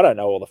 I mean, I don't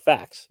know all the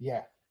facts.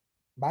 Yeah.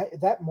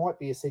 That might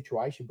be a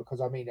situation because,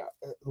 I mean,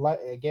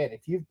 again,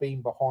 if you've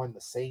been behind the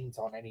scenes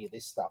on any of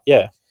this stuff,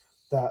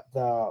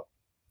 the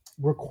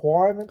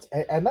requirements,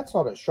 and that's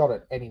not a shot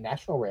at any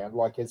national round,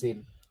 like as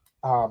in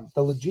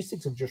the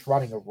logistics of just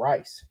running a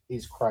race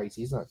is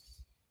crazy, isn't it?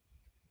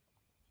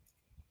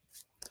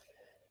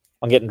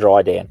 I'm getting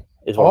dry, Dan.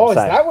 Is what I'm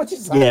saying. Is that what you're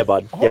saying? Yeah,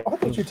 bud. I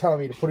thought you were telling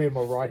me to put it in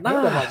my right hand.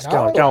 Nah, it's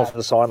going for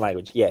the sign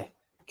language. Yeah.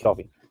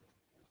 Copy.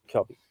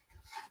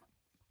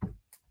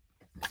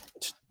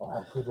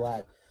 Oh, good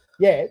lad.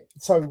 Yeah,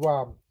 so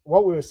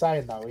what we were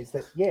saying, though, is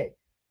that,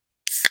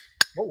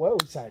 what were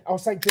we saying? Oh,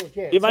 St. George,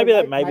 yeah.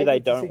 Maybe they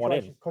don't want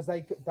in. Because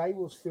they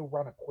will still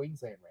run a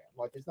Queensland round.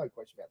 Like, there's no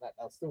question about that.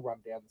 They'll still run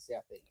down the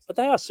southeast. But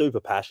they are super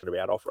passionate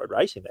about off-road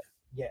racing there.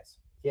 Yes.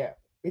 Yeah.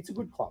 It's a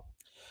good club.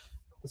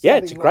 It's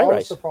a great race. I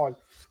was surprised.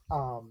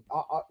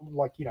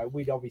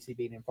 We'd obviously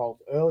been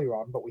involved earlier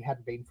on, but we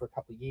hadn't been for a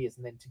couple of years.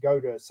 And then to go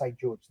to St.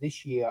 George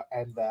this year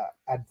and the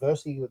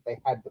adversity that they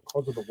had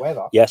because of the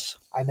weather. Yes.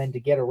 And then to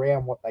get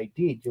around what they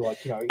did, you're like,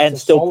 and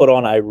still put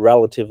on a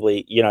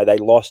relatively, they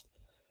lost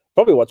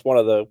probably what's one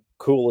of the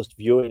coolest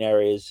viewing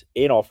areas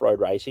in off-road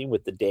racing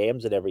with the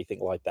dams and everything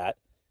like that.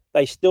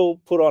 They still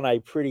put on a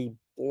pretty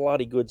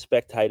bloody good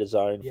spectator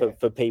zone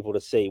for people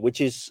to see,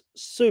 which is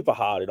super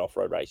hard in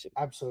off-road racing.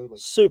 Absolutely.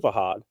 Super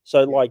hard.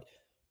 So,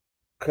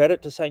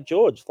 credit to St.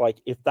 George.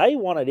 If they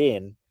wanted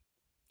in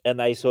and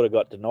they sort of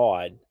got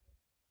denied,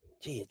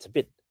 it's a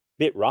bit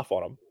rough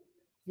on them.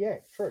 Yeah,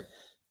 true.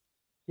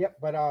 Yep,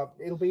 but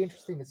it'll be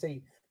interesting to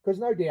see because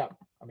no doubt,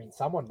 I mean,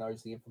 someone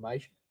knows the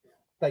information.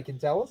 They can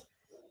tell us.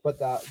 But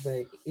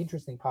the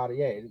interesting part,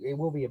 it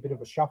will be a bit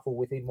of a shuffle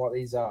within what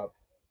is a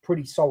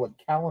pretty solid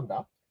calendar.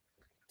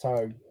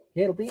 So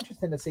yeah, it'll be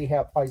interesting to see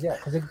how it plays out,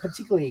 because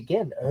particularly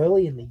again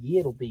early in the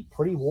year, it'll be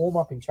pretty warm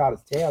up in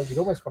Charters Towers. You'd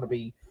almost want to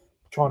be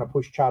trying to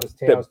push Charters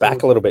Towers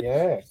back a little bit.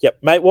 Yeah. Yep,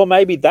 mate. Well,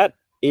 maybe that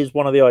is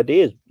one of the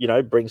ideas.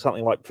 Bring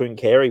something like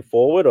Pooncarie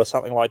forward or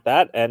something like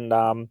that, and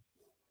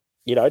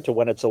to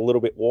when it's a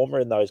little bit warmer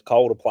in those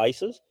colder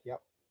places. Yep.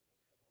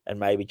 And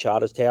maybe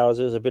Charters Towers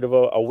is a bit of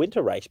a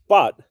winter race,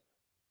 but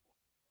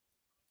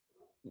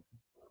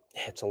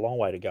it's a long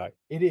way to go.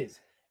 It is.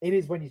 It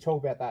is when you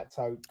talk about that.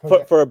 So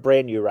for a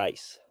brand new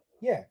race.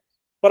 Yeah.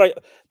 But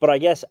I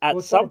guess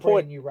at some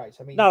point, new race.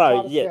 I mean,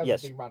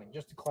 yes, been running,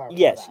 just to clarify.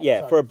 Yes, that.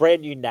 yeah, So, for a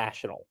brand new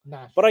national.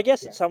 But I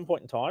guess at some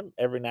point in time,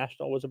 every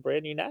national was a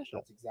brand new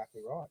national. That's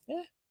exactly right.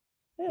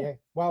 Yeah.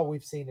 Well,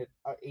 we've seen it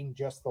in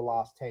just the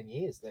last 10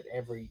 years that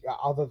every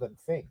other than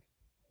Fink,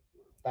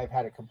 they've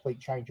had a complete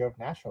change of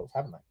nationals,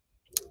 haven't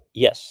they?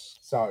 Yes.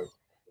 So,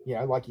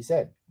 like you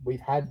said, we've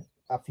had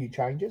a few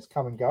changes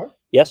come and go.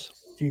 Yes.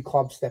 A few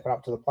clubs stepping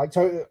up to the plate.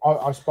 So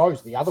I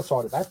suppose the other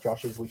side of that,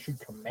 Josh, is we should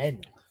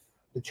commend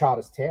the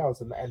Charters Towers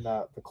and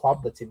the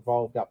club that's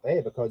involved up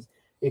there, because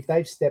if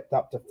they've stepped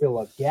up to fill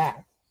a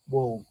gap,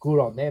 well, good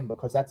on them,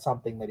 because that's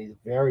something that is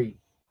very,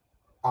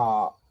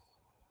 I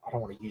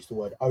don't want to use the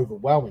word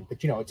overwhelming, but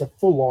it's a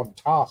full-on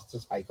task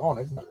to take on,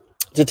 isn't it?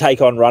 To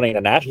take on running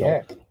a national.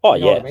 Yeah. Oh,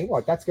 you know what I mean?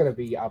 Like, that's going to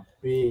be a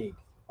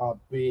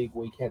big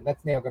weekend.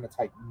 That's now going to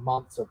take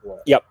months of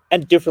work. Yep,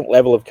 and different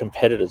level of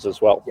competitors as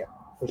well. Yeah.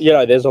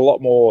 Sure. There's a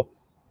lot more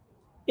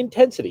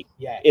intensity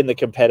in the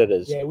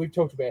competitors. Yeah, we've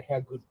talked about how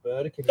good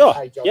Burdekin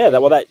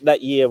is.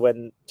 That year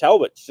when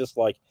Talbot's just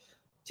like,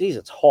 geez,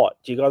 it's hot.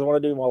 Do you guys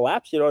want to do more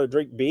laps? To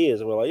drink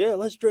beers? And we're like, yeah,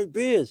 let's drink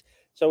beers.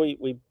 So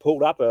we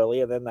pulled up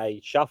early, and then they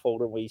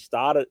shuffled, and we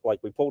started,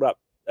 we pulled up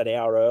an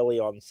hour early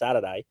on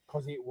Saturday.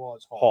 Because it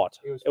was hot.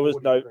 It was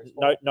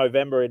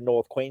November in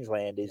North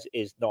Queensland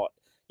is not,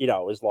 it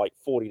was like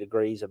 40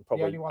 degrees and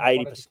probably 80%. The only one that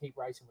wanted to keep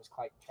racing was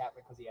Clayton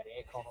Chapman because he had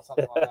aircon or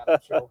something like that, I'm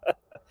sure.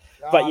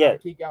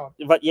 Keep going.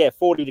 But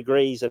 40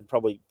 degrees and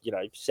probably,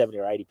 70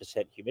 or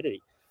 80%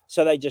 humidity.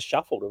 So they just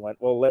shuffled and went,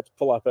 well, let's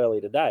pull up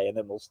early today, and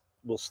then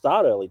we'll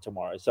start early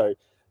tomorrow. So,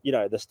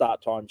 the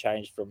start time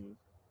changed from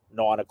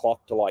 9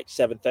 o'clock to like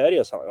 7:30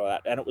 or something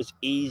like that. And it was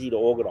easy to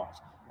organise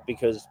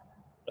because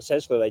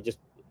essentially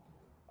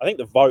I think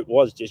the vote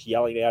was just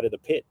yelling out of the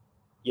pit.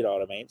 You know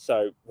what I mean?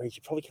 So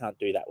you probably can't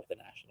do that with the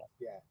national.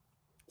 Yeah.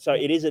 So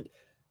it isn't,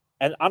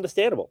 and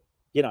understandable.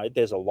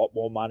 There's a lot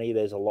more money.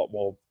 There's a lot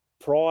more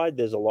pride.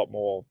 There's a lot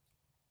more,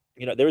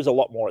 there is a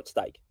lot more at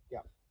stake.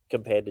 Yeah.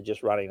 Compared to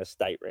just running a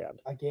state round.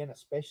 Again,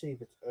 especially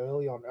if it's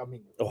early on. I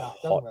mean, it hot.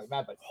 doesn't really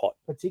matter, but hot.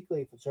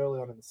 Particularly if it's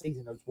early on in the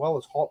season, as well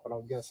as hot. But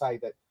I'm going to say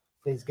that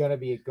there's going to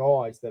be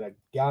guys that are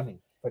gunning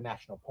for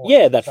national points.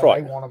 Yeah, that's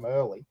right. They want them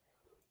early.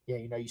 Yeah,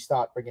 you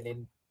start bringing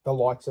in the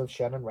likes of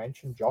Shannon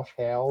Wrench and Josh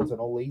Howells and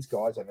all these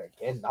guys. And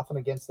again, nothing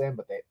against them,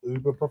 but they're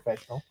uber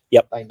professional.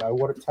 Yep. They know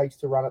what it takes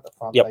to run at the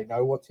front. Yep. They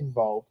know what's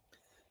involved.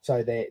 So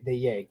again,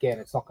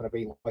 it's not going to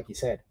be like you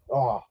said.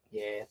 Oh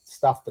yeah,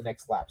 stuff the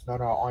next laps. No,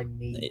 I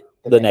need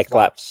the next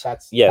laps.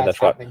 That's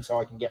happening right. So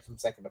I can get from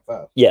second to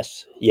first.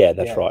 Yes,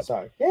 that's right.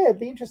 So it'd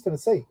be interesting to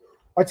see.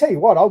 I tell you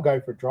what, I'll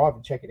go for a drive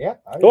and check it out.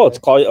 Though. Oh, it's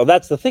close. Oh,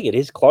 that's the thing. It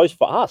is close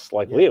for us.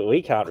 Like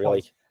we can't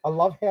really. I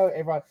love how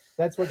everyone.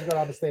 That's what you got to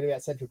understand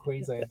about Central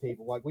Queensland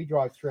people. Like we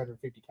drive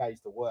 350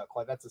 k's to work.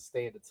 Like that's a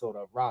standard sort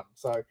of run.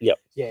 So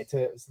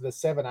to the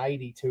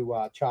 780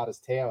 to Charters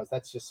Towers,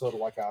 that's just sort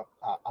of like a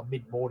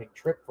mid-morning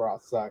trip for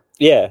us. So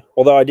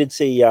although I did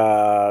see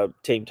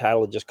Team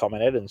Taylor just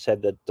commented and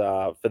said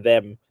that for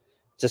them,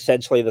 it's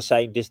essentially the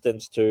same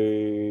distance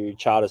to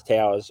Charters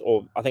Towers,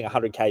 or I think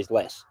 100 k's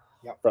less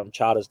from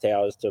Charters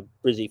Towers to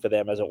Brizzy for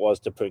them as it was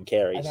to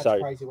Pooncarie. And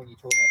that's crazy when you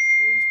talk about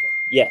Brisbane.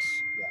 Yes.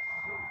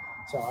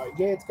 So,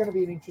 it's going to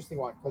be an interesting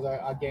one because,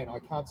 I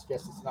can't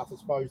stress this enough. I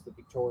suppose the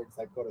Victorians,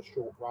 they've got a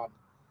short run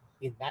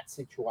in that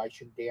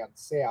situation down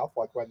south,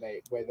 like where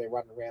they're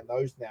running around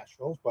those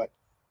nationals. But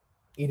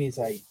it is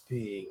a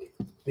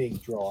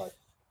big drive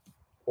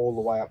all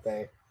the way up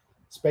there,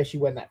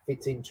 especially when that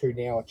fits into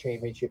now a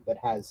championship that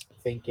has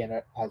Fink in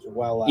it as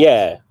well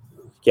as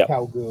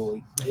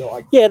Kalgoorlie.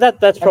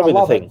 That's probably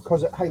the thing.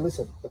 Because, hey,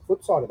 listen, the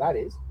flip side of that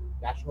is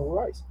national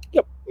race.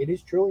 Yep. It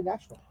is truly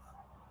national.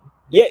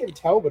 Nick and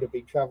Talbot have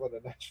been travelling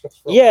the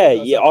nationals. I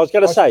was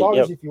going to say,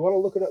 if you want to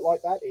look at it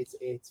like that,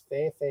 it's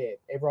fair.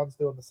 Everyone's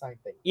doing the same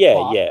thing.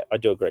 I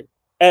do agree.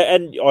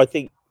 And I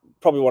think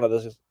probably one of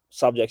the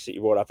subjects that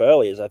you brought up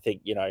earlier is I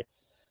think,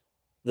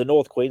 the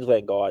North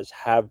Queensland guys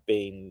have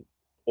been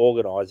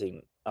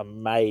organising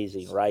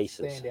amazing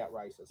races. Standout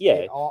races.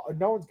 Yeah.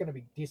 No one's going to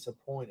be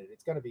disappointed.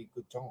 It's going to be a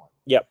good time.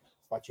 Yep.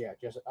 But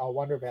I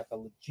wonder about the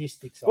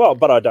logistics. Well,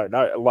 but I don't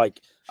know. Like,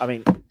 I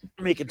mean,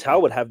 Mick and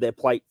Tal would have their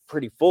plate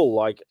pretty full.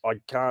 Like, I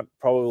can't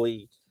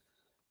probably.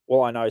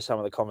 Well, I know some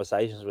of the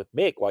conversations with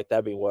Mick, like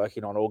they've been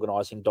working on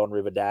organising Don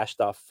River Dash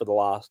stuff for the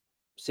last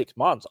 6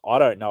 months. I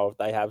don't know if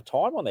they have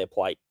time on their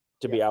plate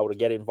to be able to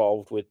get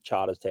involved with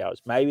Charters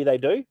Towers. Maybe they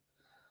do.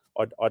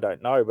 I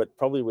don't know, but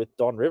probably with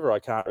Don River, I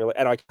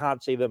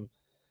can't see them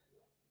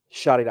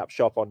shutting up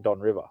shop on Don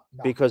River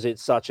because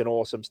it's such an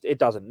awesome. It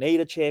doesn't need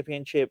a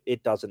championship.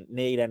 It doesn't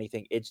need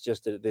anything. It's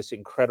just this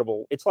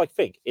incredible. It's like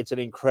Fink. It's an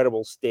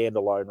incredible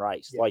standalone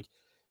race. Like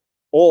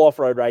all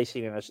off-road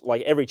racing,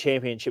 like every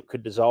championship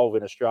could dissolve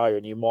in Australia,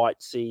 and you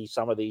might see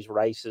some of these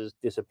races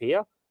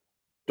disappear.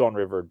 Don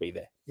River would be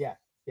there. Yeah,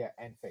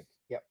 and Fink.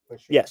 Yep, for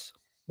sure. Yes.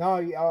 No,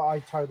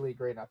 I totally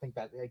agree, and I think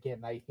that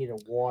again they hit a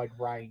wide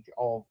range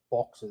of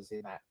boxes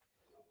in that.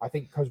 I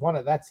think because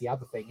that's the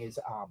other thing is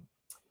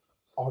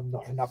I'm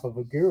not enough of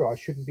a guru. I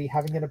shouldn't be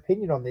having an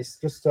opinion on this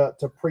just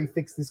to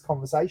prefix this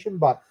conversation,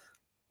 but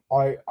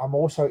I'm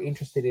also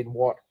interested in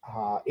what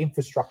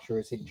infrastructure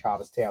is in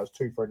Charters Towers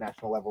too for a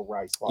national level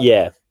race.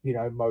 Like,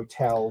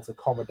 motels,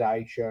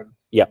 accommodation,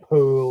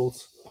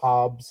 pools,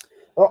 pubs.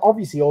 Well,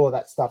 obviously, all of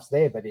that stuff's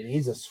there, but it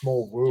is a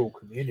small rural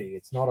community.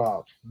 It's not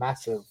a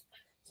massive.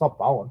 It's not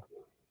Bowen.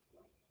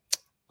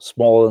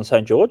 Smaller than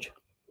St. George?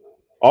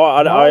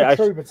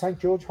 True, but St.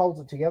 George holds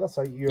it together,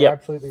 so you're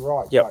absolutely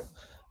right. Yep. But,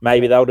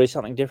 maybe they'll do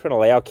something different,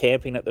 allow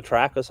camping at the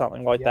track or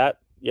something like that.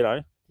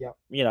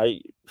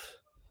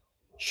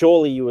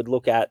 Surely you would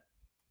look at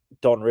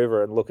Don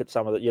River and look at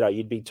some of the,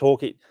 you'd be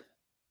talking,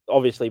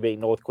 obviously being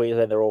North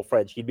Queensland, they're all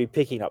French. You'd be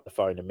picking up the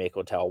phone to Mick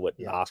or Talbot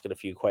and asking a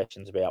few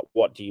questions about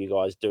what do you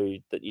guys do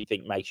that you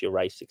think makes your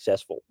race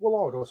successful.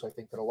 Well, I would also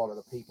think that a lot of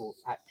the people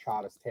at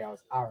Charters Towers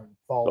are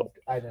involved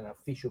in an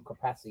official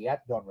capacity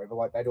at Don River.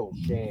 Like they'd all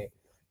share,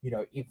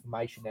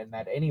 information and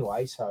that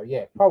anyway. So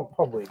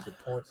probably a good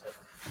point.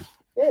 So.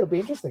 Yeah, it'll be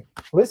interesting.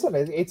 Listen,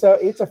 it's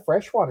a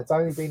fresh one. It's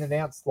only been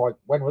announced like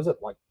when was it?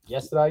 Like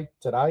yesterday,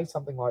 today,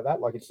 something like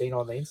that. Like it's been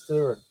on the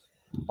Insta and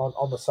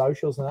on the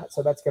socials and that.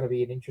 So that's going to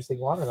be an interesting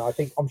one. And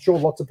I'm sure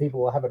lots of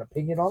people will have an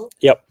opinion on it.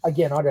 Yep.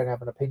 Again, I don't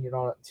have an opinion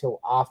on it until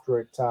after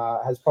it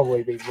has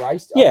probably been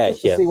raced. To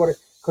see what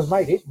because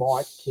mate, it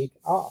might kick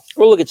ass.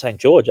 Well, look at St.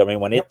 George. I mean,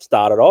 when it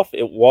started off,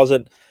 it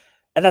wasn't.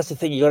 And that's the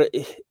thing. You got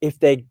to if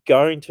they're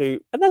going to,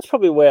 and that's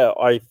probably where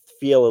I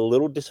feel a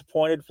little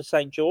disappointed for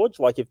St. George.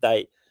 Like if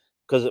they.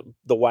 Because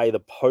the way the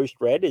post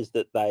read is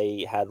that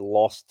they had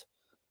lost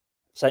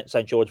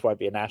St. George won't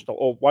be a national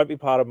or won't be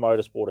part of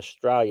Motorsport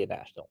Australia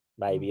national.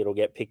 Maybe it'll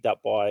get picked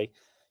up by,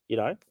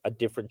 a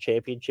different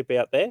championship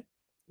out there.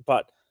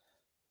 But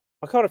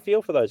I kind of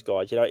feel for those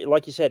guys.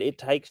 Like you said, it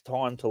takes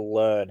time to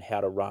learn how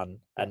to run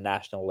a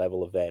national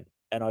level event.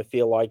 And I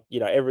feel like,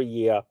 every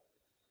year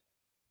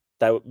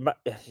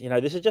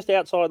this is just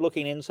outside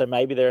looking in, so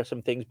maybe there are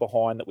some things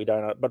behind that we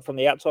don't know. But from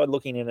the outside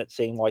looking in, it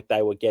seemed like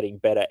they were getting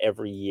better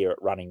every year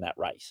at running that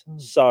race.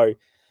 So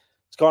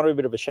it's kind of a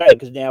bit of a shame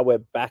because now we're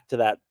back to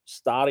that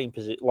starting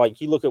position. Like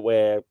you look at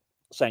where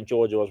St.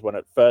 George was when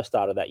it first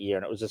started that year,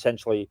 and it was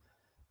essentially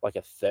like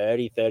a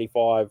 30,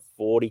 35,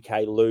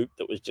 40K loop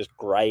that was just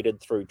graded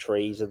through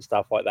trees and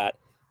stuff like that.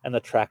 And the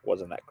track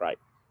wasn't that great.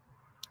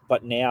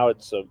 But now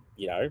it's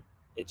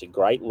it's a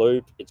great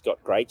loop. It's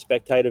got great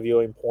spectator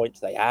viewing points.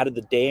 They added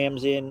the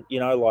dams in,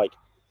 like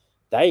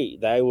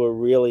they were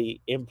really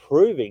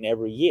improving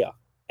every year.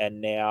 And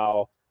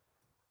now,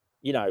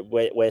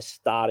 we're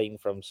starting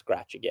from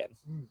scratch again.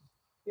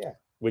 Yeah.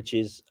 Which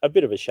is a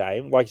bit of a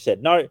shame. Like I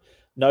said, no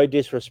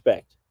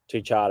disrespect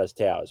to Charters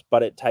Towers,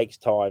 but it takes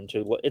time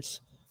to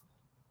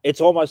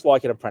it's almost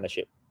like an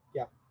apprenticeship.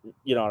 Yeah.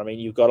 You know what I mean?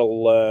 You've got to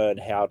learn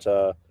how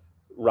to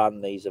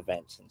run these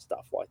events and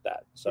stuff like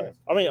that. So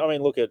I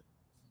mean look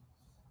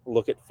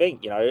at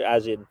Fink,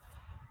 as in,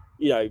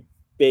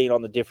 being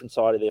on the different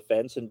side of the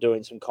fence and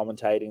doing some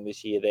commentating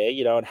this year there,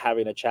 and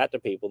having a chat to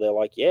people. They're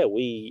like,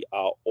 we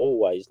are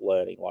always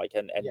learning. Like,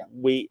 and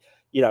we,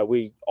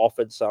 we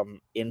offered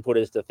some input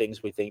as to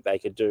things we think they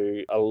could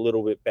do a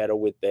little bit better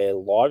with their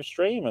live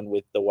stream and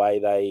with the way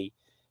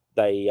they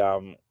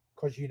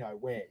because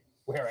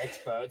we're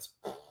experts.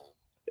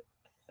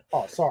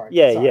 Oh, sorry.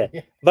 Yeah.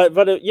 But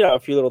a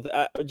few little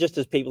just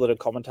as people that have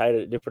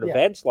commentated at different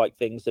events, like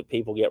things that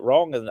people get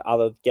wrong and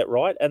others get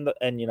right, and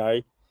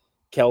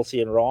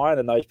Kelsey and Ryan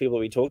and those people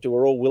we talked to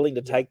are all willing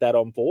to take that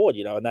on board,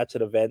 and that's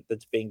an event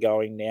that's been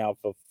going now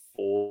for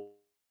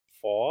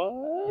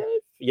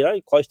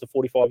 45, close to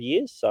 45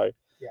 years. So,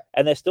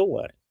 and they're still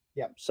learning.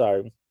 Yeah.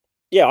 So,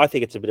 I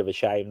think it's a bit of a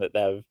shame that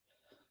they've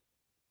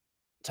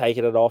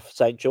taken it off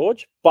St.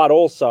 George, but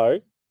also.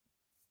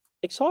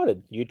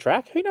 Excited, new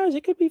track. Who knows?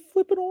 It could be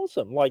flipping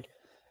awesome. Like,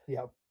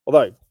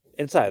 although,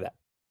 in saying that,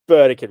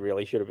 Burdekin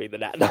really should have been the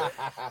nat.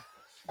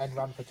 And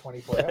run for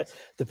 24 hours.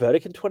 The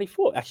Burdekin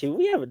 24. Actually,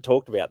 we haven't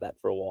talked about that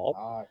for a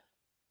while.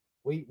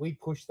 We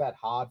pushed that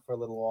hard for a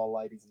little while,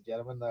 ladies and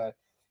gentlemen.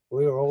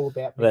 We were all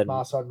about Mick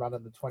Marson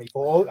running the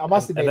 24. I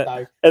must admit,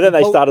 though. And then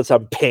they started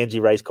some pansy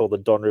race called the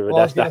Don River. Well,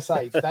 I was going to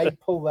say, if they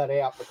pull that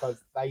out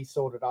because they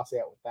sorted us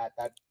out with that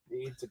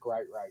it's a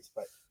great race,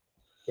 but.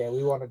 Yeah,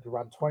 we wanted to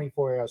run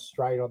 24 hours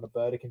straight on the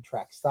Burdekin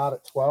track. Start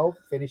at 12,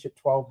 finish at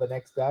 12 the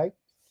next day.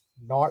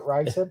 Night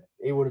racing,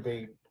 it would have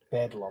been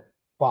bedlam.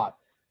 But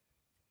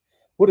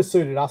would have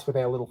suited us with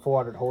our little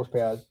 400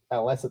 horsepower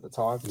LS at the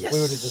time. Yes. We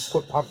would have just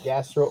put pump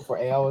gas through it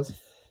for hours.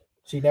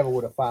 She never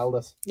would have failed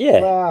us. Yeah.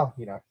 Well,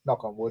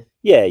 knock on wood.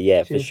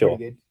 Yeah, for sure.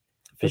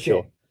 for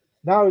sure.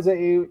 No,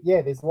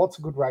 there's lots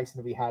of good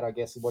racing to be had, I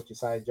guess, is what you're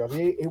saying, Josh.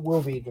 It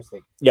will be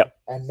interesting. Yep.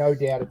 And no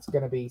doubt it's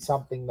going to be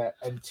something that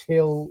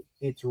until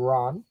it's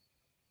run,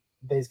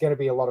 there's going to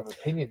be a lot of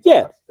opinions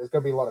on it. There's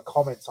going to be a lot of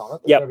comments on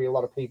it. There's going to be a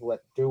lot of people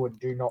that do and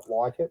do not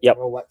like it and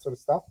all that sort of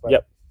stuff. But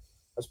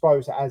I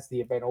suppose as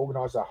the event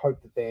organizer, I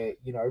hope that they're,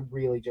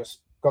 really just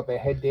got their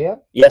head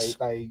down. Yes.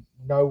 They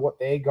know what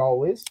their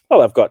goal is.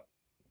 Well, they've got,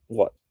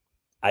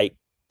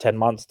 8-10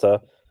 months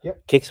to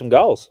kick some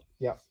goals.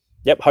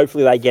 Yep.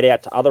 Hopefully they get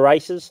out to other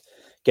races,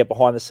 get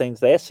behind the scenes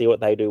there, see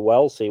what they do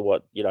well, see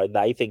what,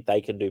 they think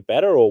they can do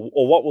better or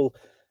what will,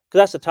 because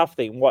that's a tough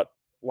thing. What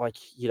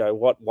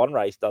one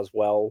race does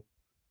well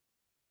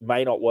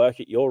may not work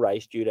at your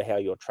race due to how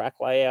your track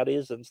layout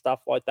is and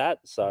stuff like that.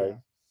 So,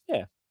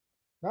 yeah.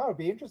 No, it'd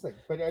be interesting.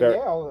 But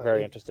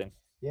very interesting.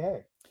 Yeah.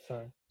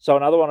 So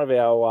another one of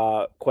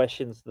our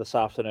questions this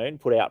afternoon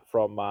put out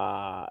from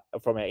our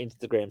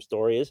Instagram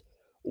story is,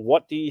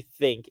 what do you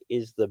think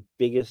is the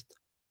biggest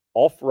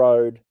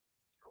off-road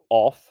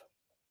off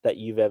that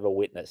you've ever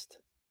witnessed?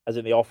 As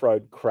in the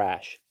off-road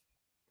crash.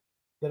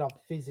 That I've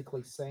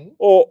physically seen?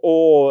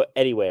 Or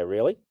anywhere,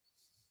 really.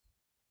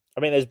 I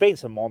mean, there's been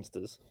some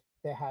monsters.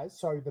 There has.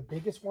 So the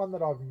biggest one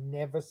that I've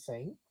never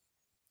seen,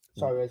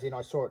 so as in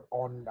I saw it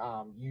on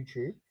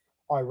YouTube,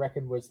 I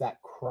reckon was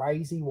that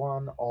crazy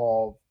one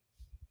of,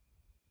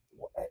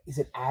 is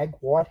it Ag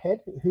Whitehead?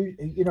 Who,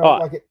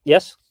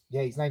 yes.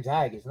 Yeah, his name's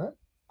Ag, isn't it?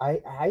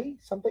 A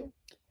something?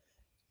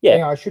 Yeah.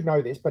 Now, I should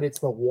know this, but it's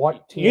the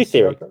white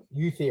U-Theory.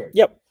 U-Theory.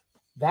 Yep.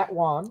 That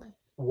one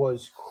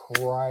was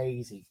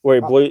crazy. Where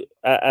he blew,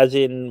 as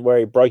in where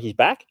he broke his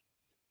back?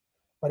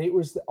 But it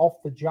was off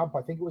the jump.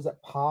 I think it was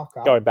at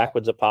Parker. Going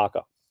backwards at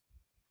Parker.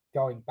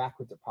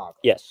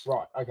 Yes.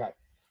 Right. Okay.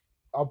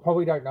 I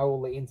probably don't know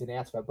all the ins and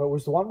outs of it, but it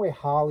was the one where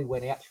Harley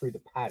went out through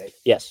the paddock.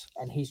 Yes.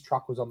 And his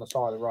truck was on the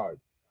side of the road.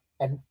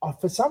 And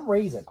for some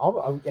reason,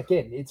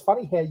 again, it's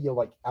funny how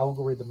your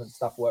algorithm and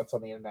stuff works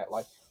on the internet.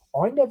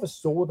 I never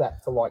saw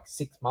that for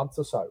 6 months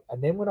or so.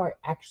 And then when I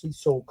actually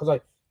saw,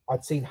 because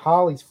I'd seen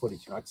Harley's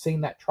footage and I'd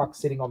seen that truck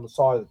sitting on the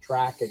side of the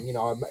track and,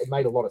 it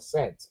made a lot of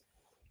sense.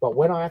 But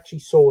when I actually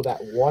saw that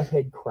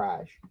Whitehead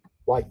crash,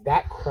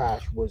 that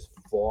crash was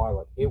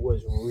violent. It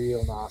was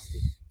real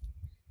nasty.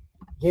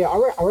 Yeah,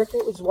 I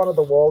reckon it was one of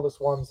the wildest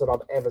ones that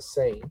I've ever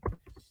seen.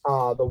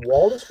 The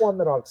wildest one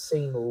that I've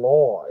seen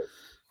live.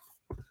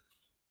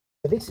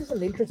 But this is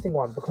an interesting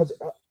one because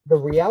the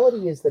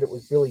reality is that it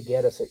was Billy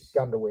Geddes at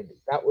Gundawindi.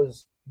 That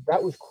was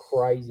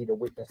crazy to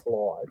witness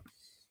live.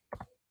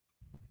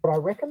 But I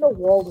reckon the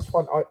wildest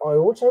one, I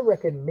also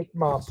reckon Mick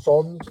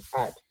Marsons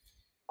at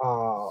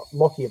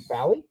Lockyer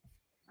Valley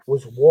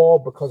was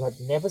wild because I've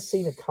never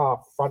seen a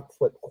car front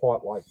flip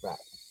quite like that.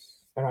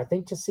 And I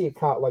think to see a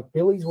car like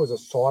Billy's was a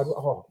side.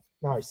 Oh,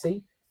 no,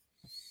 see?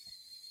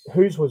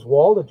 Whose was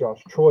wilder,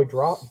 Josh? Troy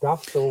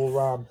Duff's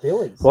or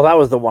Billy's? Well, that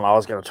was the one I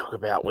was going to talk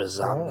about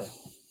was,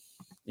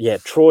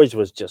 Troy's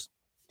was just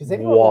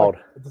wild.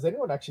 Does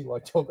anyone actually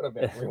talking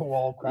about real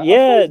wild crap?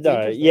 Yeah,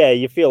 no,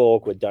 you feel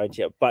awkward, don't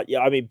you? But, yeah,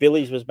 I mean,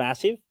 Billy's was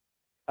massive.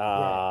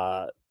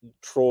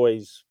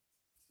 Troy's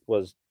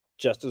was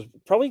just as,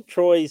 probably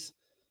Troy's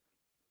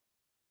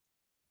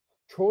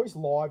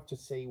live to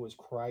see was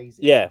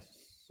crazy. Yeah.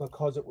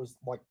 Because it was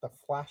the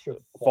flash of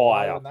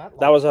fire. And that was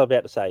what I was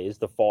about to say. Is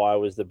the fire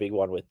was the big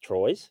one with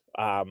Troy's.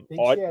 Big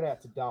shout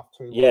out to Duff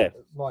too. The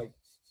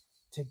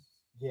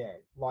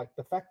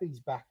fact that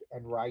he's back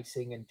and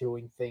racing and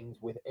doing things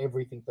with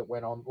everything that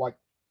went on,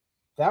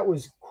 that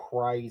was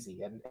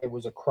crazy. And it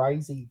was a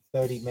crazy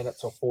 30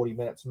 minutes or 40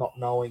 minutes, not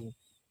knowing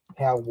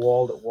how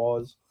wild it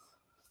was.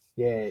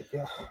 Yeah,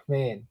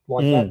 man,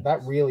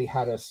 that really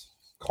had us.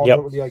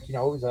 It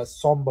was a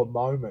somber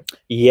moment.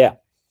 Yeah.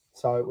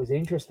 So it was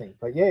interesting,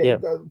 but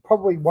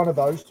probably one of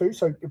those two.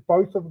 So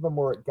both of them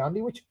were at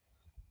Gundy, which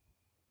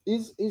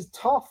is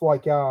tough.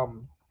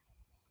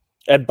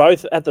 And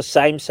both at the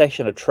same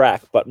section of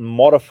track, but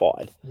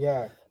modified.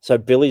 Yeah. So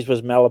Billy's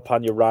was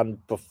Malapunya run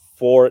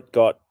before it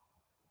got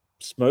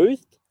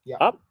smoothed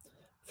up,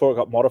 before it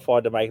got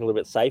modified to make it a little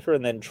bit safer,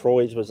 and then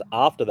Troy's was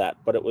after that.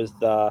 But it was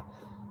the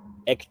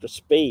extra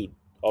speed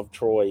of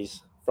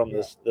Troy's from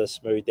the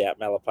smoothed out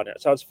Malapunya.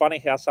 So it's funny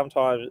how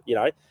sometimes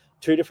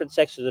two different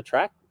sections of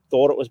track.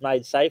 Thought it was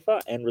made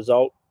safer and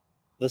result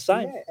the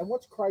same. Yeah, and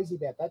what's crazy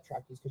about that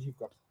track is because you've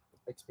got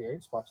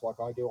experience, much like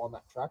I do on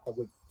that track.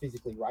 We've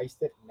physically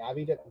raced it,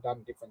 navied it, and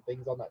done different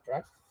things on that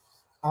track.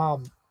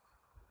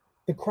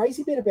 The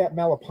crazy bit about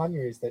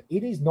Malapunya is that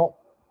it is not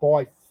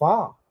by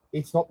far.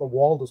 It's not the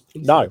wildest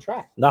piece of the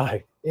track. No,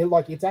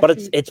 it's actually,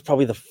 but it's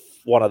probably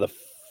one of the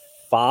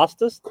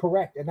fastest.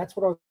 Correct, and that's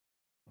what I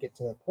get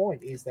to the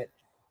point is that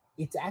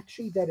it's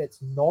actually that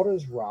it's not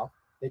as rough.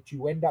 That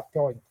you end up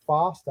going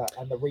faster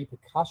and the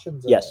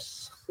repercussions of it.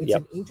 It's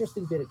an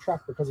interesting bit of track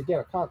because, again,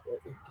 I can't...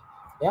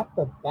 Out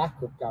the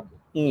back of Gundy,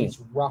 it's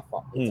rougher.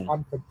 It's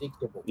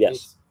unpredictable.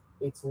 Yes.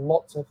 It's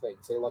lots of things.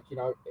 So,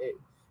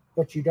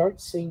 but you don't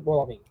see...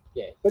 Well, I mean,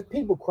 but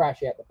people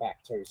crash out the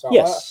back too. So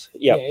yes.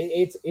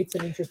 It's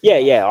an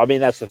interesting... Yeah. I mean,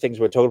 that's the things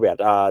we're talking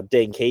about.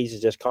 Dean Keys has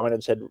just commented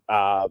and said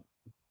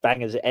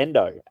Bangers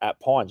Endo at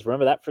Pines.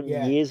 Remember that from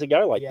years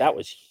ago? Like that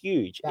was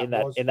huge in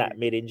that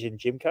mid-engine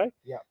Jimco.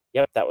 Yeah.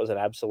 Yep, that was an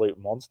absolute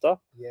monster.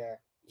 Yeah.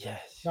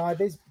 Yes. No,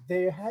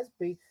 there has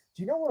been.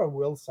 Do you know what I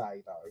will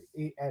say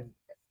though? And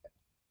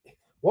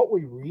what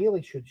we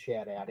really should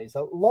shout out is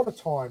a lot of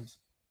times,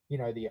 you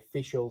know, the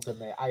officials and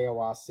the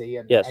AORC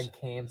and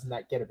CAMs and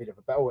that get a bit of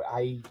a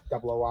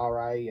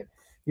AORA, and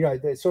you know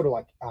they're sort of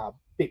like a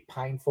bit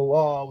painful.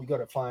 Oh, we got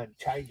to find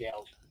change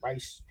our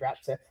race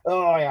straps.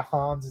 Oh, our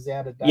harms is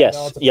out of date.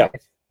 Yes. Yeah.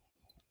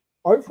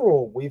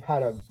 Overall, we've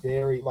had a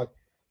very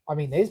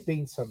there's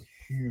been some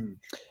huge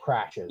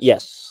crashes.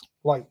 Yes.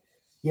 Like,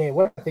 yeah,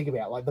 when I think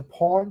about it, like the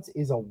Pines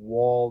is a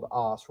wild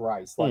ass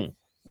race. Like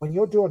when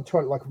you're doing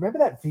like remember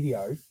that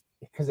video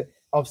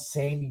of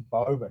Sandy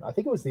Bowman? I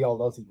think it was the old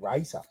Aussie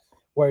racer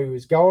where he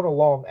was going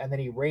along and then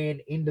he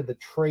ran into the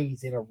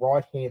trees in a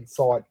right hand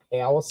side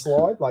power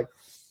slide. Like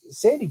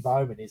Sandy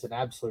Bowman is an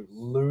absolute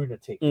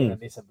lunatic in a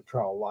Nissan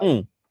Patrol.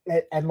 Like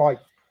and like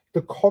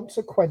the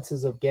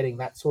consequences of getting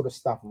that sort of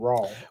stuff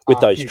wrong with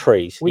those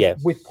trees,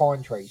 with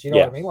pine trees, you know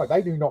what I mean? Like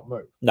they do not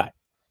move. No.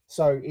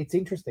 So it's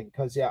interesting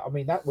because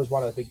that was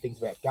one of the big things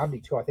about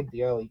Gundy too. I think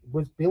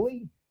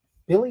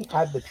Billy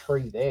had the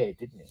tree there,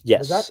 didn't he?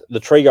 Yes, the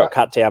tree got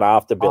cut down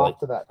after Billy.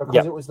 After that,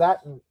 because it was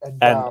that and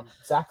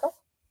Zaka.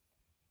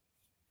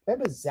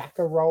 Remember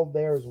Zaka rolled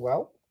there as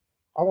well?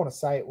 I want to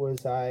say it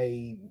was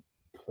a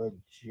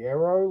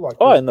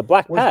Pajero. In the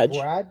black badge.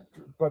 Brad,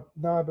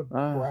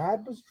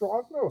 Brad was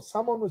driving it or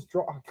someone was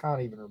driving. I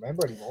can't even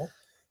remember anymore.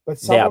 But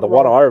now the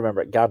one I remember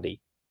at Gundy.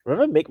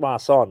 Remember Mick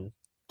Marson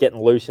getting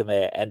loose in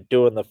there and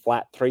doing the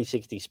flat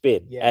 360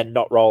 spin and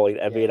not rolling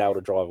and being able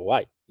to drive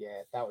away.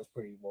 Yeah, that was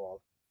pretty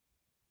wild.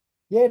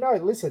 Yeah, no,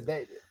 listen,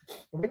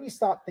 when you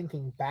start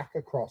thinking back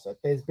across it,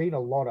 there's been a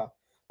lot of,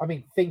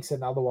 Fink's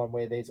another one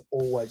where there's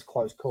always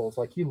close calls.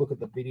 Like you look at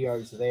the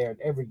videos there and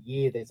every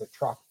year there's a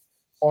truck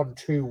on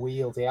two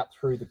wheels out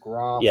through the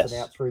grass and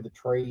out through the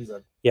trees.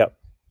 And yeah,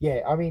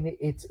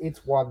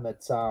 it's one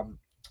that's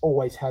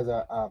always has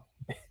a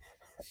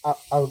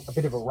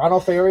bit of a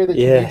runoff area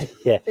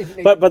that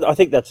but I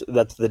think that's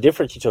the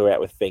difference you talk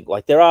about with Fink.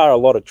 Like there are a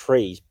lot of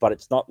trees, but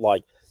it's not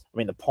like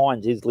the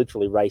Pines is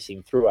literally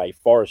racing through a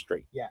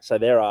forestry. Yeah. So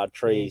there are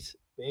trees,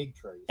 big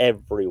trees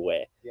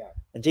everywhere. Yeah.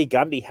 And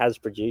Gundy has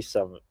produced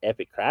some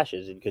epic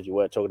crashes, and because you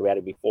weren't talking about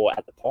it before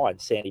at the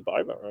Pines, Sandy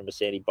Bowman. Remember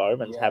Sandy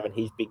Bowman's having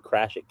his big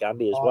crash at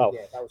Gundy as well.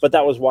 Yeah,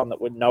 that was one that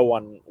no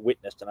one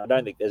witnessed, and I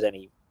don't think there's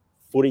any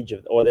footage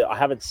of, I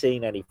haven't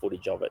seen any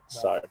footage of it.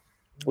 No. So,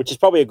 which is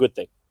probably a good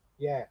thing.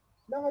 Yeah.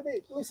 No,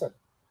 listen.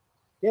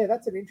 Yeah,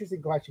 that's an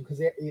interesting question because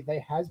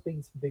there has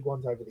been some big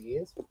ones over the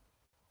years.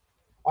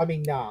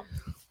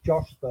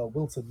 Josh, the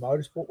Wilson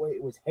Motorsport, where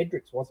it was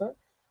Hendricks, wasn't it?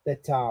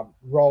 That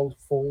rolled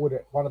forward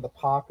at one of the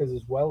Parkers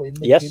as well in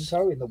the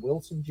Jimco, in the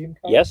Wilson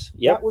Jimco. Yes,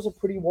 yeah. That was a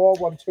pretty wild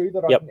one too.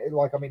 That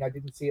I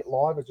didn't see it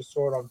live. I just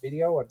saw it on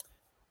video. And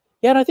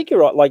and I think you're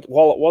right. Like,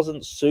 while it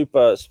wasn't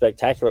super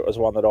spectacular, it was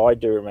one that I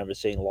do remember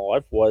seeing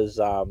live. Was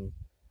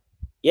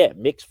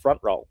Mick's front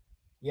roll.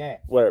 Yeah,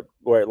 where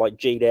it like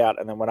G'd out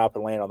and then went up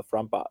and landed on the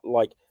front bar.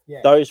 Like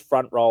those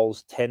front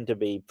rolls tend to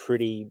be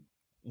pretty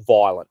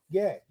violent.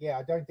 Yeah.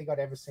 I don't think I'd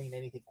ever seen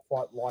anything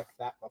quite like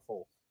that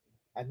before,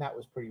 and that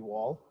was pretty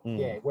wild.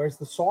 Yeah, whereas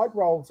the side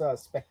rolls are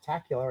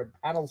spectacular and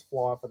panels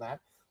fly off of that.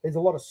 There's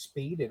a lot of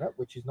speed in it,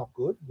 which is not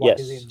good.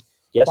 Yes.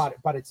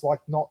 But it's like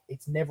not.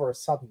 It's never a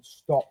sudden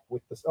stop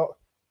with the. Oh,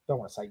 don't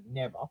want to say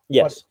never.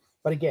 Yes.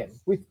 But again,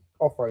 with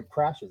off-road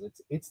crashes,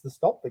 it's the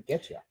stop that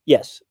gets you.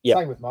 Yes. Yeah.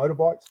 Same with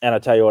motorbikes. And I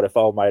tell you what, if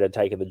old mate had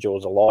taken the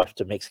jaws of life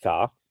to Mick's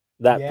car,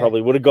 that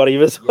probably would have got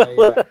him as well.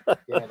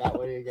 That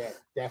would have got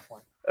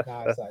definitely.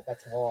 No, so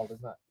that's wild,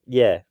 isn't it?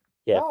 Yeah.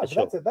 No,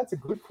 sure. That's a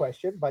good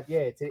question, but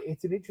it's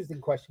an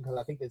interesting question because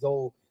I think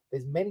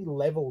there's many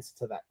levels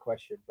to that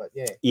question, but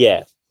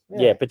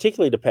yeah,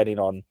 particularly depending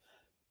on,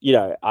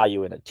 are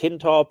you in a tin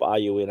top? Are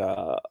you in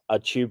a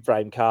tube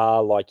frame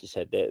car? Like you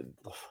said,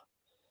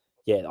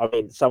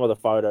 some of the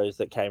photos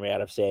that came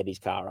out of Sandy's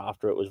car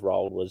after it was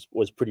rolled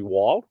was pretty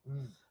wild.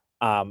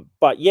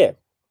 But yeah.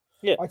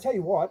 I tell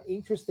you what,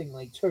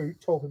 interestingly too, we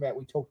talked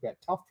about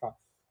Tough Truck.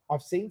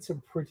 I've seen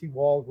some pretty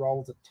wild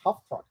rolls at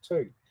Tough Truck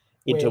too.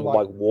 Into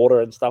like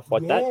water and stuff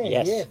like that.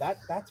 Yes. Yeah,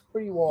 that's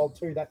pretty wild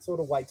too. That sort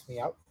of wakes me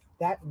up.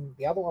 That and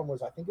the other one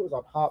was, I think it was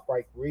on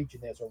Heartbreak Ridge,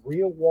 and there's a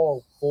real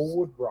wild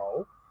forward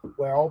roll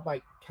where old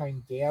mate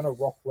came down a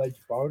rock ledge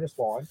bonus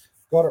line,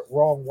 got it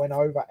wrong, went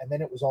over, and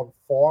then it was on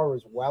fire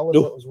as well as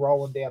it was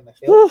rolling down the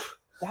hill.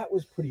 That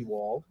was pretty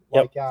wild.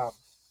 Like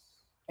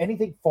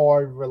anything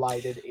fire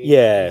related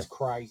is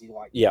crazy.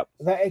 Like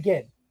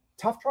again,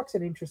 Tough Truck's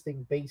an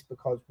interesting beast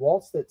because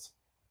whilst it's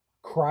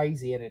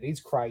crazy, and it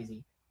is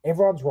crazy,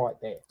 everyone's right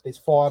there. There's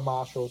fire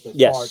marshals, there's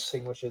fire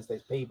extinguishers,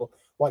 there's people.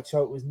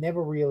 So it was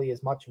never really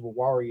as much of a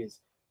worry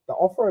as the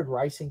off-road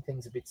racing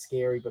thing's a bit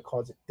scary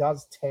because it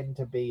does tend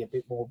to be a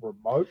bit more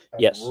remote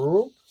and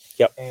rural.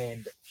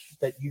 And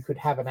that you could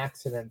have an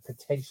accident and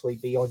potentially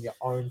be on your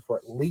own for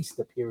at least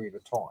a period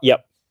of time.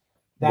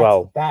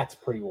 That's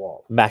pretty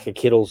wild. Macca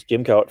Kittle's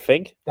Jimco at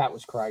Fink. That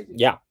was crazy.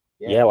 Yeah.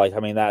 Like,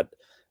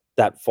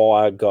 that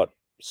fire got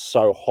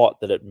so hot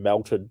that it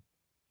melted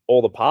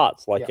all the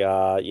parts. Like,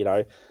 you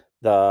know,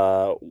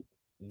 the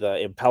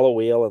impeller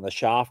wheel and the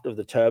shaft of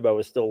the turbo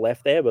was still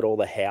left there, but all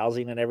the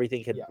housing and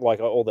everything had like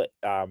all the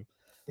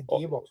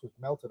gearbox was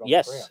melted on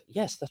the ground.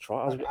 Yes, that's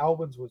right. And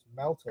Albans was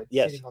melted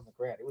sitting on the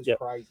ground. It was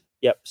crazy.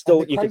 Yep.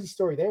 Still, and the crazy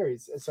story there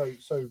is so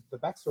the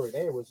backstory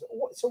there was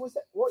was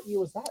that what year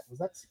was that? Was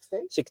that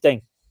 16?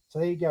 16. So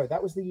there you go.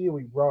 That was the year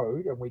we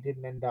rode, and we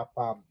didn't end up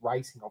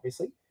racing,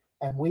 obviously.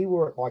 And we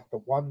were at like the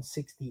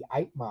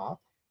 168 mark,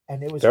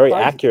 and it was very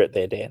crazy. Accurate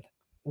there, Dan.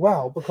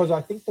 Well, because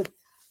I think that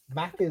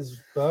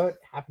Macca's burnt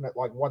happened at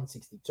like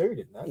 162,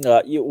 didn't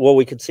it? Well,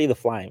 we could see the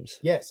flames.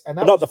 Yes, and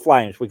that not the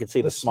flames. We could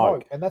see the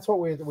smoke. And that's what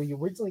we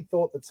originally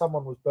thought, that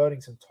someone was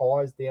burning some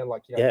tires there,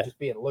 like, you know, just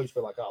being loose.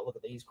 We're like, oh, look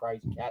at these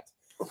crazy cats.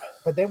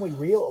 But then we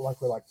realized,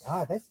 we're like,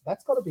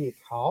 that's got to be a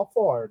car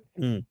fire.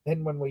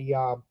 Then when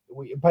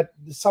but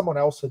someone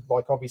else had,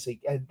 like, obviously,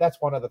 and that's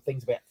one of the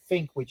things about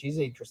Fink, which is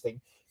interesting,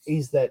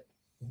 is that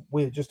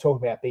we're just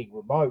talking about being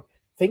remote.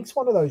 Fink's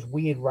one of those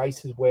weird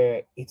races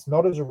where it's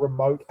not as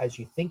remote as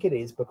you think it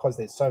is because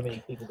there's so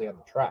many people down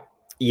the track.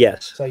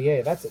 Yes. So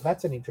yeah,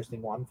 that's an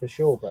interesting one for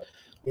sure. But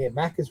yeah,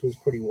 Macca's was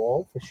pretty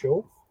wild for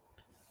sure.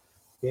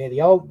 Yeah,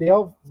 the old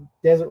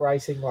desert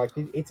racing, like,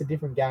 it's a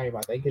different game,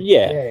 I think.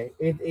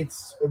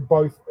 It's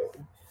both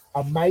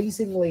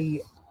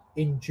amazingly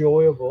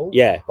enjoyable,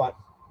 but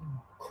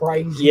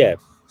crazy,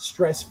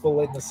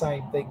 stressful in the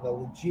same thing. The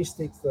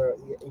logistics,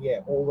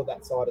 all of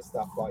that side of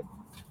stuff. Like,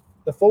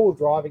 the forward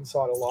driving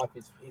side of life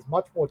is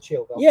much more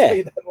chilled.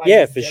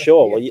 For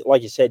sure. Well,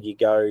 like you said, you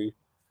go.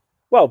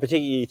 Well,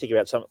 particularly you think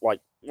about something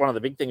like one of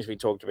the big things we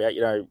talked about,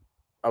 you know,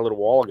 a little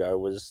while ago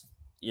was,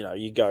 you know,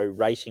 you go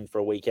racing for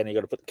a weekend, you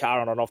got to put the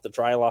car on and off the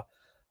trailer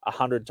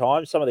 100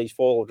 times. Some of these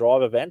four-wheel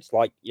drive events,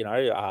 like, you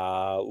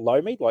know,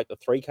 low meet, like the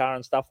 3-car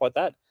and stuff like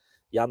that,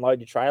 you unload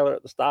your trailer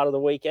at the start of the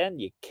weekend,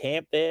 you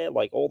camp there,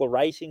 like all the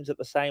racing's at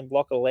the same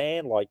block of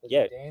land, like,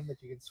 there's a dam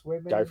that you can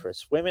swim in. Go for a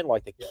swim in,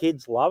 like the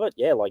kids love it,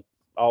 like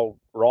old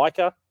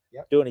Riker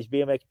doing his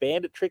BMX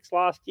Bandit tricks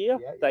last year,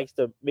 thanks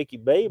to Mickey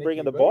B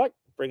bringing the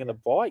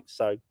bike.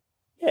 So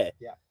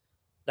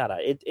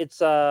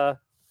it's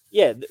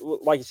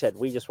like you said,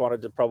 we just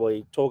wanted to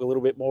probably talk a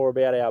little bit more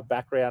about our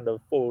background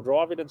of four-wheel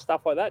driving and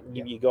stuff like that, and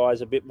give you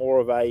guys a bit more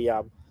of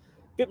a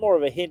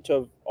hint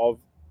of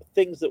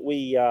things that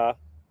we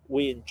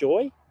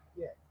enjoy.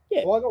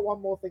 Well, I got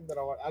one more thing that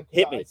I want.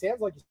 Hit me. It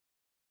sounds like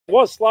it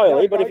was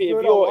slowly, but if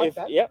you're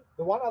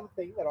the one other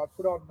thing that I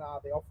put on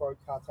the Off-Road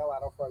Cartel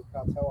at Off-Road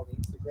Cartel on the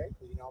Instagram,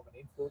 because you know I'm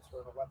an influencer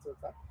and all that sort of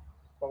stuff.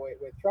 But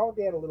we're throwing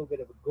down a little bit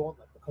of a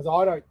gauntlet, because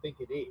I don't think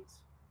it is.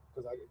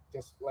 Because I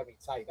just let me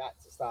say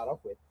that to start off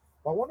with.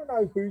 But I want to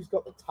know who's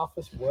got the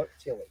toughest work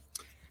tilly.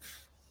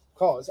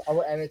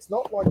 And it's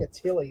not like a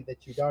tilly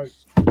that you don't,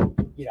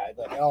 you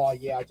know, I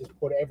just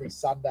put every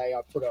Sunday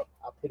I put a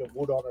bit of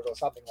wood on it or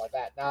something like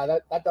that. No,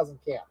 that doesn't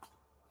count.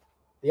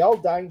 The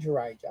old Danger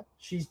Ranger,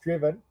 she's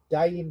driven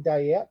day in,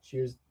 day out. She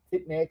was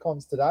fitting air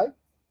cons today.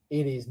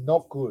 It is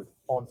not good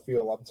on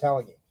fuel, I'm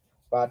telling you.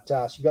 But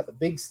she got the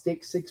big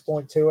stick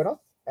 6.2 in her,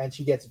 and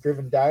she gets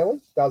driven daily,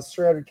 does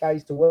 300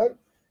 Ks to work,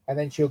 and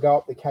then she'll go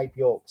up the Cape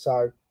York.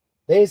 So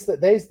there's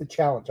the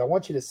challenge. I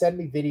want you to send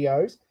me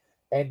videos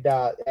and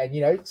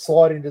you know,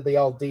 slide into the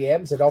old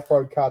DMs at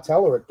Off-Road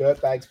Cartel or at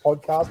Dirtbags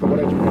Podcast or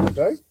whatever you want to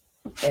do.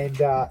 And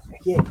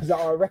because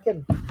I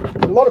reckon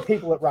a lot of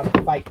people that run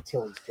fake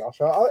tillies, Josh.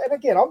 And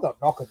again, I'm not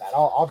knocking that.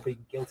 I've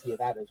been guilty of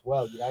that as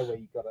well. You know, where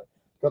you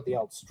got the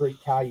old street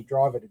car, you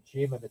drive at a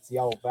gym, and it's the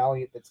old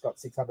Valiant that's got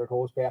 600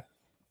 horsepower.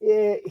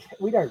 Yeah,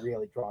 we don't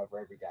really drive her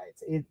every day.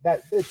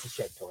 It's a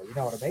shed toy, you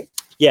know what I mean?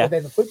 Yeah. But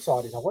then the flip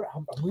side is I'm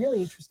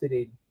really interested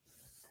in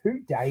who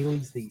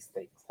dailies these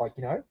things. Like,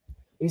 you know,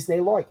 is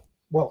there like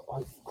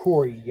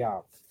Corey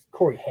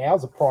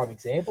Howe's a prime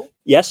example.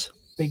 Yes.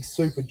 Big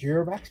super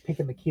Duramax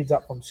picking the kids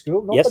up from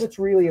school. Not yes. that it's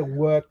really a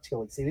work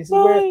tilly. See, this is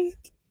where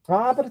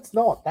but it's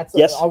not. That's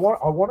yes. I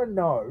want to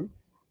know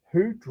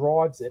who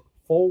drives it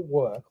for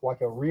work,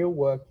 like a real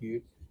work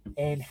ute,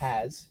 and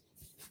has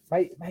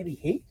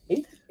maybe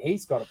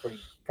he's got a pretty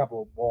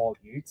couple of wild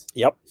utes.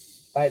 Yep.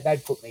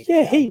 They'd put me.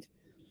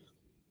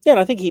 Yeah, and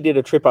I think he did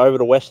a trip over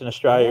to Western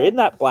Australia in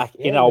that black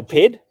in Old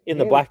Pid in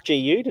the black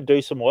GU to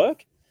do some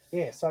work.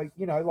 Yeah, so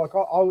you know, like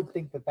I would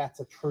think that's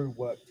a true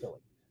work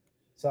tilly.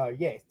 So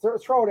yeah,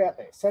 throw it out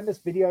there. Send us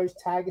videos,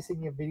 tag us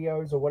in your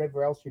videos or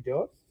whatever else you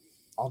do it.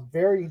 I'm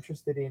very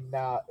interested in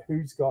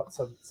who's got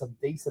some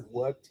decent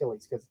work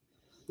tillies, because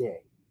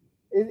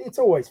it's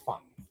always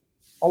fun.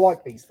 I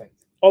like these things.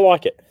 I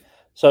like it.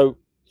 So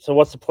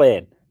what's the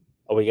plan?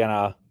 Are we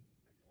gonna?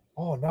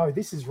 Oh no,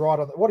 this is right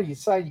on. What are you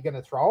saying? You're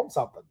gonna throw them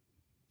something?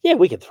 Yeah,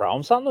 we could throw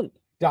them something.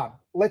 Done.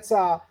 Let's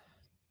throw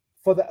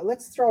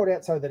it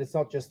out so that it's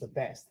not just the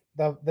best.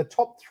 The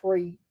top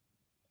 3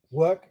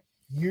 work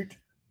ute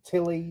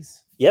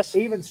tillies. Yes.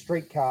 Even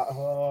streetcar.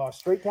 Oh,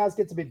 streetcars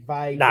gets a bit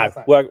vague. No,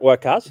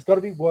 work cars. It's got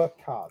to be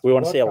work cars. We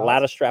want to see a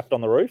ladder strapped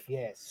on the roof.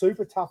 Yeah,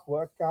 super tough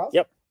work cars.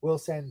 Yep. We'll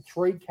send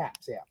 3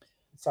 caps out.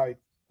 So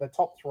the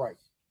top 3.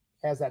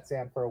 How's that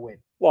sound for a win?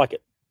 Like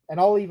it. And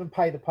I'll even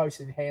pay the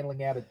postage and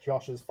handling out of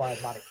Josh's phone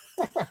money.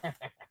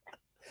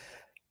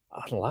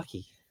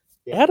 Unlucky.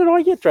 Yeah. How did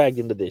I get dragged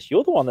into this?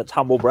 You're the one that's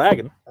humble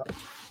bragging. I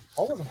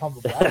wasn't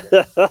humble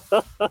bragging.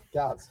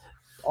 Guys,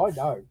 I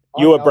know.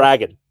 You were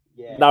bragging.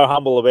 Yeah. No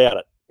humble about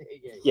it.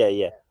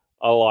 Yeah.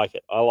 I like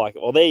it.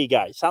 Well, there you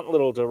go. Something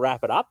little to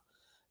wrap it up.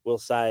 We'll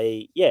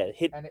say,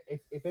 hit. And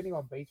if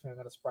anyone beats me, I'm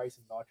going to spray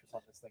some nitrous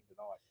on this thing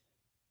tonight.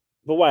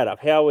 But wait up.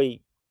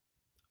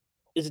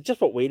 Is it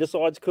just what we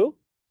decide's cool?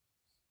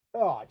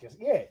 Oh, just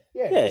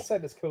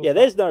send us cool. Yeah, stuff.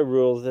 There's no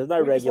rules. There's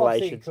no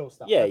regulations. Cool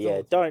stuff.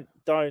 Yeah. Don't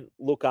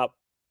look up.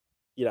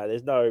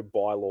 There's no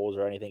bylaws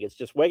or anything. It's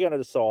just we're going to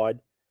decide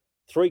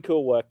 3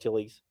 cool work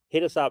tillies.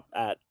 Hit us up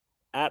at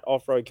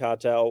Offroad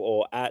Cartel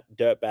or at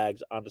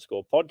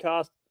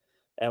dirtbags_podcast,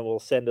 and we'll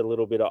send a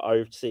little bit of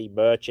OC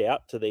merch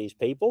out to these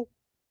people.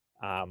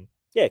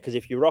 Because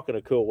if you're rocking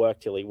a cool work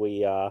tilly,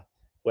 we're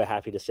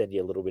happy to send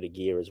you a little bit of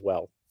gear as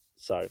well.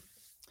 So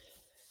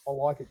I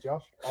like it,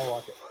 Josh. I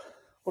like it.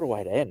 What a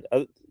way to end.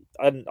 I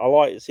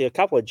like to see a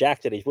couple of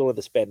jacks that he's willing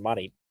to spend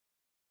money.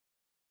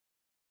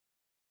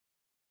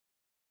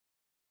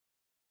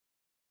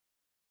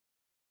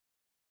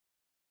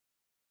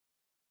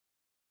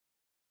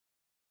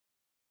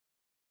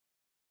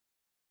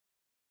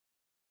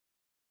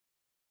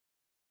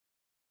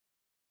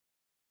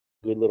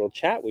 Good little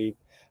chat.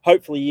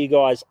 Hopefully you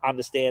guys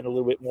understand a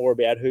little bit more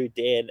about who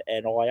Dan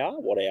and I are,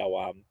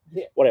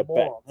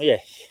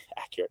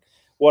 accurate.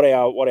 What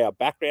our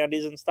background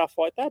is and stuff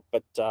like that.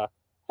 But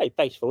hey,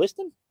 thanks for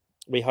listening.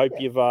 We hope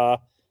you've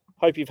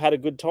had a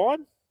good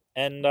time,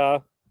 and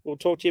we'll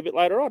talk to you a bit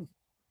later on.